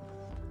anything.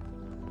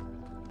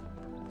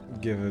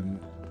 Given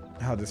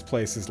how this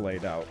place is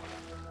laid out.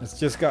 It's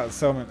just got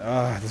so many...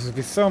 this would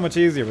be so much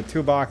easier with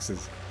 2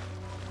 boxes.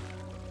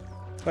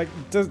 Like,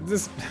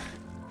 this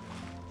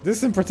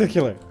in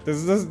particular,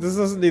 this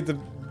doesn't need to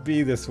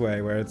be this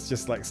way, where it's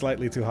just like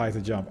slightly too high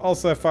to jump.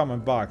 Also, I found my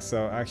box,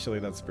 so actually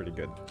that's pretty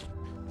good.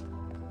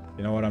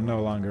 You know what, I'm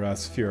no longer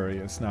as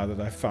furious now that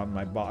I found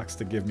my box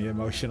to give me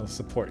emotional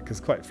support, because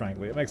quite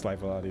frankly, it makes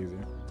life a lot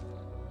easier.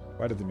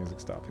 Why did the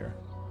music stop here?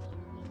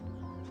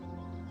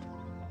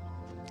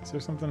 Is there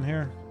something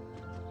here?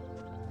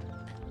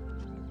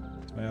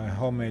 It's my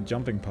homemade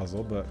jumping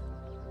puzzle, but...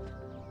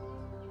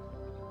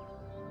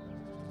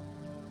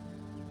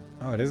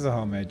 Oh, it is a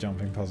homemade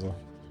jumping puzzle.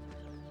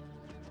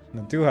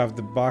 And I do have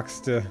the box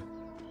to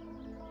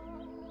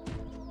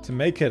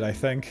make it, I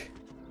think.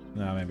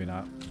 No, maybe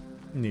not.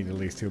 Need at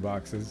least 2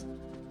 boxes.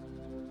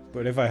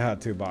 But if I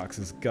had 2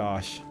 boxes,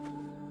 gosh.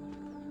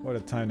 What a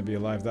time to be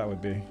alive that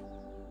would be.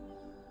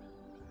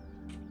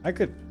 I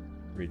could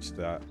reach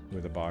that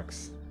with a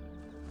box.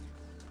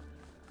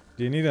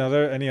 Do you need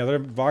any other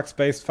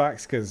box-based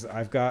facts? Because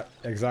I've got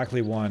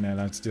exactly one, and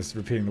it's just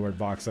repeating the word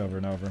box over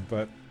and over.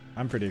 But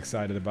I'm pretty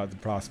excited about the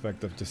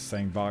prospect of just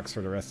saying box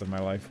for the rest of my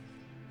life.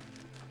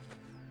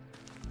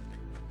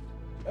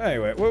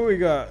 Anyway, what we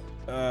got?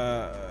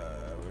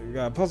 We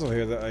got a puzzle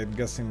here that I'm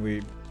guessing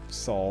we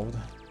solved.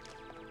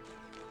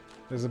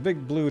 There's a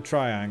big blue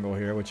triangle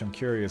here, which I'm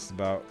curious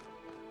about.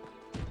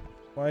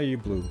 Why are you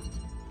blue?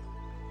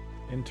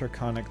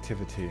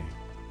 Interconnectivity.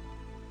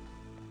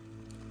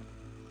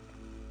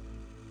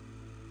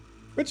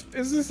 Which,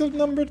 is this a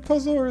numbered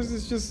puzzle or is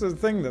this just a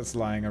thing that's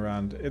lying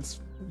around?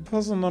 It's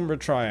puzzle number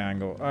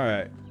triangle.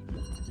 Alright.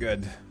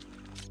 Good.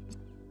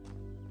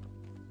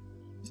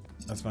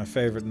 That's my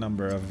favorite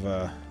number of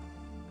the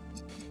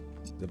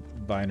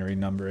binary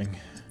numbering.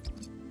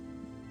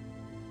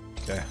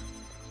 Okay.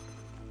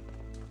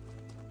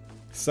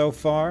 So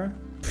far,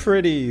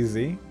 pretty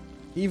easy.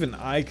 Even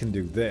I can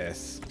do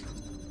this.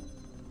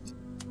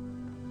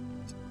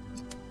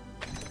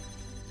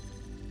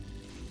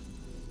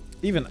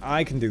 Even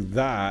I can do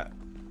that.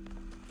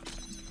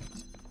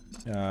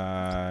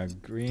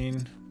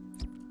 Green.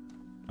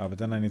 Oh, but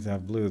then I need to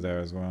have blue there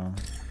as well.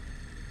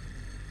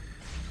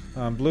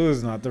 Blue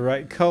is not the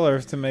right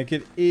color to make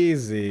it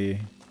easy.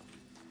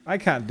 I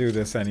can't do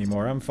this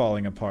anymore. I'm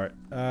falling apart.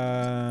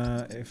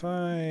 If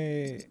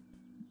I...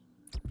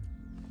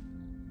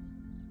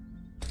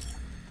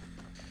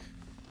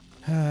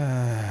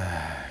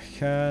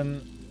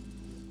 Can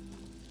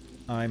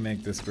I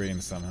make this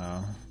green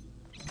somehow?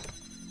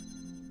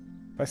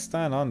 If I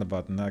stand on the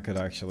button, that could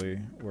actually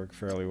work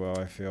fairly well,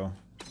 I feel.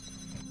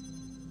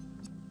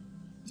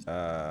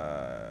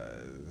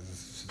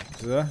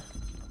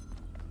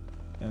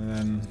 And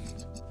then...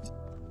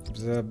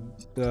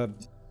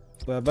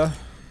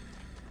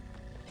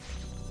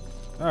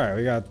 Alright,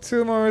 we got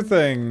 2 more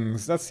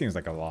things. That seems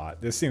like a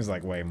lot. This seems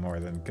like way more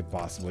than could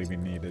possibly be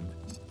needed.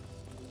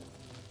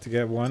 To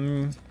get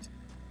one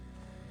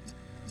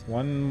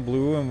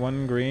blue and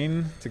 1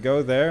 green to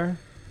go there?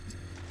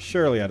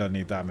 Surely I don't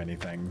need that many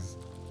things.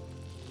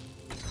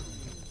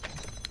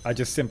 I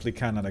just simply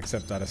cannot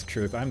accept that as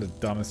truth. I'm the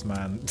dumbest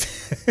man.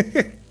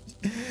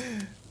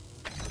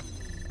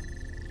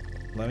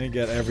 Let me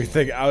get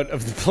everything out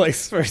of the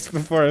place first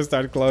before I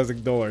start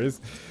closing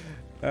doors.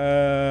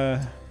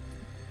 And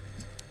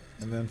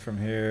then from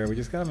here, we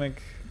just gotta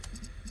make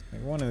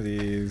one of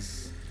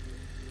these.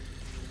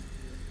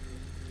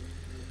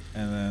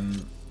 And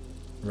then...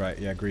 Right,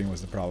 yeah, green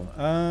was the problem.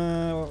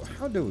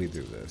 How do we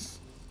do this?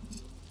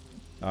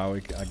 Oh, I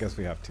guess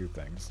we have 2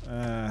 things.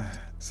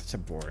 Such a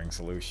boring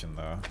solution,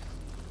 though.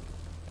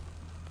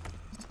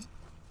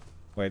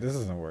 Wait, this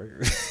doesn't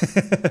work.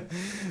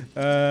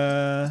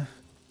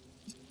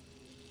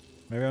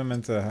 Maybe I'm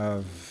meant to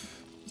have...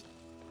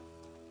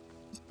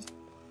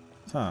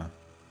 Huh.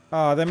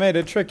 Oh, they made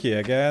it tricky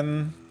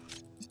again.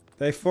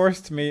 They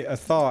forced me a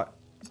thought.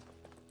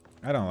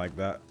 I don't like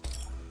that.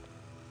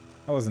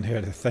 I wasn't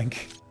here to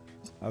think.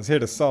 I was here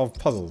to solve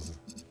puzzles.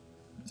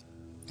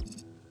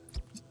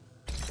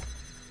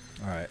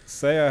 Alright,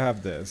 say I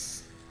have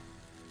this.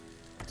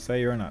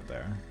 Say you're not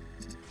there.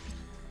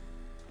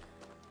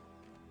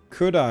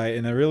 Could I,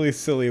 in a really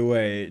silly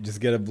way, just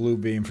get a blue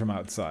beam from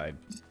outside?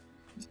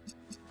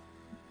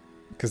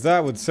 Because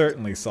that would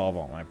certainly solve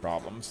all my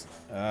problems.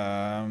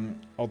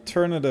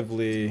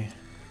 Alternatively,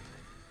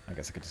 I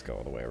guess I could just go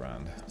all the way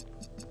around.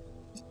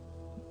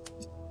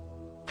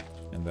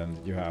 And then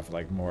you have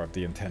like more of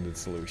the intended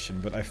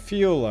solution. But I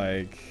feel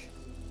like...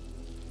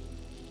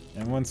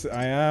 And once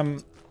I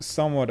am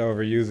somewhat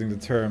overusing the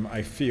term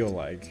I feel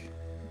like.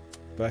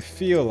 But I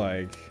feel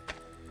like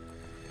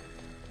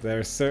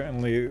there's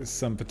certainly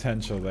some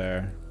potential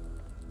there.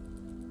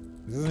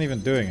 This isn't even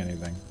doing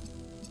anything.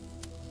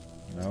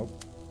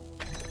 Nope.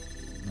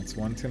 That's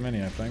 1 too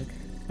many, I think.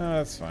 Oh,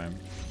 that's fine.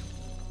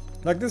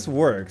 Like, this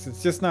works.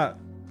 It's just not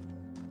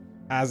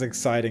as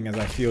exciting as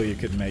I feel you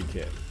could make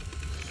it.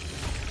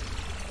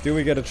 Do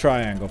we get a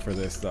triangle for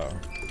this, though?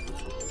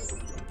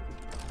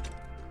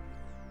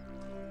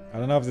 I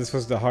don't know if this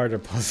was the harder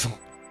puzzle.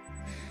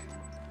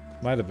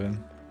 Might have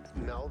been.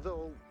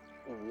 Melville,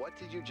 what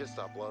did you just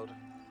upload?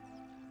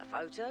 A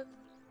photo?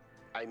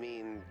 I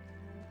mean,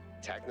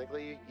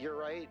 technically you're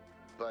right,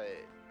 but...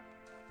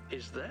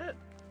 Is that?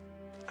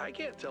 I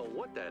can't tell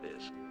what that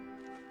is.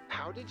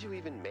 How did you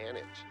even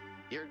manage?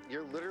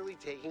 You're literally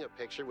taking a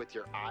picture with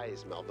your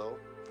eyes, Melville.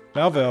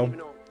 Melville. I don't even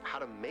know how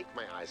to make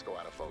my eyes go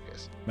out of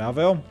focus.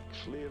 Melville?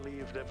 Clearly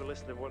you've never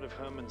listened to one of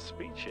Herman's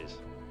speeches.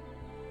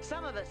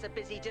 Some of us are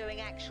busy doing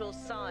actual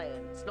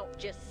science, not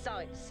just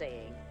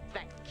sightseeing.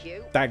 Thank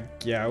you. Thank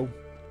you.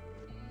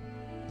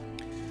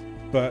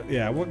 But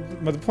yeah,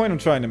 but the point I'm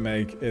trying to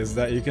make is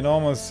that you can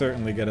almost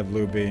certainly get a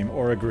blue beam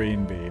or a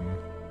green beam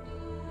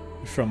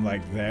from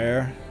like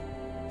there.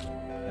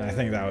 And I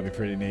think that would be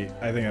pretty neat.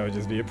 I think that would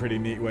just be a pretty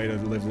neat way to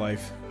live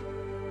life.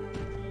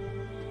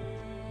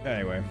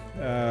 Anyway,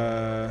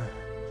 I'm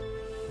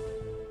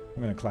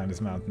gonna climb this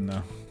mountain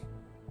now.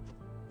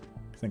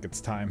 I think it's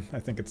time. I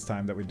think it's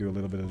time that we do a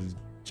little bit of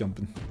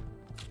jumping.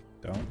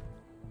 Don't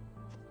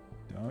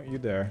you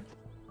dare.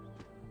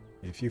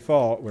 If you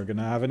fall, we're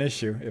gonna have an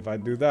issue. If I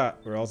do that,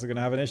 we're also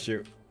gonna have an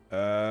issue.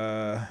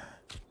 There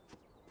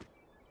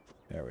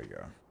we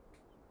go.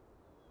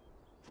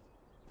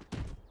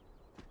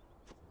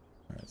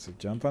 Alright, so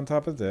jump on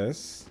top of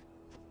this.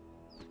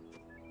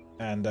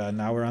 And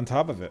now we're on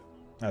top of it.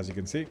 As you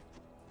can see,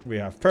 we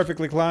have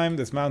perfectly climbed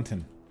this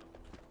mountain.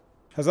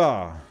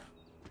 Huzzah!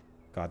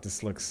 God,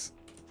 this looks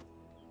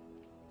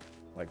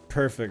like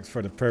perfect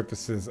for the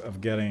purposes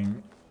of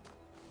getting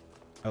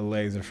a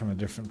laser from a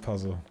different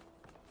puzzle.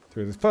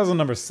 Through this puzzle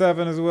number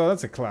 7 as well.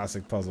 That's a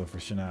classic puzzle for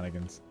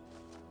shenanigans.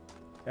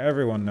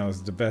 Everyone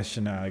knows the best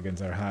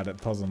shenanigans are had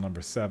at puzzle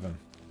number 7.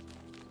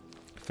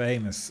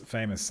 Famous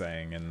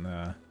saying in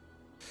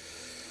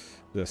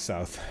the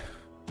south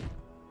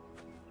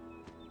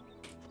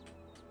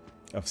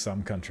of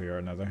some country or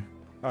another.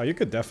 Oh, you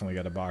could definitely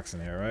get a box in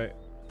here, right?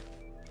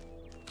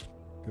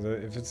 Because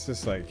if it's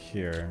just like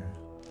here,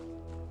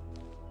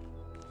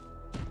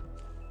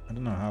 I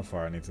don't know how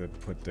far I need to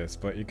put this,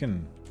 but you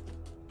can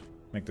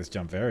make this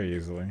jump very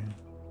easily.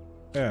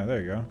 Yeah,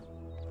 there you go.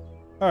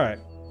 All right.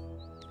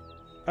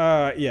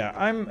 Yeah,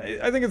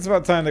 I think it's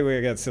about time that we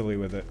get silly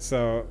with it.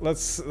 So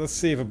let's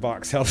see if a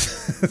box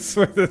helps us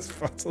with this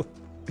puzzle.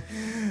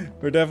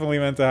 We're definitely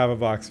meant to have a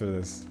box for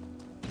this.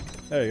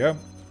 There you go.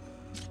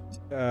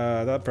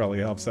 That probably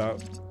helps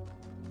out.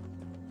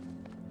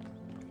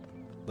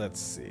 Let's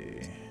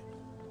see.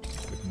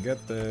 We can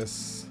get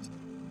this.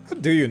 How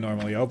do you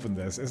normally open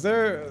this? Is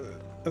there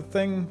a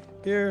thing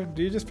here?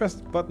 Do you just press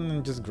the button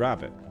and just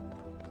grab it?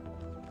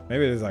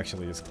 Maybe it is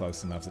actually just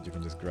close enough that you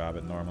can just grab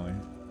it normally.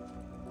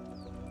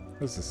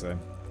 Who's to say?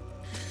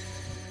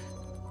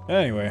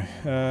 Anyway,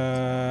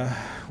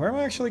 where am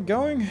I actually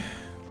going?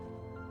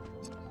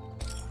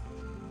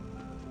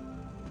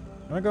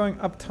 Am I going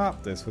up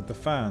top this with the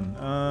fan?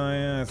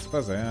 Yeah, I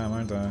suppose I am,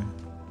 aren't I?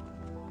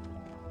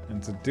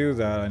 And to do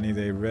that, I need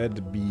a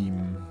red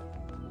beam.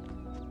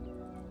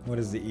 What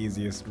is the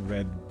easiest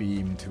red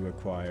beam to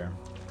acquire?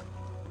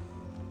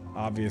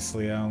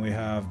 Obviously, I only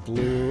have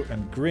blue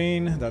and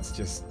green. That's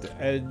just the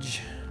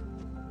edge.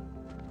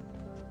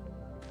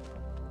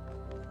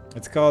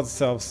 It's called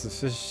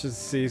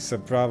self-sufficiency, so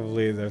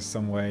probably there's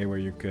some way where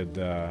you could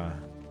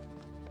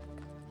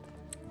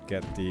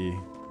get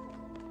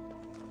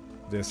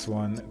this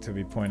one to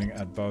be pointing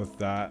at both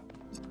that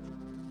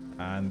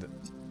and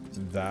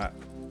that,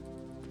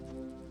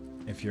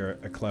 if you're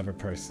a clever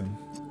person.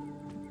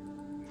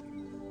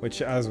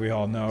 Which, as we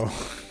all know,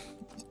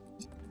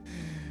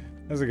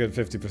 there's a good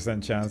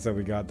 50% chance that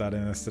we got that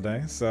in us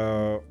today,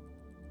 so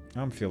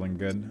I'm feeling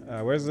good.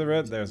 Where's the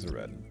red? There's the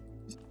red.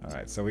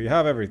 Alright, so we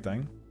have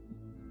everything.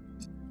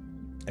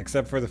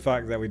 Except for the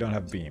fact that we don't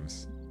have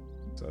beams.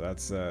 So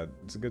that's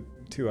it's a good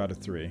 2 out of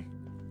 3.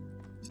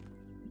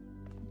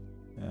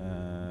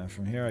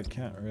 From here I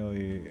can't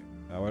really...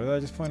 what did I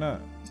just point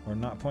out? Or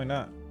not point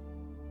out?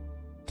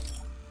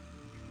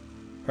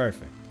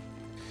 Perfect.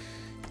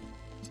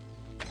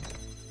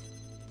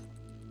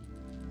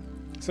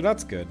 So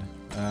that's good.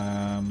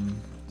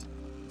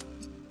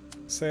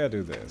 Say I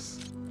do this.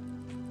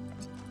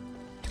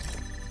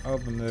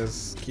 Open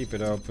this, keep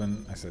it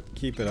open. I said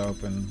keep it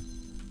open.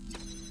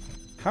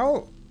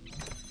 How?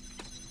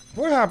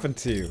 What happened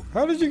to you?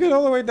 How did you get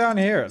all the way down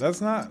here?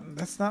 That's not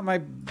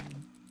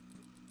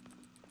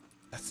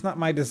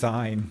my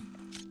design.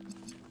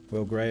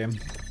 Will Graham.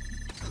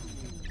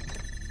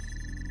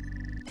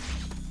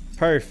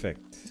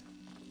 Perfect.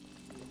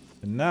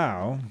 And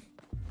now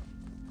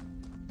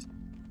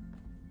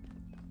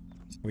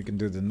we can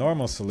do the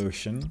normal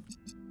solution.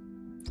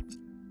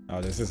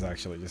 Oh, this is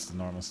actually just a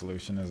normal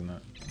solution, isn't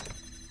it?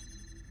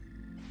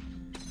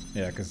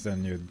 Yeah, because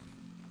then you'd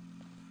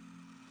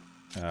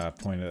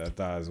point it at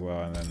that as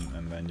well,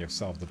 and then you've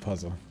solved the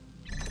puzzle.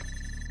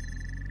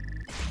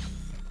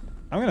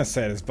 I'm gonna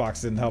say this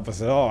box didn't help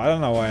us at all. I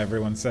don't know why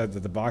everyone said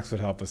that the box would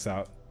help us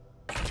out.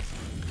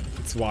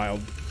 It's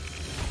wild.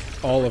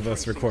 All of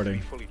us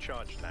recording. Fully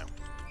charged now.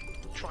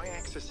 Try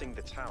accessing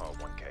the tower,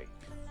 1K.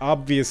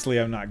 Obviously,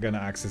 I'm not gonna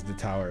access the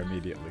tower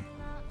immediately.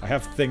 I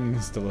have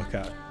things to look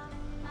at.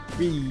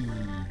 Whee.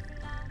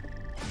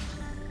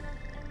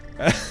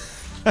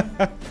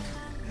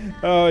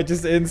 Oh, it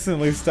just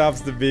instantly stops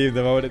the beam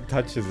the moment it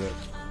touches it.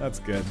 That's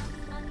good.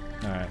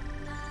 Alright.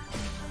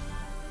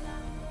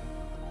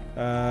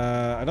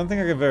 I don't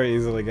think I can very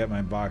easily get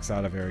my box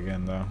out of here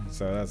again, though.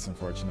 So that's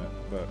unfortunate,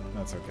 but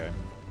that's okay.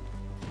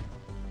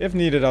 If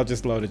needed, I'll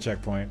just load a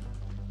checkpoint.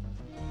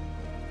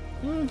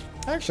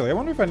 Actually, I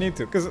wonder if I need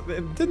to, because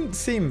it didn't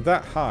seem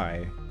that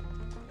high.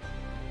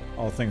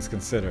 All things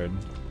considered.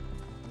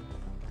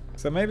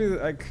 So maybe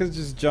I could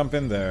just jump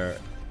in there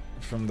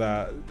from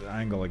that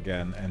angle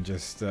again and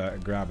just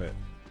grab it.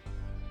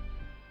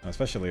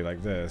 Especially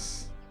like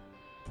this.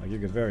 Like you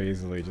could very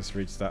easily just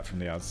reach that from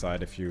the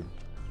outside if you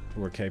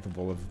were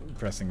capable of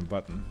pressing a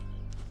button.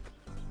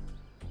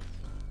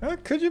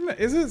 Could you?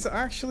 Is it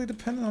actually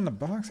dependent on the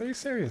box? Are you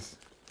serious?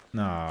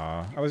 No,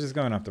 I was just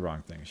going off the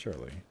wrong thing,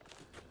 surely.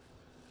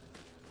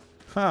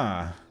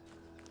 Huh.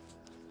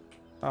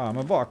 Ah,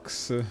 my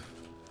box.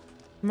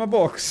 My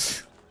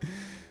box.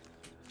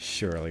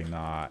 Surely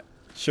not.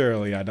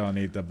 Surely I don't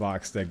need the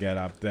box to get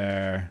up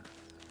there.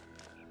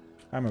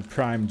 I'm a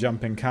prime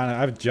jumping kind of.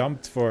 I've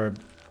jumped for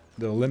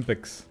the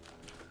Olympics.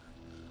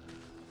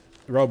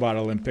 Robot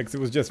Olympics. It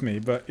was just me,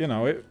 but you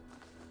know, it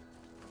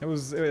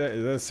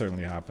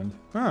certainly happened.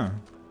 Huh.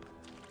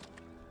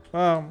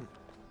 Well,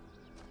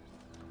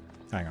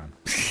 hang on.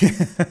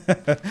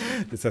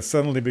 This has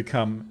suddenly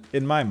become,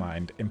 in my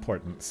mind,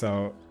 important.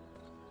 So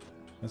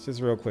let's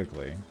just real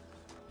quickly.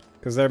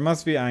 Because there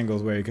must be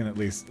angles where you can at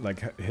least,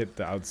 like, hit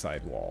the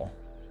outside wall.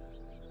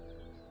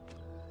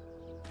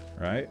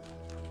 Right?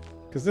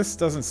 Because this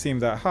doesn't seem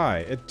that high.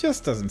 It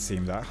just doesn't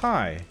seem that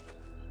high.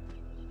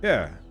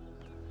 Yeah.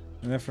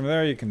 And then from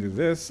there you can do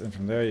this, and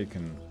from there you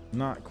can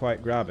not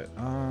quite grab it.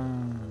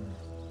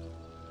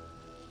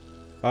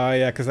 Oh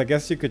yeah, because I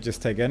guess you could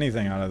just take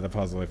anything out of the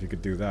puzzle if you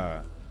could do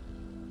that.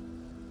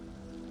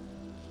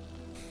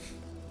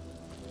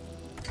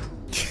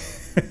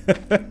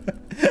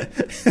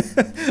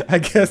 I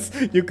guess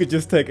you could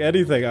just take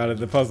anything out of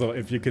the puzzle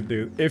if you could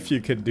do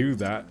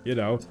that, you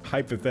know,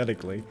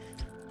 hypothetically.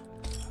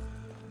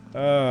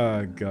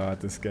 Oh god,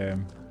 this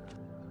game.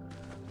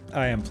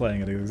 I am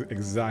playing it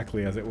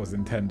exactly as it was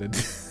intended.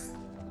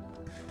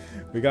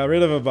 We got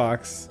rid of a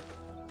box.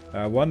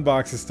 One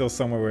box is still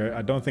somewhere where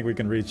I don't think we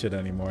can reach it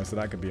anymore, so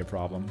that could be a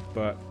problem.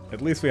 But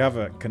at least we have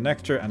a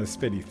connector and a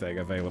spitty thing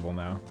available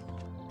now.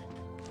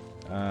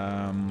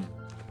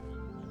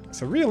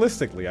 So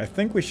realistically, I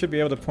think we should be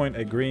able to point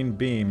a green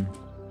beam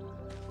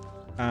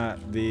at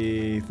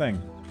the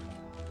thing.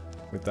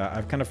 With that,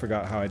 I've kind of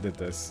forgot how I did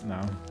this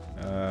now.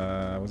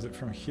 Was it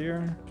from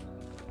here?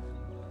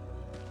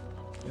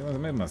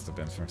 It must have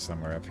been from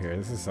somewhere up here.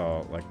 This is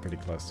all like pretty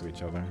close to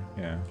each other.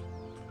 Yeah.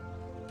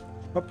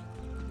 Hop.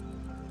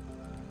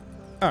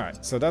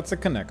 Alright, so that's a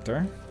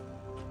connector.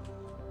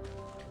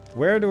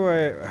 Where do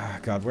I... Oh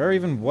god, where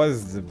even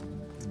was the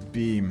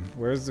beam?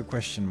 Where's the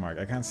question mark?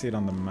 I can't see it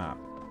on the map.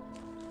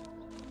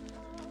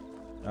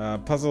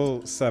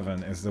 Puzzle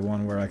 7 is the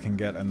one where I can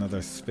get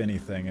another spinny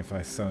thing if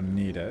I so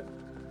need it.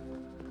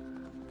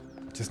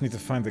 Just need to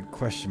find the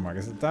question mark.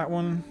 Is it that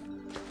one?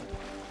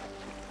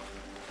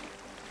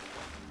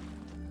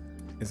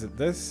 Is it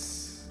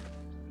this?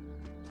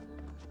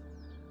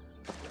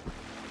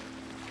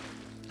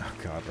 Oh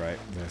god, right.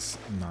 This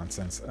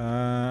nonsense.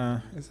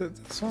 Is it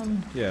this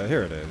one? Yeah,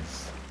 here it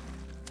is.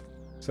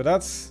 So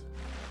that's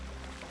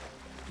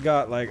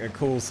got like a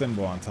cool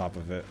symbol on top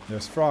of it.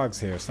 There's frogs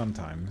here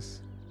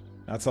sometimes.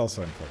 That's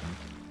also important.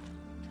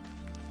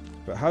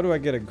 But how do I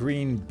get a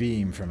green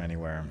beam from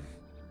anywhere?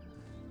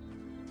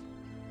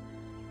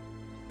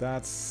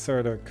 That's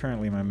sort of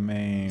currently my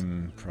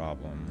main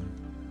problem.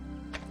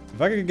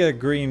 If I could get a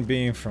green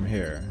beam from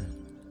here,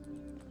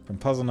 from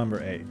puzzle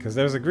number 8, because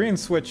there's a green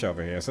switch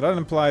over here, so that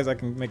implies I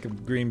can make a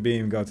green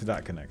beam go to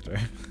that connector.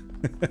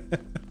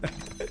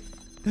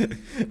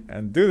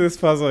 And do this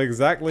puzzle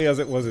exactly as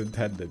it was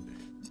intended.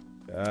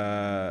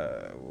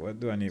 What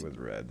do I need with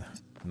red?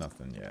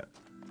 Nothing yet.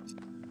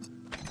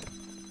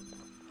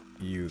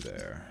 You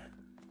there.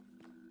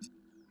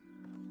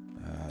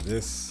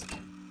 This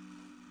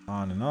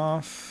on and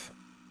off.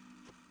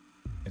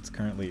 It's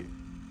currently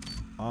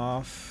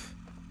off,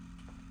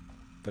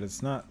 but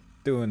it's not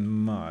doing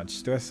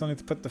much. Do I still need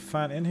to put the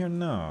fan in here?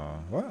 No.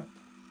 What?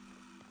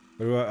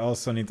 But do I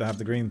also need to have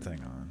the green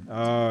thing on?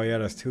 Oh yeah,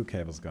 there's 2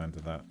 cables going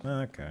to that.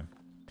 Okay.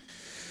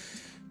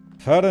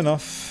 Fair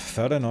enough.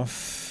 Fair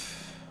enough.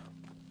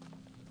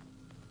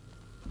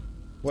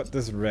 What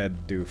does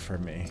red do for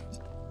me?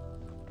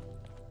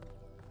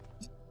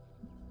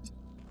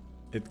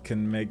 It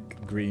can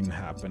make green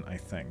happen, I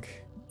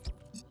think.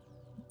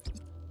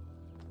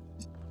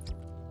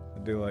 I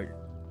do like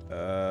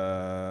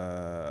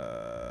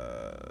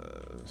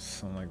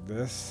something like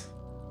this.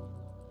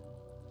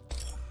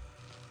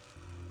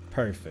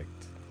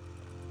 Perfect.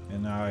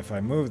 And now if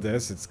I move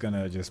this, it's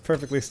gonna just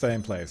perfectly stay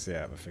in place.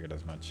 Yeah, I figured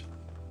as much.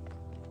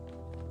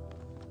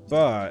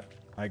 But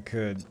I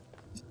could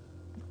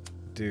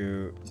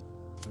do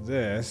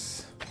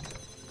this,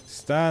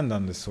 stand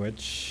on the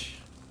switch,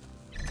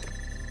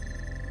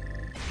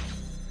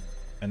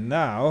 and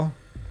now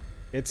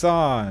it's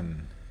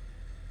on.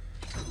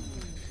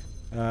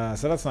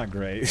 So that's not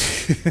great.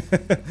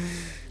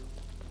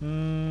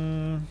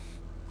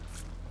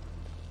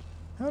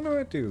 How do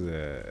I do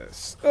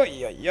this? Oh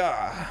yeah,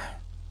 yeah.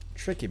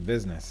 Tricky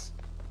business.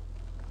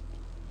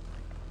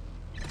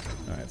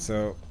 All right,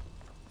 so.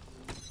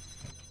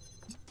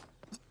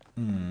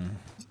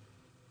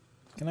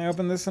 Can I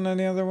open this in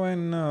any other way?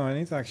 No, I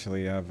need to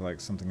actually have like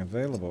something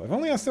available. If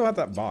only I still had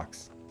that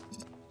box.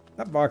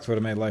 That box would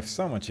have made life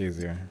so much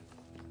easier.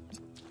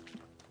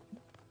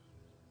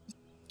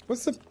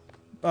 What's the...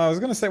 I was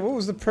gonna say, what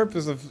was the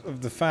purpose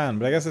of the fan?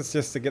 But I guess it's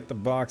just to get the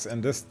box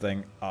and this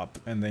thing up,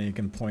 and then you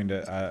can point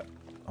it at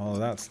all of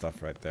that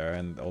stuff right there,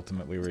 and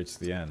ultimately reach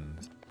the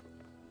end.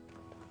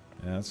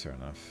 Yeah, that's fair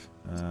enough.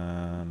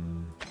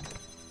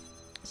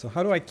 So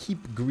how do I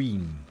keep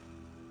green?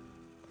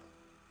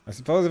 I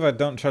suppose if I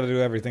don't try to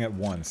do everything at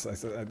once.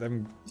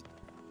 I'm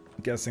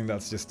guessing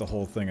that's just the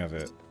whole thing of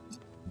it.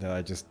 that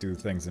I just do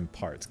things in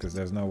parts, because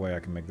there's no way I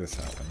can make this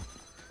happen.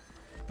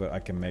 But I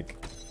can make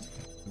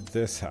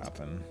this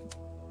happen.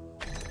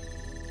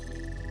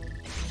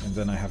 And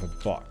then I have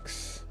a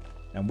box.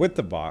 And with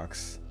the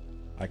box,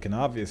 I can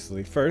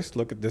obviously first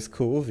look at this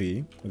cool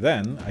V.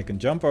 Then I can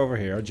jump over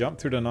here, jump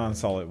through the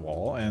non-solid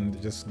wall, and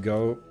just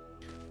go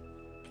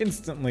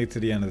instantly to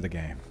the end of the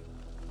game.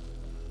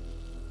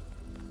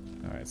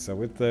 Alright, so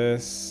with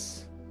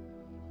this,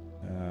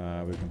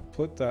 we can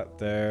put that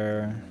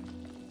there.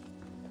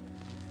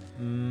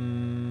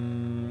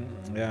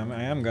 Yeah,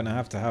 I am gonna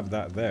have to have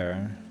that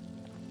there.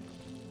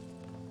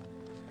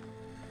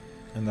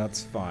 And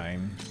that's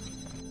fine.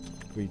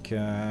 We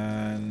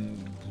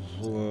can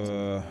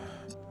do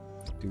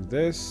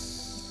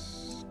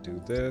this,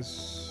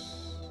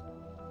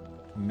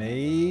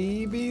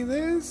 maybe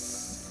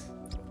this,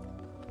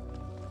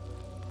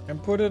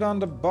 and put it on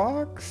the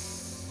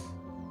box.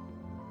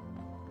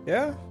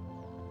 Yeah.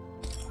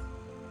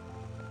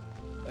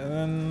 And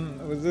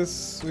then with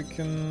this we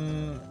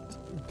can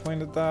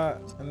point at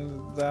that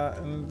and that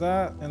and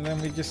that, and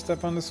then we just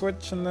step on the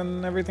switch and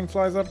then everything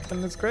flies up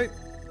and it's great.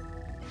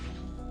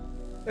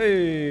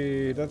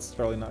 Hey, that's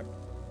probably not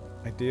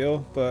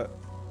ideal, but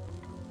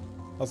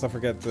also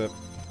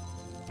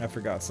I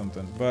forgot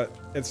something, but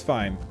it's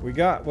fine. We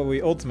got what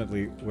we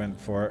ultimately went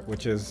for,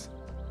 which is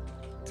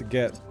to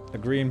get a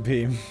green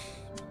beam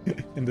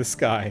in the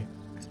sky.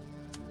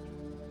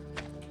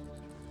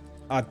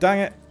 Ah, dang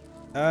it.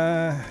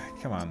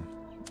 Come on.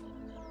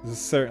 This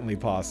is certainly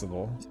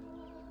possible.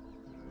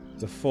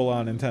 The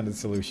full-on intended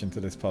solution to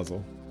this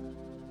puzzle.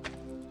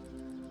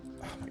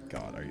 Oh my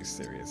god, are you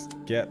serious?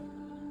 Get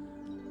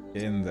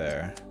in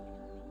there.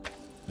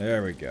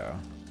 There we go.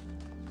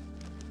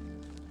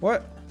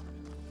 What?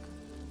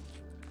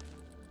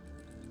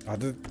 Oh,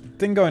 the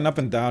thing going up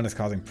and down is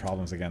causing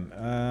problems again.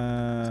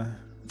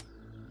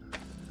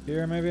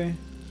 Here maybe?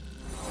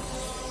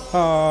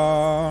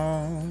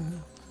 Oh.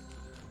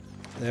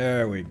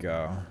 There we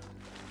go.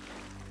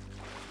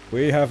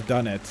 We have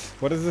done it.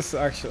 What is this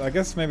actually? I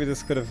guess maybe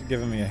this could have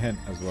given me a hint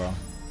as well.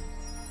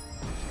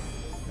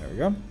 There we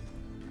go.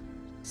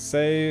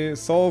 Say,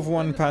 solve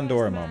one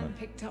Pandora moment.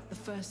 Picked up the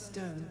first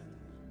stone.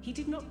 He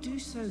did not do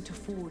so to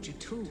forge a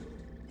tool.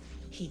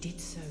 He did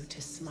so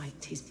to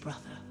smite his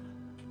brother.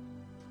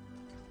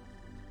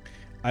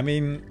 I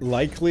mean,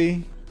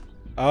 likely.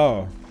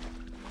 Oh.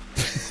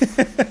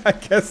 I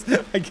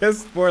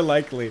guess more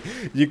likely.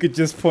 You could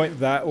just point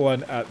that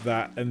one at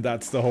that, and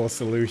that's the whole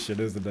solution,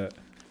 isn't it?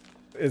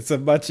 It's a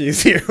much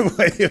easier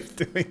way of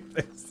doing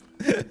this.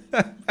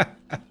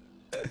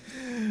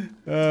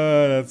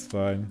 Oh, that's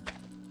fine.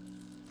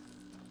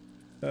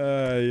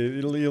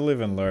 You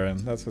live and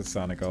learn. That's what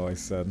Sonic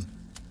always said.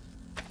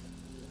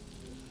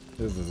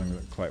 This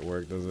doesn't quite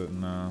work, does it?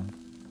 No.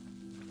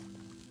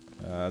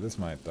 This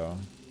might, though.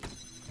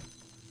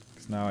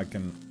 Because now I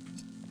can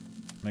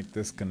make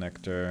this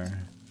connector.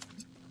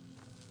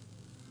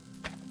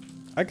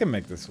 I can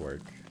make this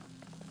work.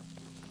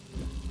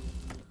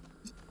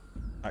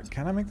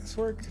 Can I make this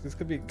work? This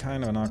could be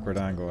kind of an awkward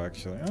angle,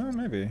 actually. Oh,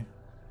 maybe.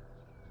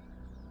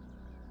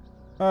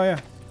 Oh, yeah.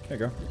 There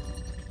you go.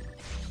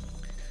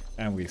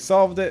 And we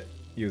solved it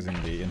using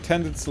the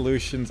intended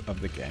solutions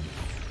of the game.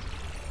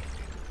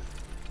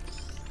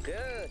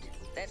 Good.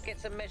 Let's get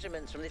some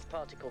measurements from this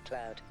particle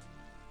cloud.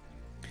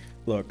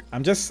 Look,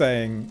 I'm just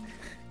saying,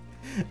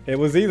 it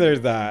was either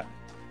that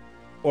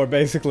or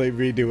basically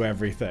redo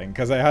everything,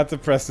 because I had to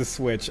press the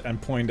switch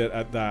and point it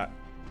at that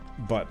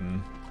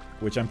button,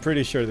 which I'm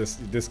pretty sure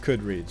this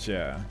could reach,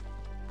 yeah.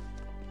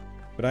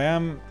 But I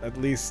am at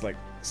least like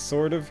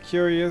sort of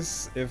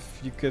curious if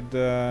you could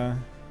this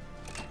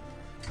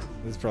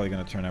is probably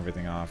gonna turn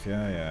everything off,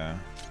 yeah.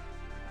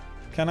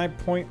 Can I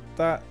point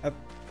that at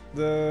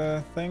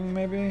the thing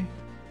maybe?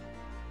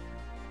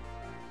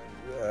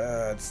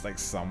 It's like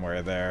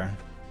somewhere there.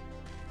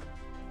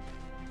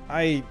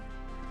 I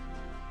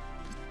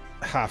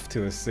have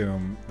to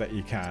assume that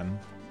you can.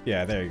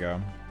 Yeah, there you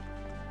go.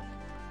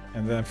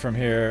 And then from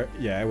here,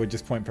 yeah, it would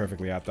just point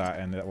perfectly at that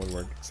and that would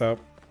work. So,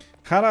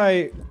 had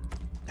I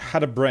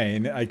had a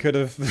brain, I could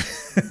have...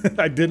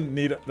 I didn't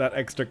need that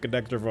extra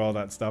connector for all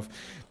that stuff.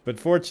 But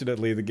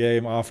fortunately, the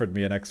game offered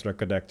me an extra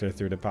connector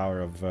through the power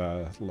of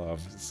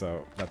love.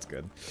 So, that's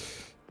good.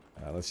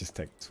 Let's just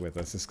take this with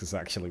us. This is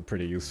actually a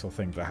pretty useful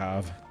thing to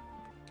have.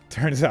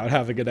 Turns out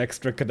having an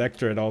extra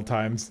connector at all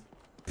times,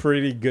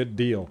 pretty good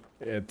deal.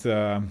 It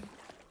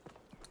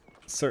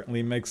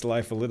certainly makes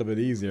life a little bit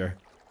easier.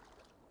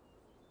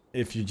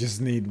 If you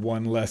just need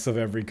one less of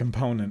every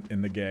component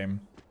in the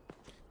game.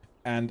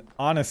 And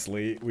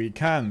honestly, we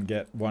can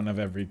get one of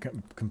every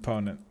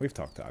component. We've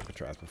talked to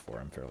Alcatraz before,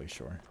 I'm fairly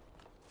sure.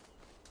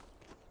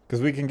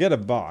 Because we can get a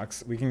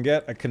box, we can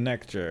get a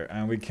connector,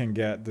 and we can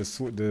get the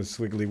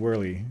Swiggly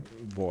Whirly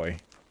boy.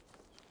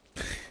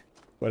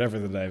 Whatever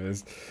the name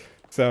is.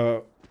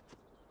 So,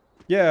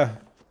 yeah,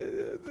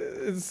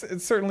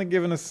 it's certainly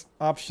given us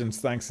options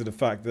thanks to the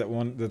fact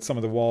that some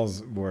of the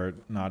walls were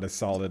not as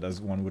solid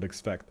as one would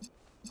expect.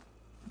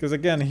 Because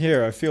again,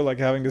 here, I feel like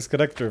having this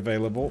connector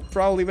available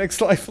probably makes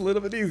life a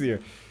little bit easier.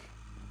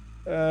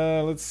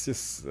 Let's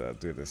just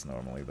do this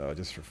normally though,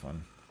 just for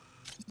fun.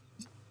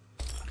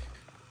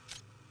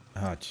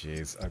 Oh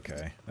jeez,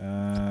 okay.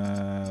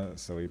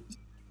 So we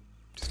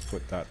just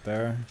put that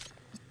there.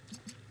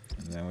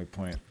 And then we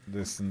point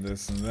this and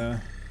this and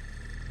there.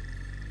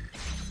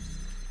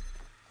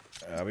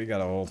 We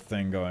got a whole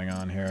thing going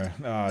on here.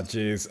 Oh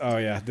jeez, oh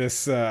yeah,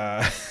 this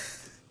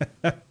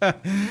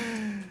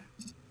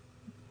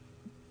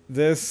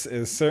this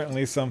is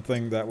certainly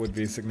something that would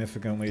be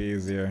significantly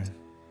easier.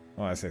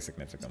 Well, I say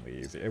significantly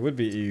easier. It would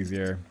be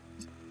easier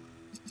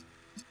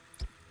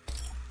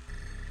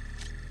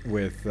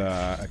with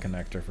a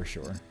connector for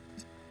sure.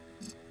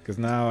 Because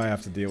now I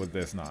have to deal with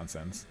this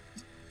nonsense.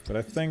 But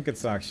I think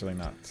it's actually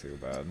not too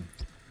bad.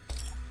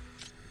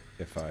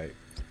 If I...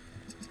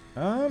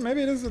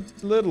 maybe it is a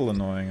little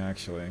annoying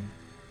actually.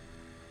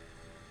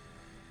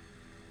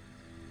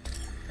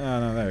 Oh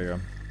no, there you go.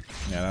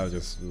 Yeah, that was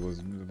just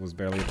was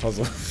barely a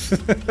puzzle.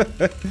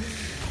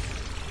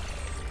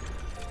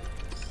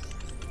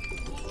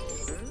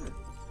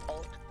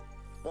 Odd.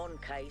 One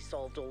case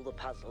solved all the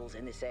puzzles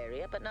in this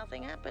area, but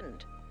nothing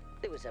happened.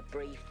 There was a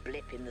brief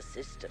blip in the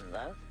system,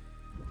 though.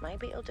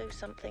 Maybe it'll do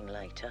something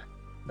later.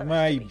 There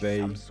must be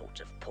some sort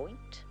of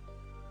point.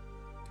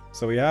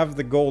 So we have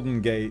the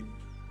Golden Gate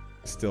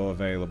still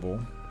available.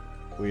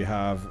 We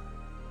have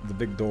the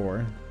big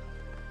door.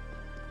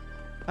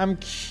 I'm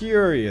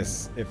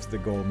curious if the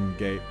Golden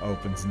Gate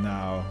opens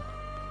now,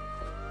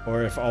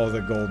 or if all the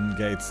Golden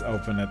Gates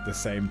open at the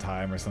same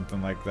time or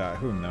something like that.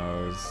 Who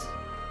knows?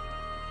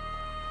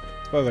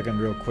 Suppose I can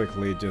real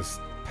quickly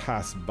just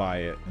pass by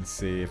it and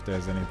see if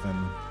there's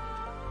anything.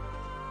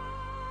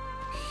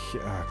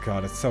 Oh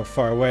god, it's so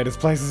far away. This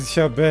place is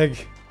so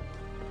big.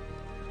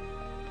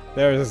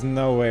 There is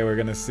no way we're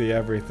gonna see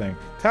everything.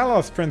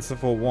 Talos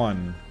Principle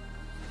 1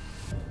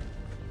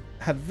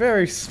 had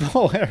very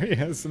small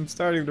areas, I'm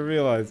starting to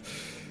realize.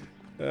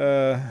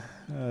 That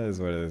is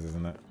what it is,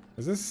 isn't it?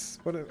 Is this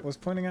what it was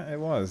pointing at? It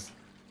was.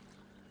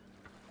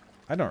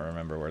 I don't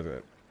remember where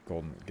the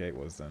Golden Gate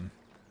was then.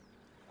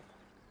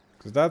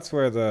 Because that's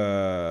where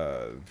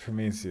the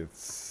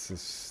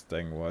Prometheus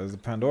thing was. The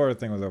Pandora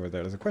thing was over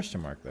there. There's a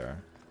question mark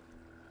there.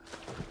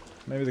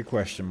 Maybe the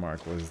question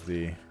mark was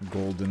the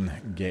Golden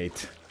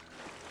Gate.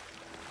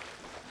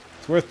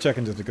 It's worth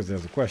checking just because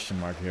there's a question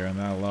mark here, and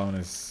that alone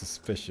is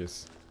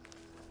suspicious.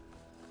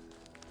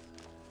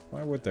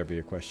 Why would there be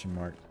a question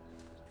mark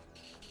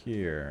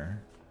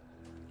here?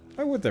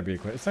 Why would there be a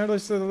question? It's not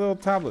just a little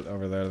tablet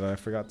over there that I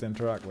forgot to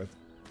interact with.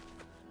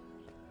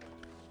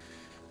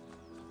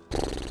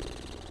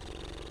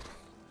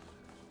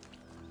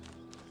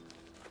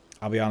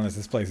 I'll be honest,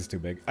 this place is too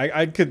big.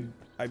 I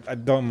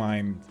don't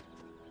mind.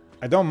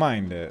 I don't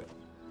mind it.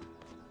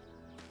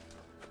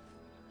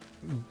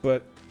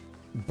 But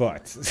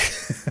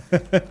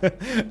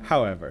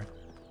however,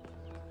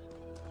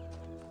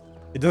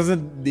 it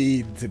doesn't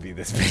need to be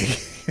this big.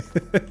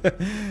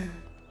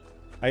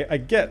 I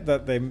get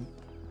that they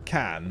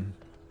can.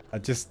 I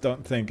just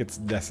don't think it's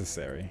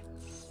necessary.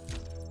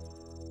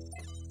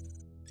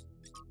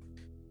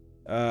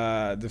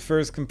 The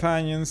first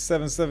companion,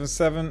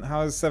 777.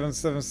 How is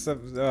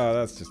 777? Oh,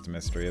 that's just a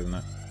mystery, isn't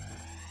it?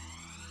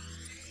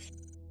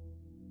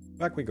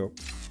 Back we go.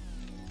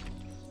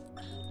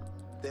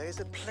 There is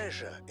a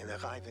pleasure in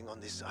arriving on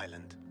this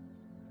island.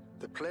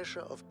 The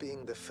pleasure of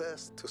being the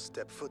first to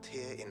step foot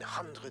here in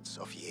hundreds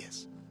of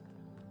years.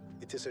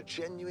 It is a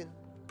genuine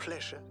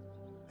pleasure,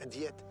 and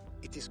yet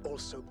it is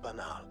also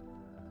banal.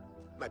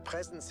 My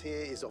presence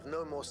here is of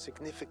no more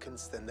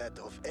significance than that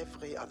of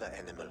every other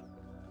animal.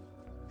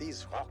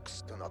 These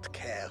rocks do not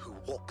care who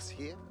walks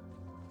here,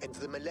 and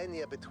the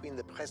millennia between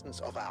the presence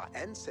of our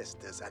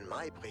ancestors and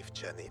my brief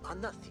journey are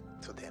nothing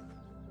to them.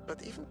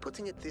 But even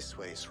putting it this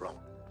way is wrong.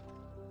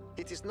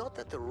 It is not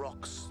that the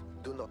rocks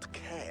do not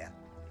care.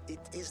 It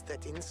is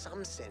that in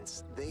some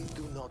sense they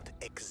do not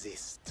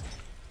exist.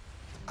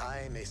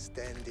 I may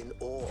stand in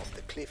awe of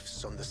the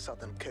cliffs on the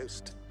southern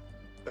coast,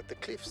 but the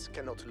cliffs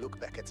cannot look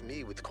back at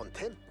me with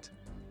contempt.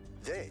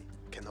 They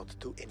cannot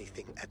do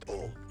anything at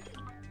all.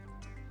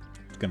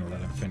 I'm gonna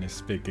let him finish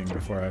speaking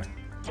before I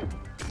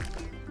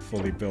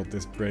fully build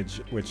this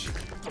bridge, which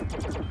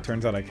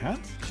turns out I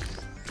can't.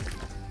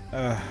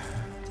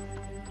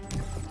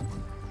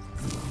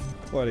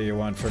 What do you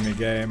want from me,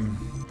 game?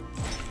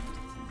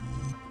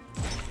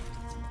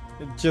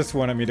 It just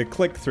wanted me to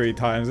click 3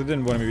 times. It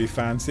didn't want me to be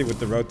fancy with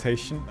the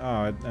rotation.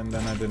 Oh, and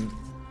then I didn't.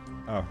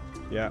 Oh,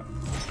 yeah.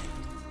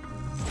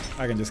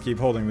 I can just keep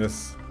holding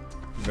this.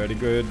 Very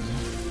good.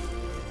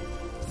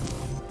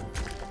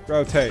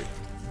 Rotate.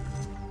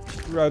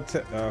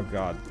 Rotate. Oh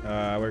god.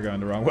 We're going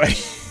the wrong way.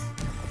 Is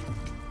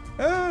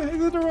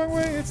it the wrong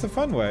way? It's the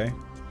fun way.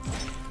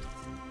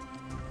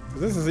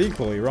 This is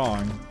equally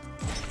wrong.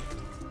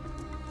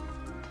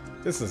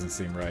 This doesn't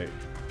seem right.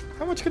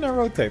 How much can I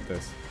rotate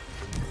this?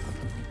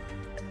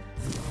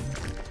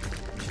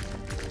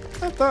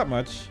 Not that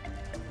much.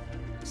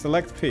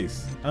 Select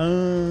piece.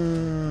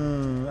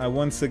 I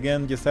once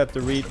again just had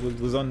to read what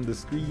was on the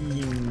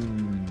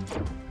screen.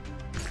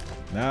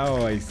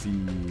 Now I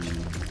see.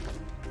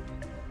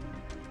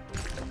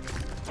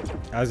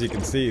 As you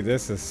can see,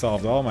 this has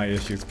solved all my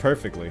issues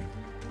perfectly.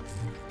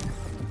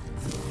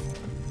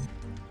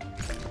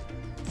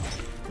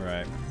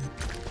 Right.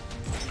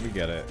 We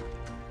get it.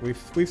 We've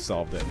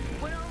solved it.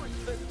 When I was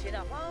booted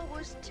up, I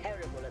was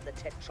terrible at the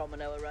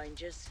Tetromino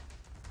arrangers.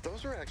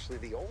 Those were actually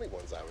the only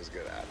ones I was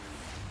good at.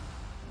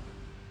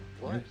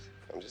 What?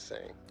 I'm just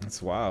saying.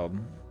 It's wild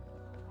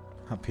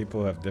how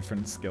people have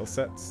different skill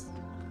sets.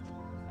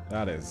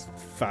 That is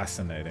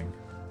fascinating.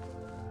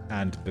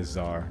 And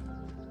bizarre.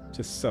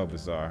 Just so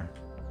bizarre.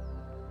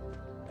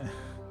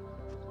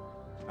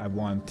 I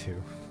want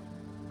to.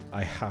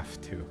 I have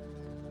to.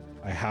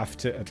 I have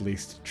to at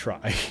least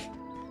try.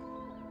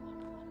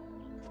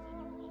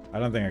 I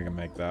don't think I can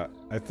make that.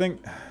 I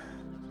think...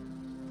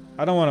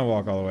 I don't want to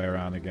walk all the way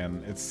around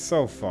again. It's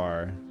so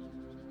far.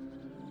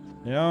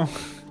 You know?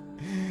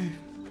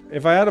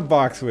 If I had a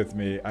box with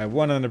me, I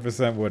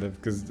 100% would have,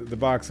 because the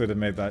box would have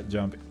made that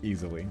jump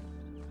easily.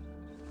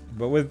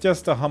 But with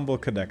just a humble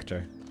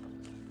connector,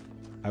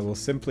 I will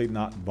simply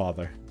not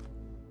bother.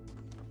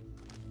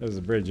 There's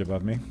a bridge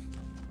above me.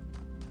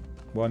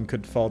 One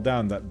could fall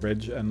down that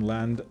bridge and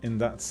land in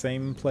that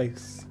same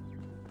place.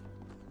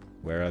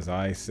 Whereas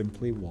I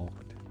simply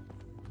walked.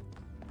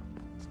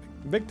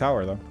 Big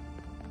tower, though.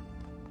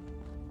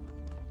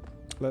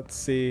 Let's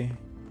see.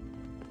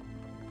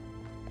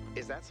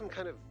 Is that some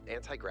kind of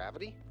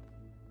anti-gravity?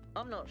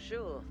 I'm not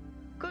sure.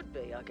 Could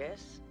be, I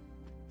guess.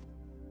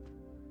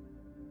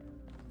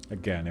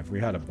 Again, if we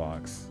had a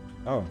box.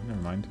 Oh,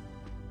 never mind.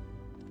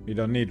 We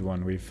don't need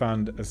one. We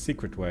found a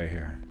secret way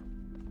here.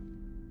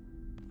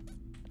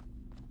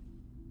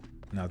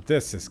 Now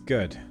this is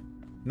good.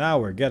 Now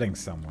we're getting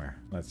somewhere.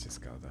 Let's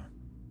just go, though.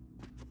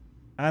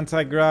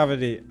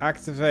 Anti-gravity,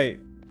 activate.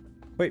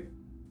 Wait.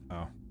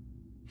 Oh.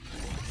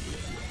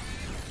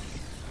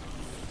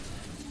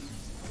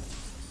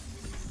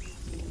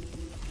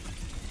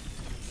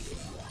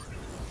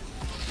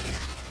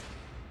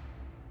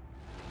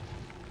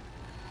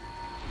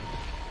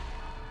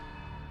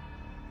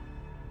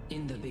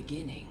 In the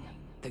beginning,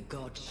 the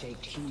gods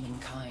shaped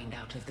humankind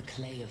out of the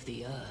clay of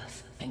the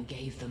earth and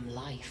gave them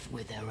life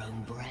with their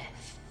own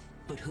breath.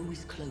 But who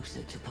is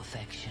closer to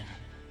perfection?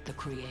 The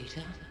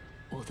creator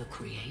or the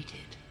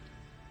created?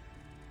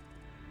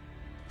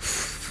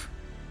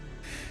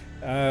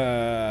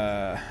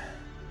 I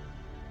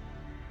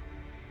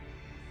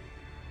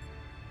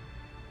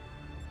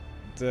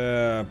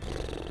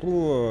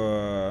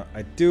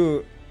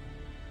do.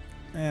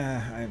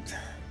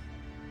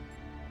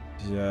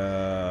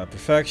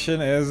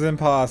 Perfection is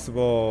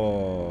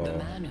impossible. The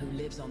man who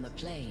lives on the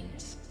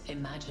plains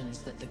imagines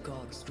that the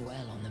gods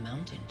dwell on the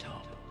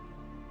mountaintop.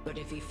 But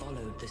if he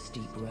followed the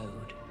steep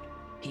road,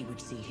 he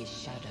would see his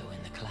shadow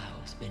in the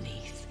clouds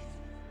beneath.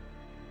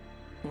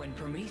 When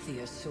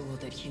Prometheus saw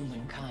that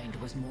humankind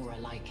was more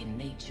alike in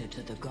nature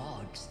to the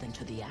gods than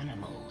to the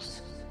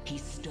animals, he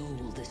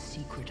stole the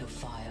secret of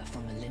fire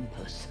from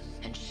Olympus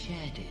and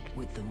shared it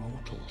with the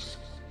mortals.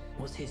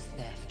 Was his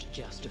theft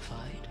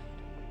justified?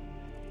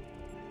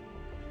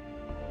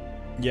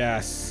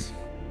 Yes.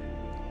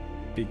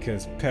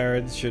 Because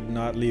parents should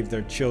not leave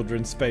their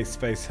children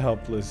space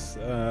helpless.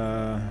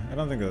 I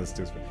don't think that's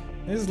too space.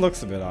 It just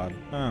looks a bit odd.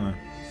 I don't know.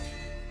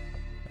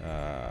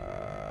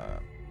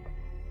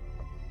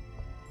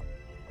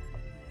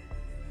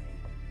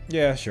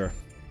 Yeah, sure.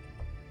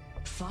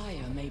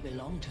 Fire may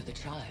belong to the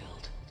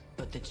child,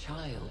 but the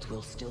child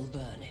will still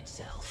burn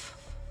itself.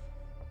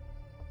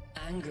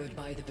 Angered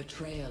by the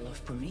betrayal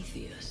of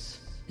Prometheus,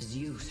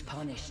 Zeus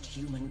punished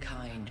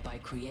humankind by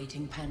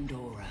creating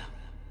Pandora.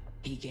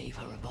 He gave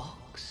her a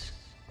box,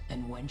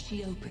 and when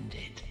she opened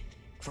it,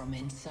 from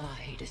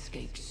inside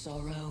escaped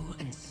sorrow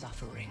and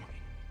suffering.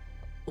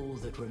 All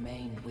that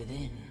remained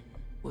within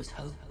was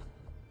hope.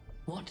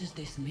 What does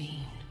this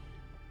mean?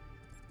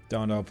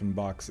 Don't open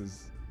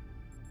boxes.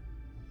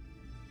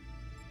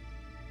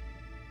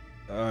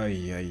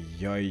 Ay, ay,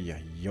 ay,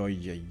 ay,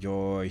 ay, ay,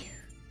 ay.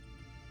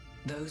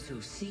 Those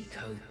who seek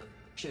hope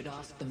should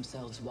ask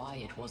themselves why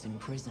it was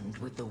imprisoned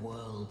with the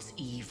world's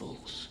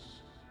evils.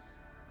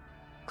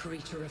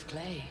 Creature of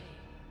clay,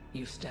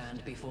 you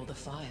stand before the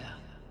fire.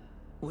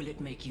 Will it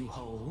make you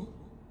whole,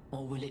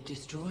 or will it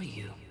destroy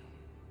you?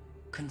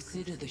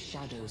 Consider the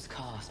shadows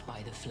cast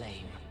by the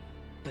flame,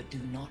 but do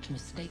not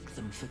mistake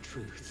them for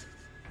truth.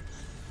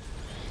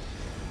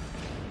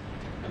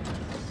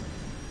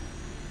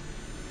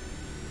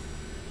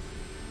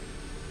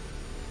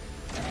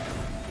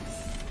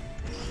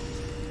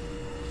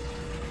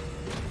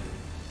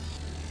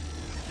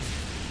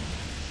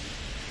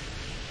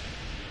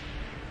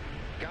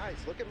 Guys,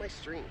 look at my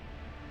stream.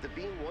 The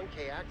beam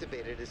 1K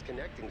activated is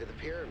connecting to the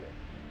pyramid.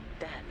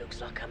 That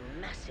looks like a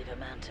massive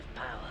amount of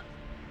power.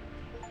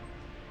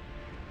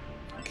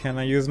 Can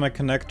I use my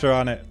connector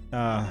on it?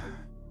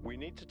 We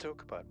need to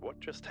talk about what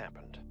just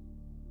happened.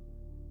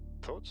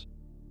 Thoughts?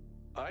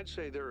 I'd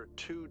say there are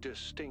two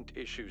distinct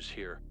issues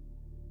here.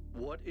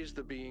 What is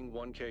the being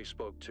 1K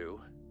spoke to,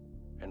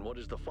 and what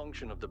is the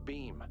function of the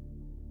beam?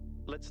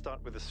 Let's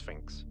start with the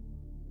Sphinx.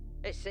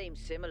 It seems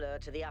similar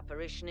to the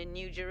apparition in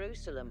New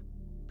Jerusalem.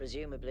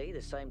 Presumably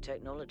the same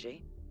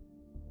technology.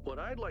 What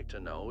I'd like to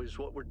know is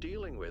what we're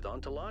dealing with,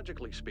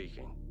 ontologically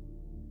speaking.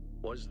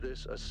 Was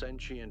this a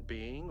sentient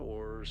being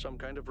or some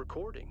kind of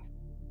recording?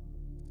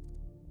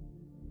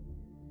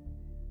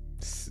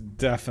 It's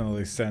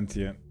definitely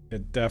sentient.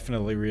 It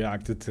definitely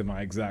reacted to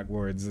my exact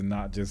words and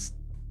not just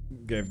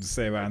gave the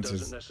same answers. It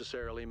doesn't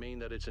necessarily mean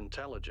that it's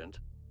intelligent.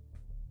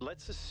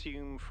 Let's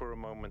assume for a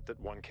moment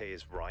that 1K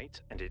is right,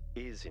 and it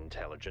is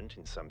intelligent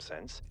in some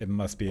sense. It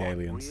must be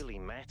aliens. What really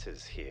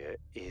matters here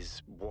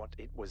is what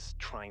it was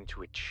trying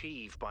to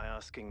achieve by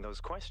asking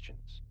those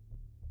questions.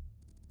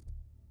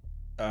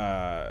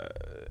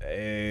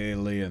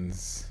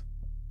 Aliens.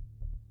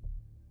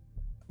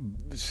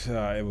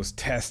 It was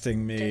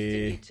testing me.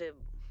 Testing you to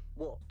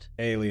what?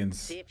 Aliens.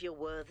 See if you're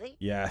worthy?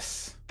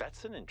 Yes.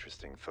 That's an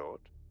interesting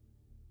thought.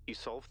 You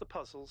solve the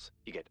puzzles,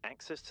 you get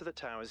access to the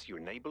towers, you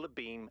enable a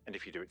beam, and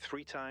if you do it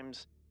 3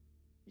 times,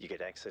 you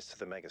get access to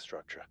the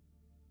megastructure.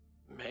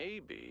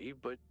 Maybe,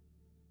 but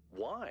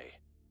why?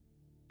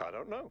 I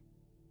don't know.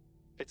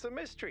 It's a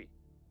mystery.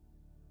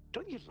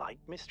 Don't you like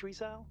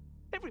mysteries, Al?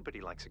 Everybody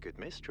likes a good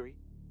mystery.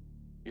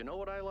 You know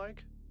what I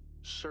like?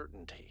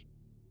 Certainty.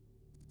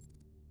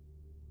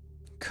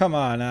 Come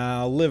on,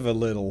 Al, live a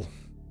little.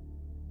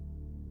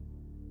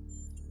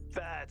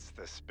 That's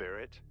the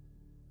spirit.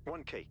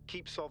 1K,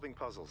 keep solving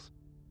puzzles.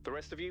 The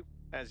rest of you,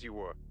 as you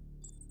were.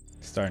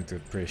 Starting to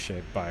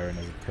appreciate Byron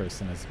as a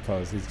person, I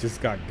suppose. He's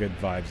just got good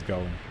vibes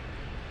going.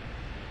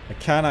 I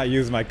cannot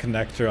use my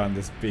connector on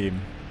this beam,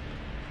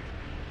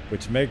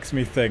 which makes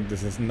me think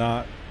this is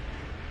not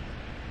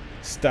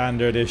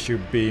standard issue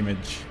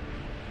beamage.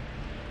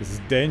 This is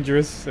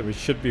dangerous, and we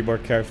should be more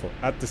careful.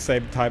 At the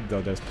same time,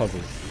 though, there's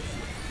puzzles.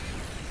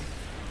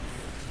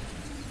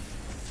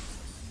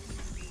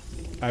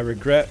 I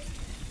regret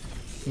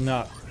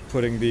not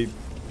putting the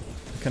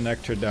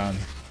connector down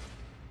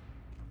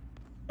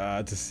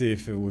to see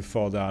if it would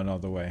fall down all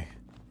the way.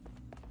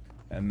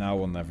 And now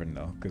we'll never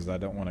know, because I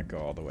don't want to go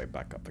all the way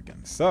back up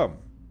again. So,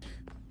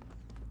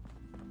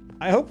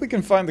 I hope we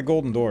can find the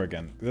golden door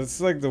again. That's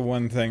like the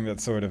one thing that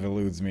sort of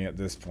eludes me at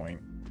this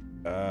point.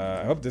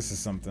 I hope this is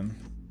something.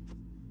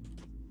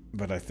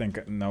 But I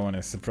think no one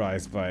is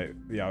surprised by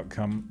the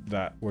outcome,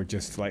 that we're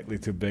just slightly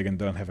too big and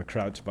don't have a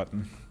crouch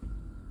button.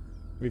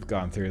 We've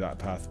gone through that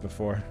path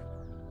before.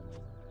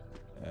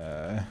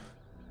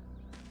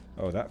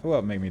 Oh, that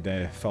will make me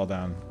fall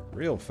down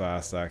real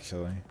fast,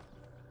 actually.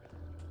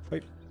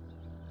 Wait.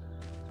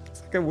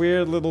 It's like a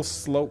weird little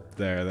slope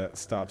there that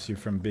stops you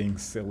from being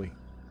silly.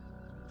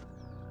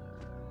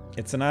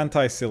 It's an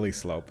anti-silly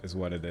slope is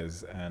what it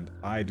is, and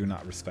I do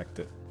not respect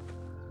it.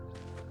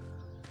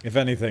 If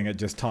anything, it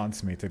just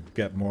taunts me to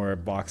get more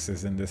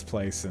boxes in this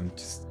place and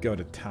just go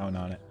to town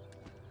on it.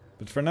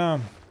 But for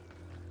now,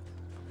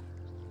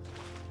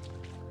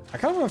 I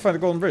kind of want to find the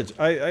golden bridge.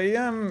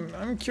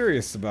 I'm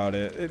curious about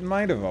it. It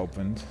might have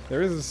opened.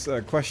 There is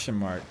a question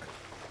mark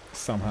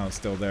somehow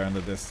still there in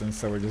the distance,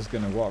 so we're just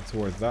going to walk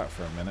towards that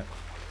for a minute.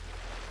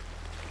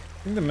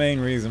 I think the main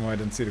reason why I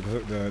didn't see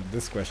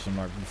this question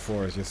mark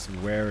before is just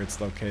where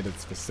it's located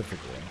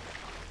specifically.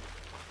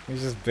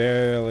 It's just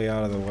barely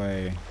out of the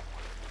way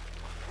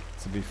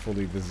to be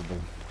fully visible.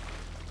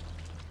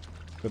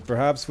 But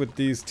perhaps with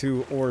these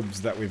 2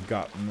 orbs that we've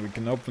gotten, we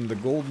can open the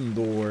golden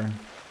door,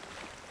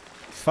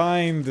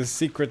 find the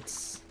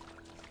secrets,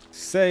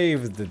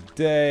 save the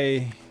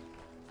day,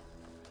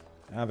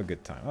 have a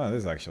good time. Oh, this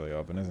is actually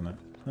open, isn't it?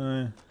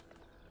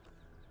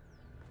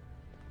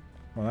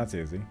 Well, that's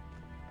easy.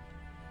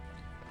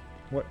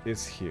 What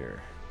is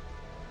here?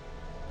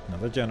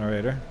 Another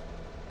generator.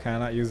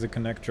 Cannot use the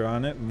connector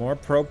on it. More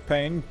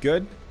propane.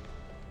 Good.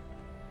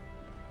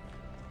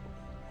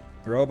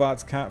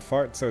 Robots can't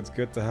fart, so it's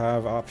good to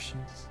have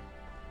options.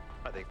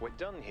 I think we're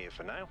done here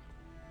for now.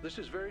 This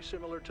is very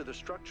similar to the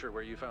structure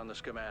where you found the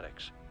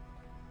schematics.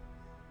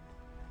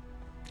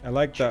 I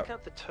like that. Check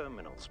out the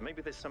terminals.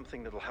 Maybe there's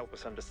something that'll help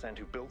us understand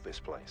who built this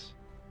place.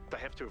 They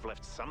have to have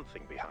left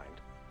something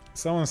behind.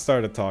 Someone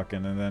started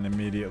talking and then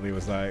immediately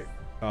was like,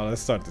 oh,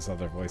 let's start this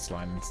other voice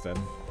line instead.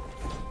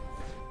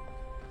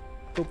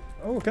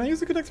 Oh, can I use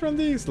the connector on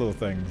these little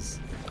things?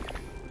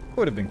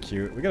 Would have been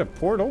cute. We got a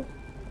portal.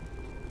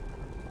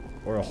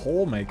 Or a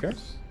hole maker.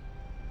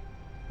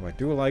 Oh, I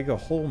do like a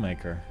hole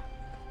maker.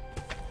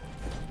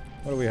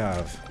 What do we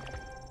have?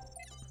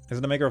 Is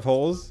it a maker of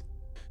holes?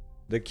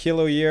 The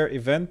kilo year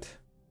event.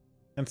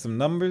 And some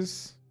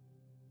numbers.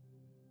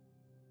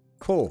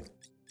 Cool.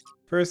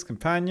 First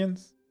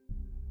companions.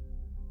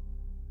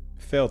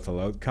 Failed to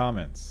load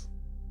comments.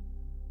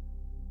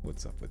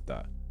 What's up with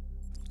that?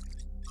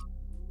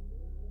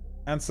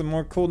 And some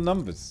more cool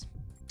numbers.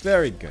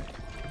 Very good.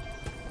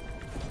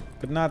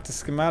 But not the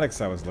schematics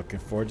I was looking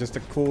for, just a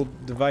cool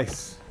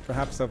device.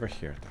 Perhaps over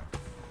here, though.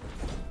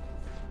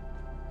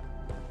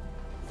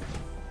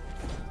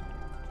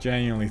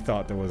 Genuinely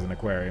thought there was an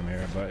aquarium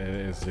here, but it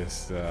is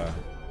just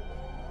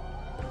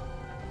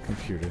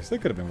computers. They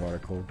could have been water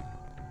cooled.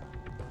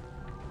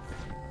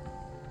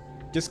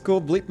 Just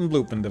cool bleepin'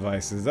 bloopin'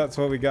 devices. That's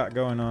what we got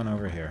going on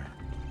over here.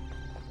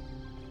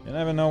 You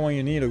never know when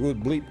you need a good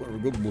bleep or a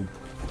good bloop.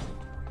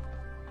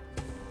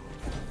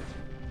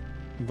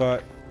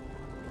 But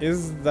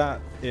is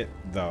that it,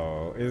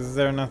 though? Is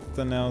there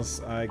nothing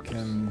else I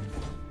can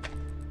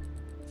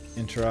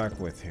interact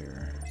with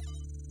here?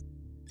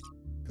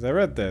 Because I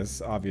read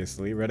this,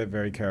 obviously. Read it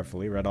very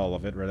carefully. Read all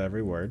of it. Read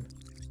every word.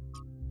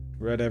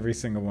 Read every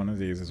single one of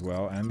these as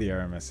well, and the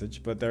error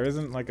message. But there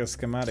isn't like a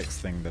schematics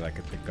thing that I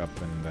could pick up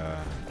and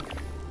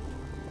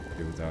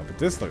do that. But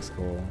this looks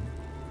cool.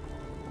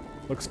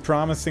 Looks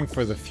promising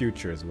for the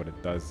future is what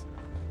it does.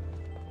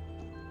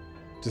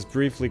 Just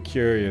briefly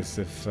curious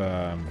if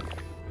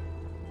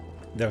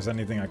there's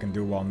anything I can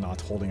do while not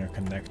holding a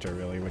connector,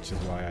 really, which is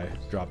why I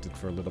dropped it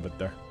for a little bit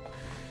there.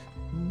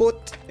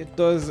 But it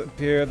does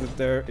appear that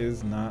there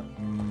is not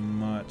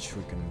much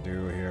we can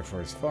do here for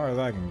as far as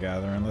I can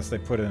gather, unless they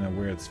put it in a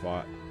weird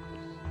spot.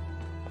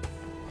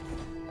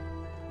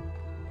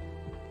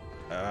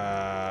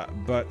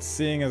 But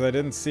seeing as I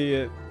didn't see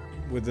it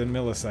within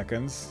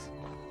milliseconds,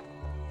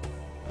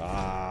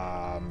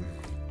 I'm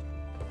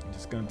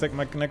just gonna take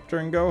my connector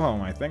and go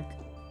home, I think.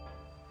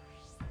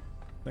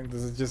 I think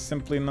this is just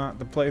simply not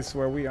the place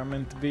where we are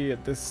meant to be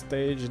at this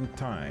stage in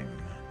time.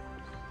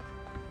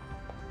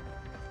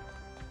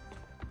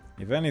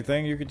 If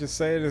anything, you could just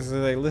say this is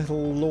a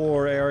little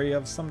lore area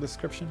of some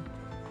description.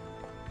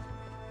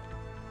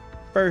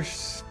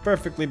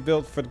 Perfectly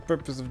built for the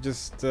purpose of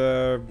just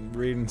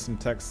reading some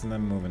text and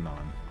then moving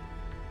on.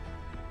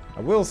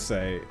 I will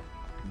say,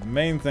 the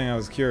main thing I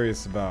was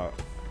curious about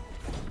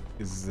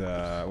is,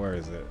 where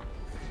is it?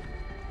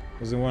 It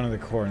was in one of the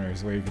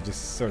corners where you could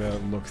just sort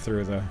of look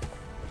through the...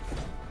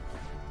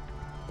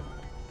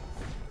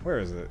 Where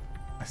is it?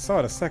 I saw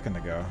it a second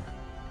ago.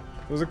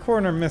 There was a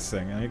corner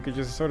missing, and you could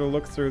just sort of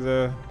look through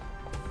the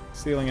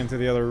ceiling into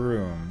the other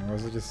room. Or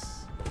was it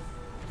just...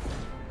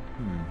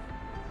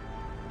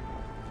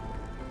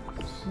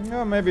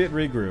 No, maybe it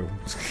regrew.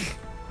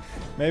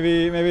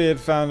 maybe it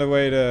found a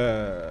way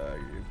to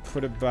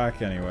put it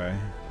back anyway.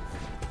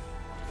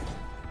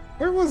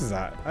 Where was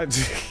that?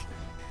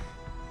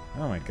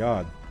 Oh my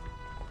god.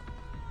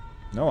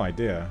 No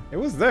idea. It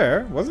was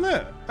there, wasn't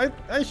it?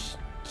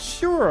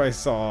 Sure I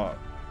saw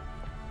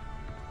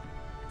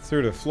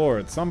through the floor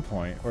at some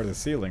point, or the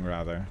ceiling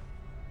rather.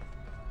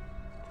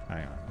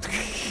 Hang on.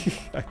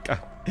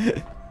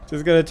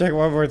 Just gonna check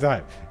one more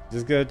time.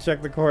 Just gonna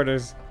check the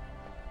corners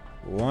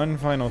one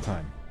final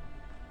time.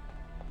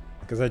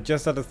 Because I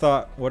just had a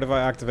thought, what if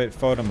I activate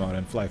photo mode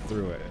and fly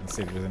through it and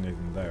see if there's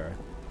anything there?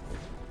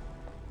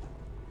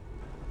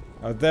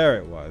 Oh, there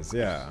it was,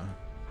 yeah.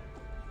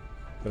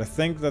 But I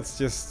think that's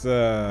just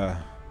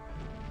a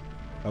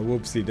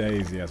whoopsie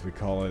daisy, as we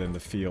call it in the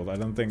field. I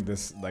don't think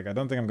this, I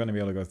don't think I'm going to be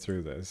able to go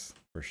through this,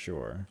 for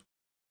sure.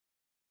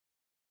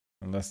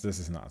 Unless this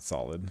is not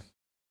solid.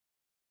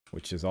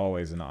 Which is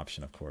always an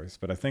option, of course.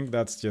 But I think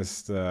that's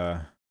just,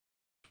 yeah,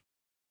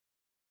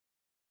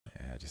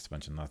 just a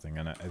bunch of nothing,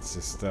 and it's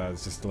just a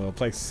little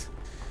place.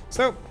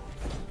 So,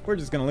 we're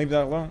just going to leave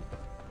that alone.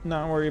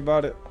 Not worry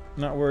about it.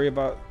 Not worry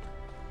about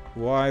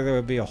why there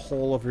would be a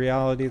hole of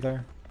reality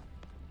there.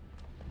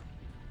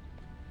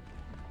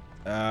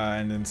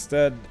 And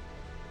instead,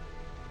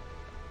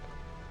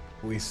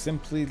 we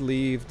simply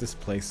leave this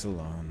place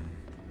alone.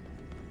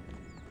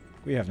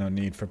 We have no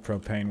need for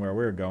propane where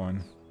we're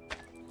going.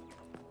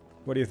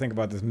 What do you think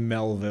about this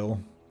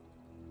Melville?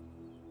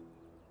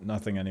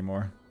 Nothing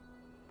anymore.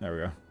 There we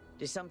go.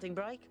 Did something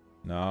break?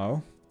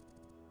 No.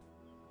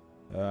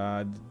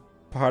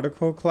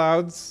 Particle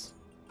clouds?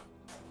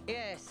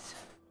 Yes,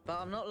 but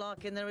I'm not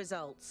liking the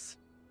results.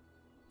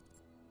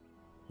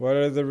 What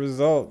are the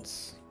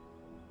results?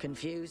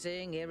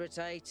 Confusing,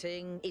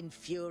 irritating,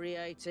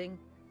 infuriating.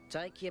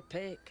 Take your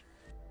pick.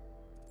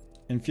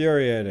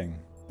 Infuriating.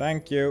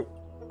 Thank you.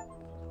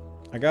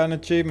 I got an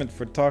achievement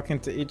for talking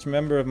to each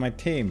member of my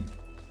team.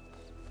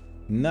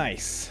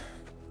 Nice.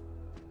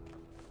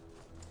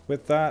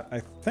 With that, I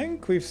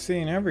think we've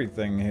seen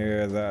everything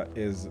here that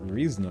is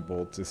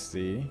reasonable to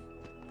see.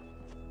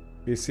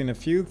 We've seen a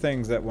few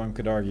things that one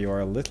could argue are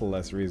a little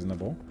less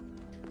reasonable.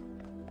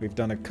 We've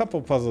done a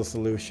couple puzzle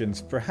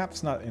solutions,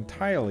 perhaps not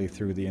entirely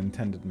through the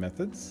intended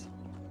methods.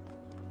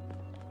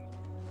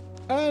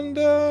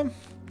 And,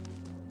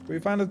 we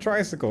found a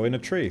tricycle in a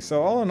tree.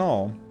 So all in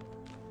all,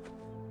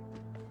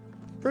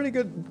 pretty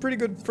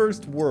good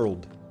first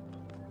world.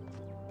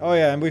 Oh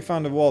yeah, and we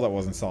found a wall that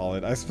wasn't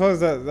solid. I suppose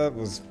that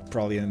was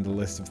probably in the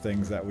list of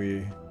things that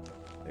we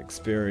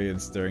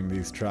experienced during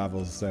these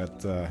travels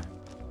that,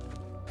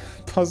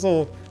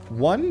 Puzzle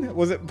 1?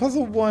 Was it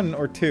Puzzle 1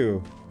 or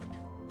 2?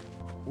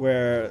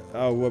 Where,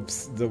 oh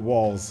whoops, the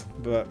walls.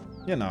 But,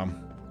 you know,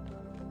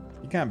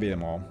 you can't beat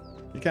them all.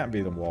 You can't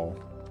beat them all.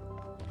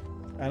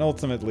 And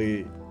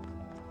ultimately,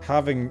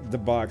 having the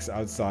box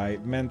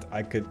outside meant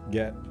I could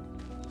get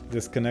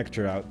this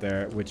connector out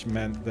there, which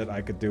meant that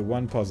I could do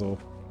one puzzle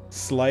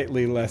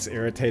slightly less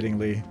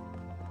irritatingly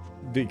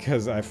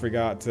because I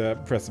forgot to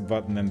press a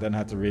button and then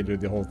had to redo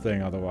the whole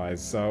thing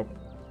otherwise. So,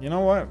 you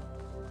know what?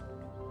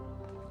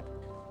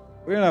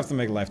 We don't have to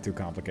make life too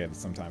complicated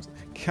sometimes.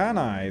 Can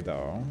I,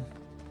 though?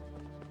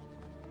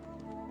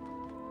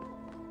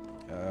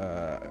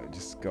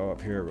 Just go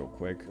up here real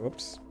quick.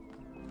 Oops.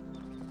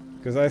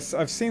 Because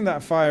I've seen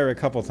that fire a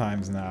couple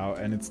times now,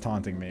 and it's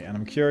taunting me. And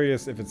I'm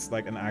curious if it's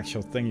like an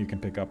actual thing you can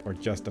pick up or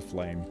just a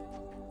flame.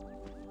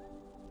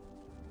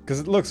 Because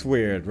it looks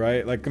weird,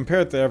 right? Like,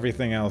 compared to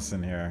everything else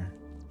in here.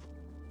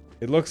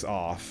 It looks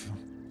off.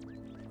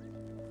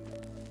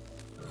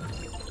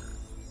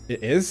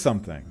 It is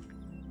something.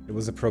 It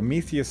was a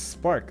Prometheus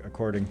spark,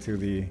 according to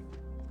the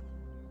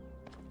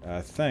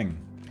thing.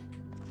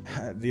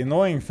 The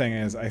annoying thing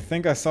is, I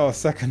think I saw a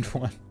second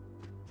one.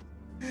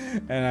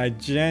 And I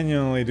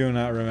genuinely do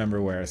not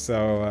remember where.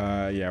 So,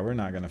 yeah, we're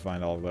not going to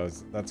find all of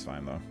those. That's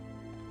fine, though.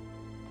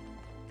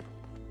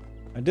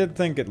 I did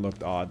think it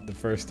looked odd the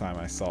first time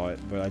I saw it,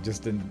 but I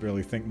just didn't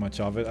really think much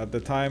of it at the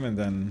time, and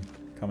then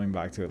coming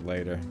back to it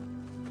later.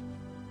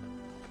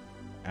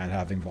 And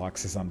having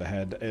boxes on the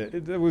head.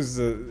 It was,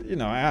 you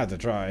know, I had to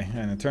try,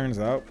 and it turns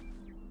out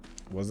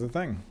it was a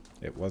thing.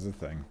 It was a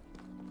thing.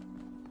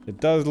 It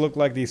does look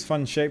like these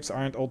fun shapes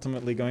aren't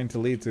ultimately going to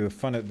lead to a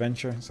fun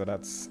adventure, so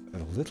that's a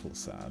little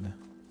sad.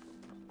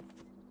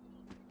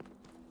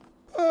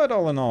 But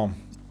all in all,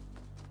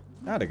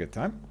 I had a good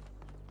time.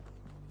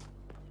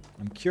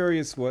 I'm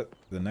curious what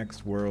the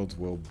next worlds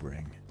will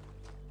bring.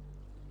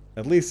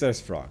 At least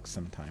there's frogs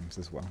sometimes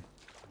as well.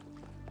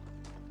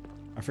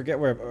 I forget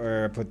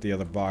where I put the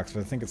other box,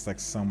 but I think it's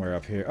like somewhere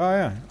up here. Oh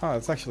yeah, oh,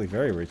 it's actually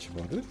very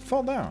reachable. Did it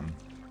fall down?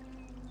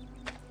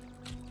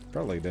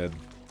 Probably did.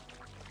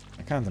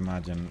 I can't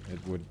imagine it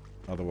would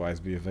otherwise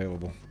be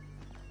available.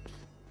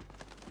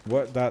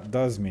 What that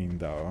does mean,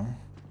 though,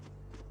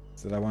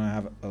 is that I want to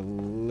have a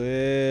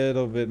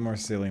little bit more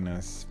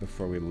silliness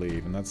before we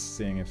leave, and that's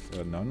seeing if...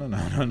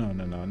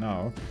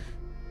 no.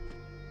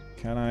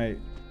 Can I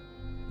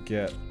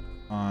get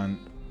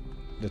on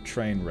the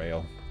train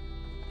rail?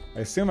 I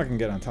assume I can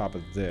get on top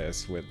of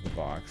this with the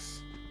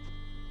box.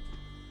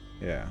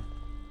 Yeah.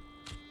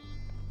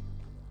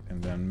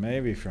 And then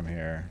maybe from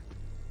here...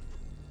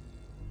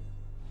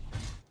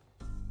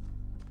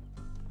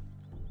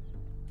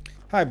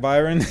 Hi,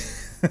 Byron.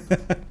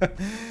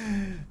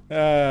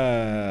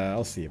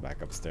 I'll see you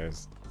back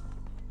upstairs.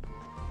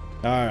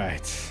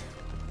 Alright.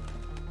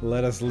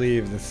 Let us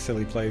leave this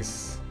silly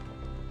place.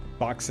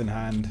 Box in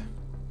hand.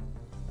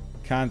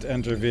 Can't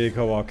enter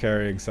vehicle while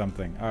carrying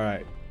something.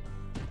 Alright.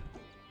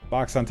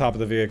 Box on top of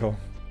the vehicle.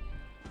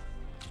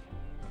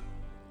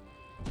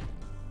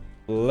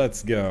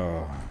 Let's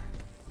go.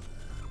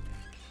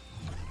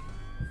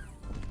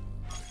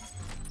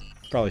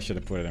 Probably should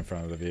have put it in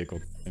front of the vehicle,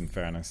 in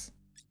fairness.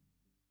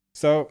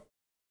 So,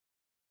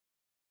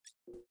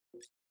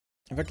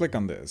 if I click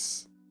on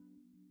this,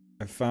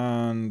 I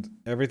found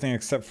everything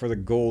except for the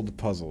gold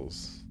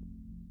puzzles.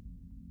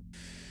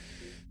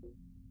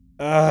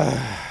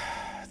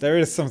 There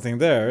is something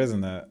there,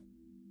 isn't there?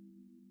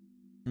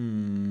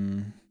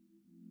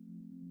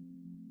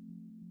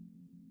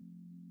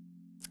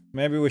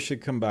 Maybe we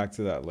should come back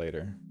to that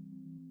later.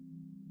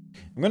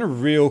 I'm gonna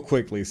real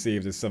quickly see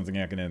if there's something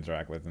I can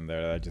interact with in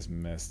there that I just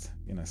missed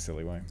in a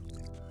silly way.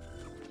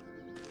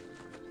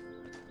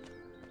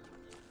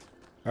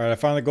 Alright, I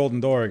found the golden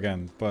door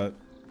again, but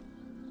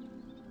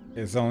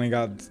it's only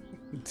got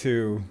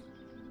 2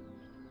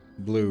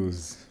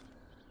 blues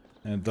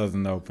and it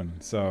doesn't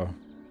open, so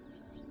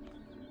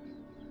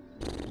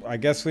I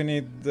guess we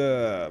need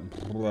the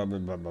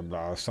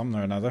something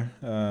or another.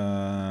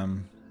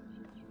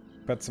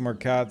 Pet some more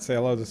cats, say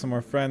hello to some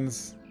more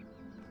friends.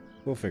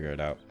 We'll figure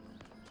it out.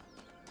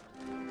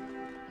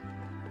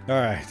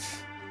 Alright.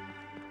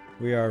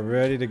 We are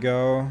ready to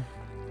go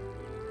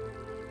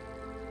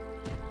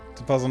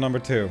to puzzle number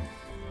 2,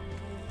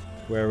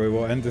 where we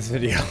will end this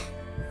video.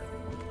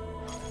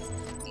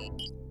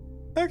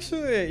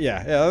 Actually,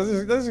 yeah,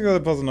 let's just go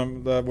to puzzle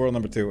world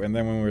number 2, and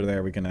then when we're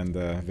there, we can end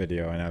the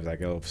video and have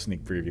like a little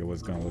sneak preview of what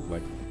it's gonna look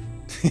like.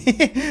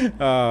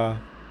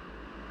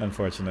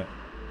 Unfortunate.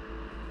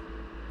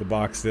 The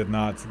box did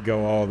not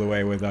go all the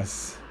way with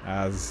us,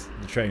 as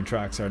the train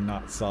tracks are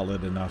not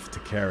solid enough to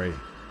carry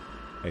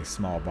a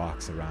small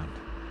box around.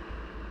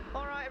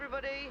 Alright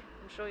everybody,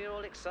 I'm sure you're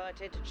all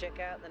excited to check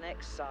out the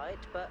next site,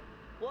 but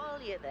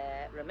while you're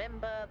there,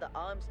 remember that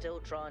I'm still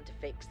trying to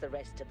fix the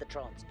rest of the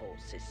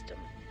transport system.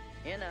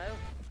 You know,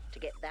 to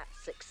get that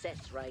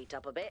success rate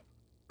up a bit.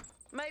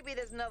 Maybe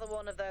there's another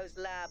one of those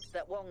labs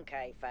that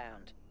Wonka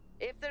found.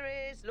 If there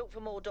is, look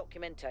for more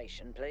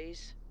documentation,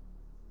 please.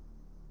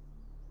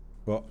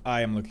 Well,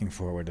 I am looking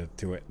forward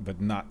to it,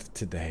 but not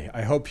today.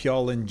 I hope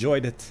y'all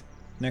enjoyed it.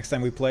 Next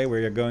time we play,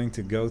 we are going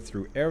to go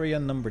through area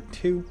number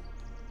 2,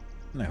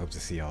 and I hope to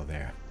see y'all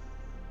there.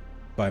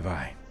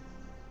 Bye-bye.